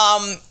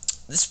 Well,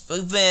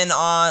 we've been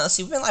on. Let's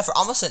see. We've been live for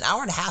almost an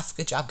hour and a half.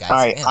 Good job, guys. All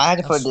right, Man, I had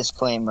to that put a was-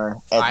 disclaimer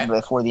Alright.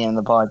 before the end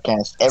of the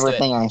podcast. do it.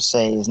 Everything I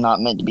say is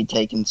not meant to be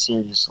taken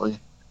seriously.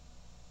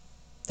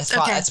 That's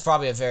Okay. that's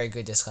probably a very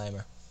good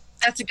disclaimer.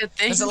 That's a good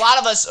thing. Because a lot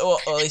of us, or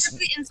at least Except for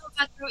the insult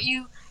I threw at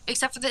you.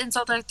 Except for the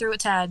insult I threw at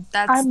Tad.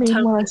 That's I mean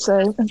totally what I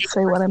say and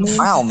say what I mean.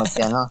 Wow,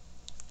 McKenna.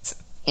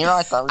 You know,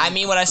 I thought. I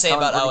mean what I say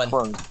about Owen.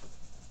 Close.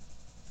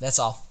 That's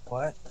all.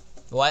 What?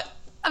 What?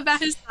 About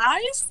his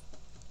thighs?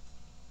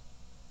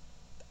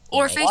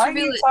 Or face Why are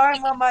reveal you it?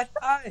 talking about my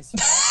thighs?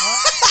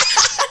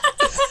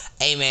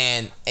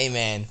 Amen.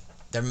 Amen.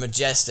 They're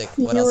majestic.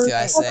 You What else were- can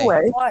I say?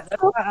 Anyway, What?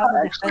 That's why I'm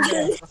gonna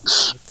defend it.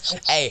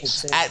 Hey,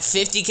 at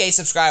 50K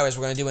subscribers,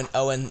 we're gonna do an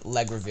Owen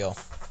leg reveal.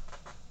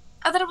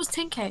 I thought it was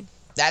 10K.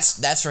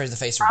 That's for the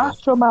face I'll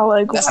reveal. show my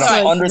leg. That's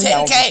my not leg.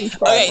 10K.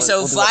 Okay, so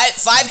We'll do it.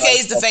 5K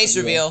is the That's face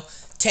the deal. reveal,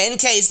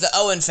 10K is the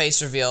Owen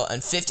face reveal,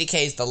 and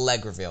 50K is the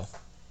leg reveal.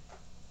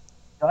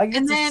 Do I get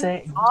And to then-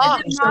 say? Oh,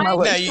 And then show my mine-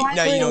 leg.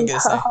 No, you don't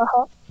get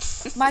to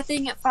say. My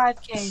thing at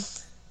 5K.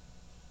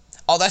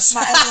 Oh, that's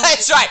My right. other-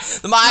 That's right.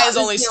 The Maya's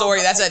Not only the story.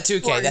 deal, That's but at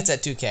 2K. story. That's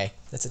at 2K.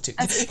 That's at 2K.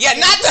 That's Yeah,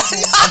 not the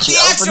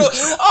actual.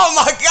 Oh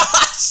my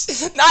gosh,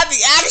 not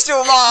the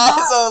actual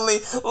Maya's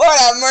only. Lord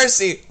have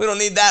mercy. We don't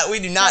need that. We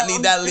do not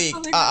need that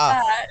leaked.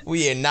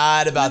 We are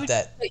not about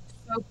that.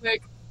 So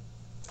quick.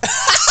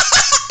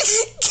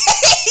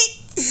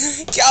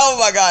 Kate. Oh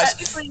my gosh.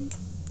 Technically,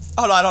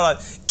 Hold on.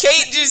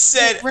 Kate just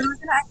said. we're not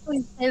gonna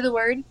actually say the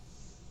word.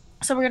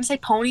 So we're gonna say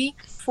pony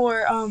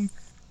for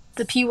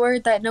the P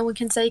word that no one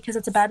can say because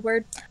it's a bad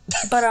word.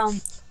 But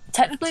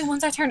technically,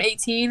 once I turn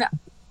 18,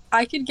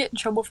 I could get in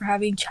trouble for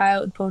having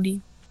child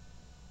pony.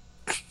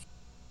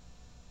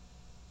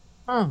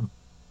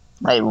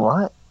 Wait,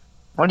 what?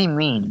 What do you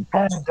mean?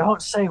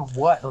 Don't say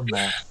what on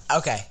that.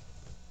 Okay.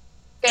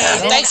 Yeah,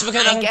 Thanks,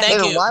 McKenna. I guess-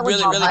 Thank Ew, you. why would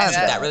Really, you really have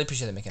appreciate that? that. Really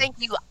appreciate that, McKenna. Thank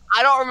you.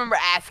 I don't remember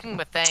asking,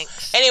 but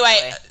thanks.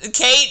 Anyway,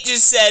 Kate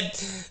just said.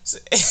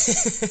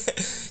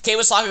 Kate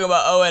was talking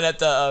about Owen at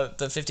the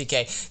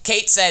 50K.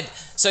 Kate said,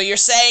 "So you're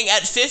saying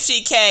at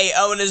 50K,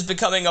 Owen is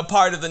becoming a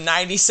part of the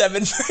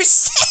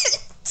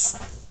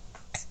 97%?"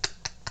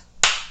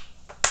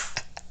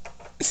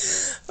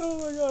 Oh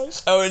my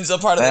gosh. Owen's a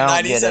part of the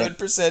I don't get it.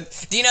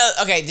 97%. Do you know?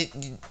 Okay,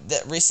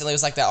 recently it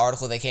was like that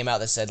article that came out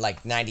that said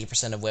like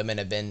 90% of women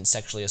have been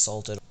sexually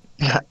assaulted.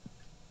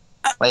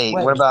 Wait, Wait,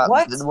 what about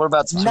what? the two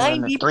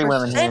women, 90%. 3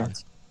 women here?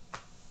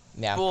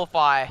 Yeah.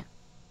 Bullfy.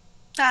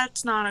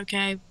 That's not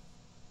okay.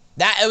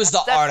 That it was the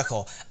That's-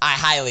 article. I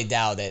highly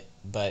doubt it,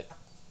 but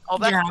Oh,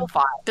 that's Yeah, bullfy.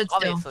 but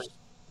still. Obviously.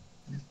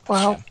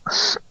 Well,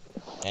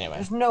 anyway.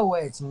 There's no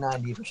way it's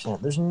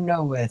 90%. There's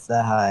no way it's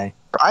that high.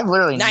 I've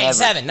literally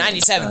 97%.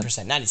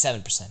 never.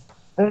 97%.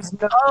 There's no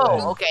way.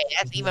 Oh, okay.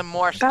 That's even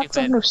more that's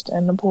stupid.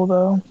 understandable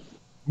though.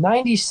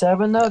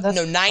 97 though. That's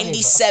No,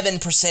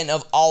 97%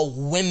 of all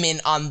women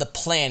on the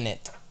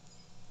planet.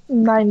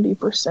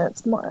 90%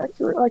 is more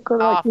accurate. Like or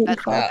like Oh,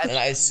 that's 85.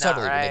 bad. It's not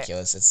totally right.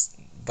 ridiculous.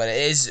 But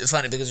it is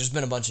funny because there's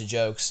been a bunch of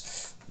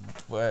jokes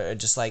where it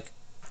just like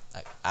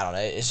I don't know.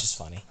 It's just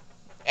funny.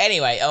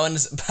 Anyway,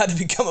 Owen's about to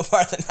become a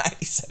part of the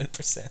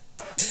 97%.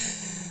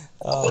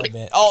 Oh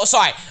man. Oh,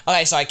 sorry.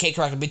 Okay, sorry. Kate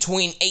corrected.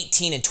 Between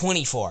 18 and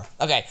 24.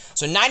 Okay,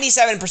 so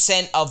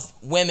 97% of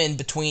women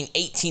between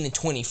 18 and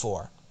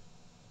 24.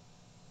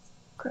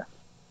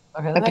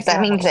 Okay, But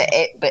that means that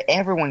but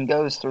everyone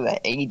goes through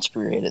that age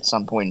period at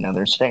some point or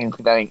another. So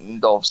technically that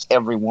engulfs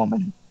every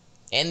woman.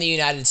 In the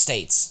United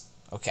States.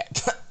 Okay.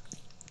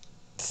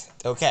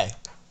 Okay.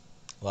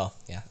 Well,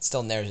 yeah, it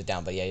still narrows it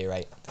down, but yeah, you're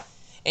right.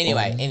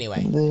 Anyway.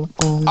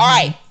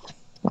 Alright.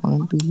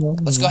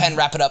 Let's go ahead and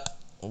wrap it up.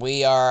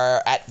 We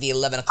are at the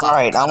 11 o'clock.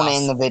 Alright, I want to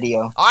cutoff. end the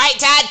video. Alright,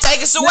 Tad,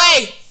 take us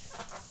away!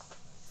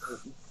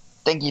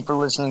 Thank you for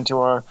listening to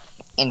our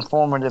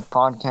informative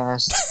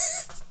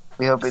podcast.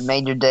 We hope it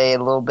made your day a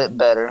little bit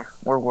better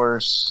or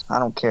worse. I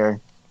don't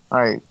care.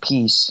 Alright,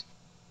 peace.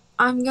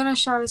 I'm gonna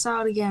shout us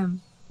out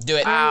again. Do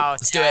it. Wow,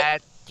 Let's do it.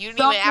 Chad. You didn't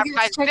Don't even forget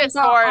advertise to check us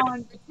Discord. out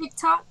on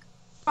TikTok,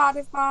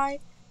 Spotify,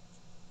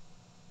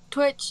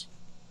 Twitch,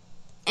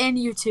 and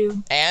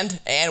YouTube. And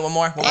one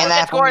more. One And more.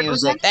 Apple Discord.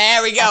 Music.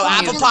 There we go.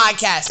 Apple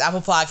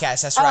Apple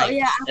Podcast. That's Oh right.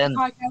 yeah, Apple And-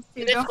 Podcast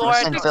too. Discord. Don't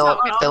forget And to Philip,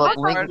 check out Philip,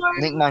 Discord.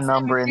 link my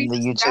number in the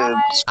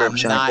YouTube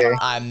description right there.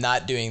 I'm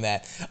not doing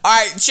that. All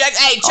right, check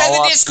All the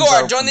options Discord.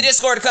 open. Join the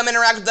Discord. Come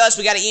interact with us.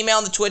 We got an email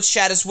in the Twitch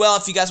chat as well.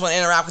 If you guys want to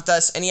interact with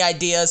us, any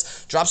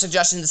ideas, drop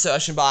suggestions in the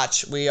session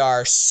box. We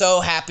are so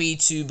happy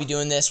to be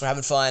doing this. We're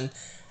having fun.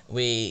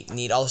 We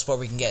need all the support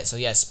we can get. So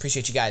yes,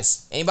 appreciate you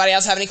guys. Anybody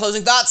else have any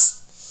closing thoughts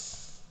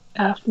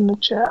F in the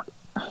chat.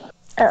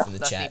 from the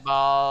Dusty chat?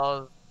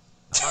 balls.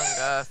 Among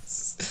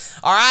Us.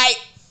 All right.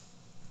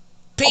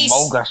 Peace.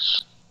 Among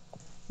Us.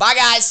 Bye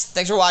guys.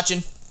 Thanks for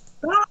watching.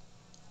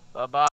 Bye bye.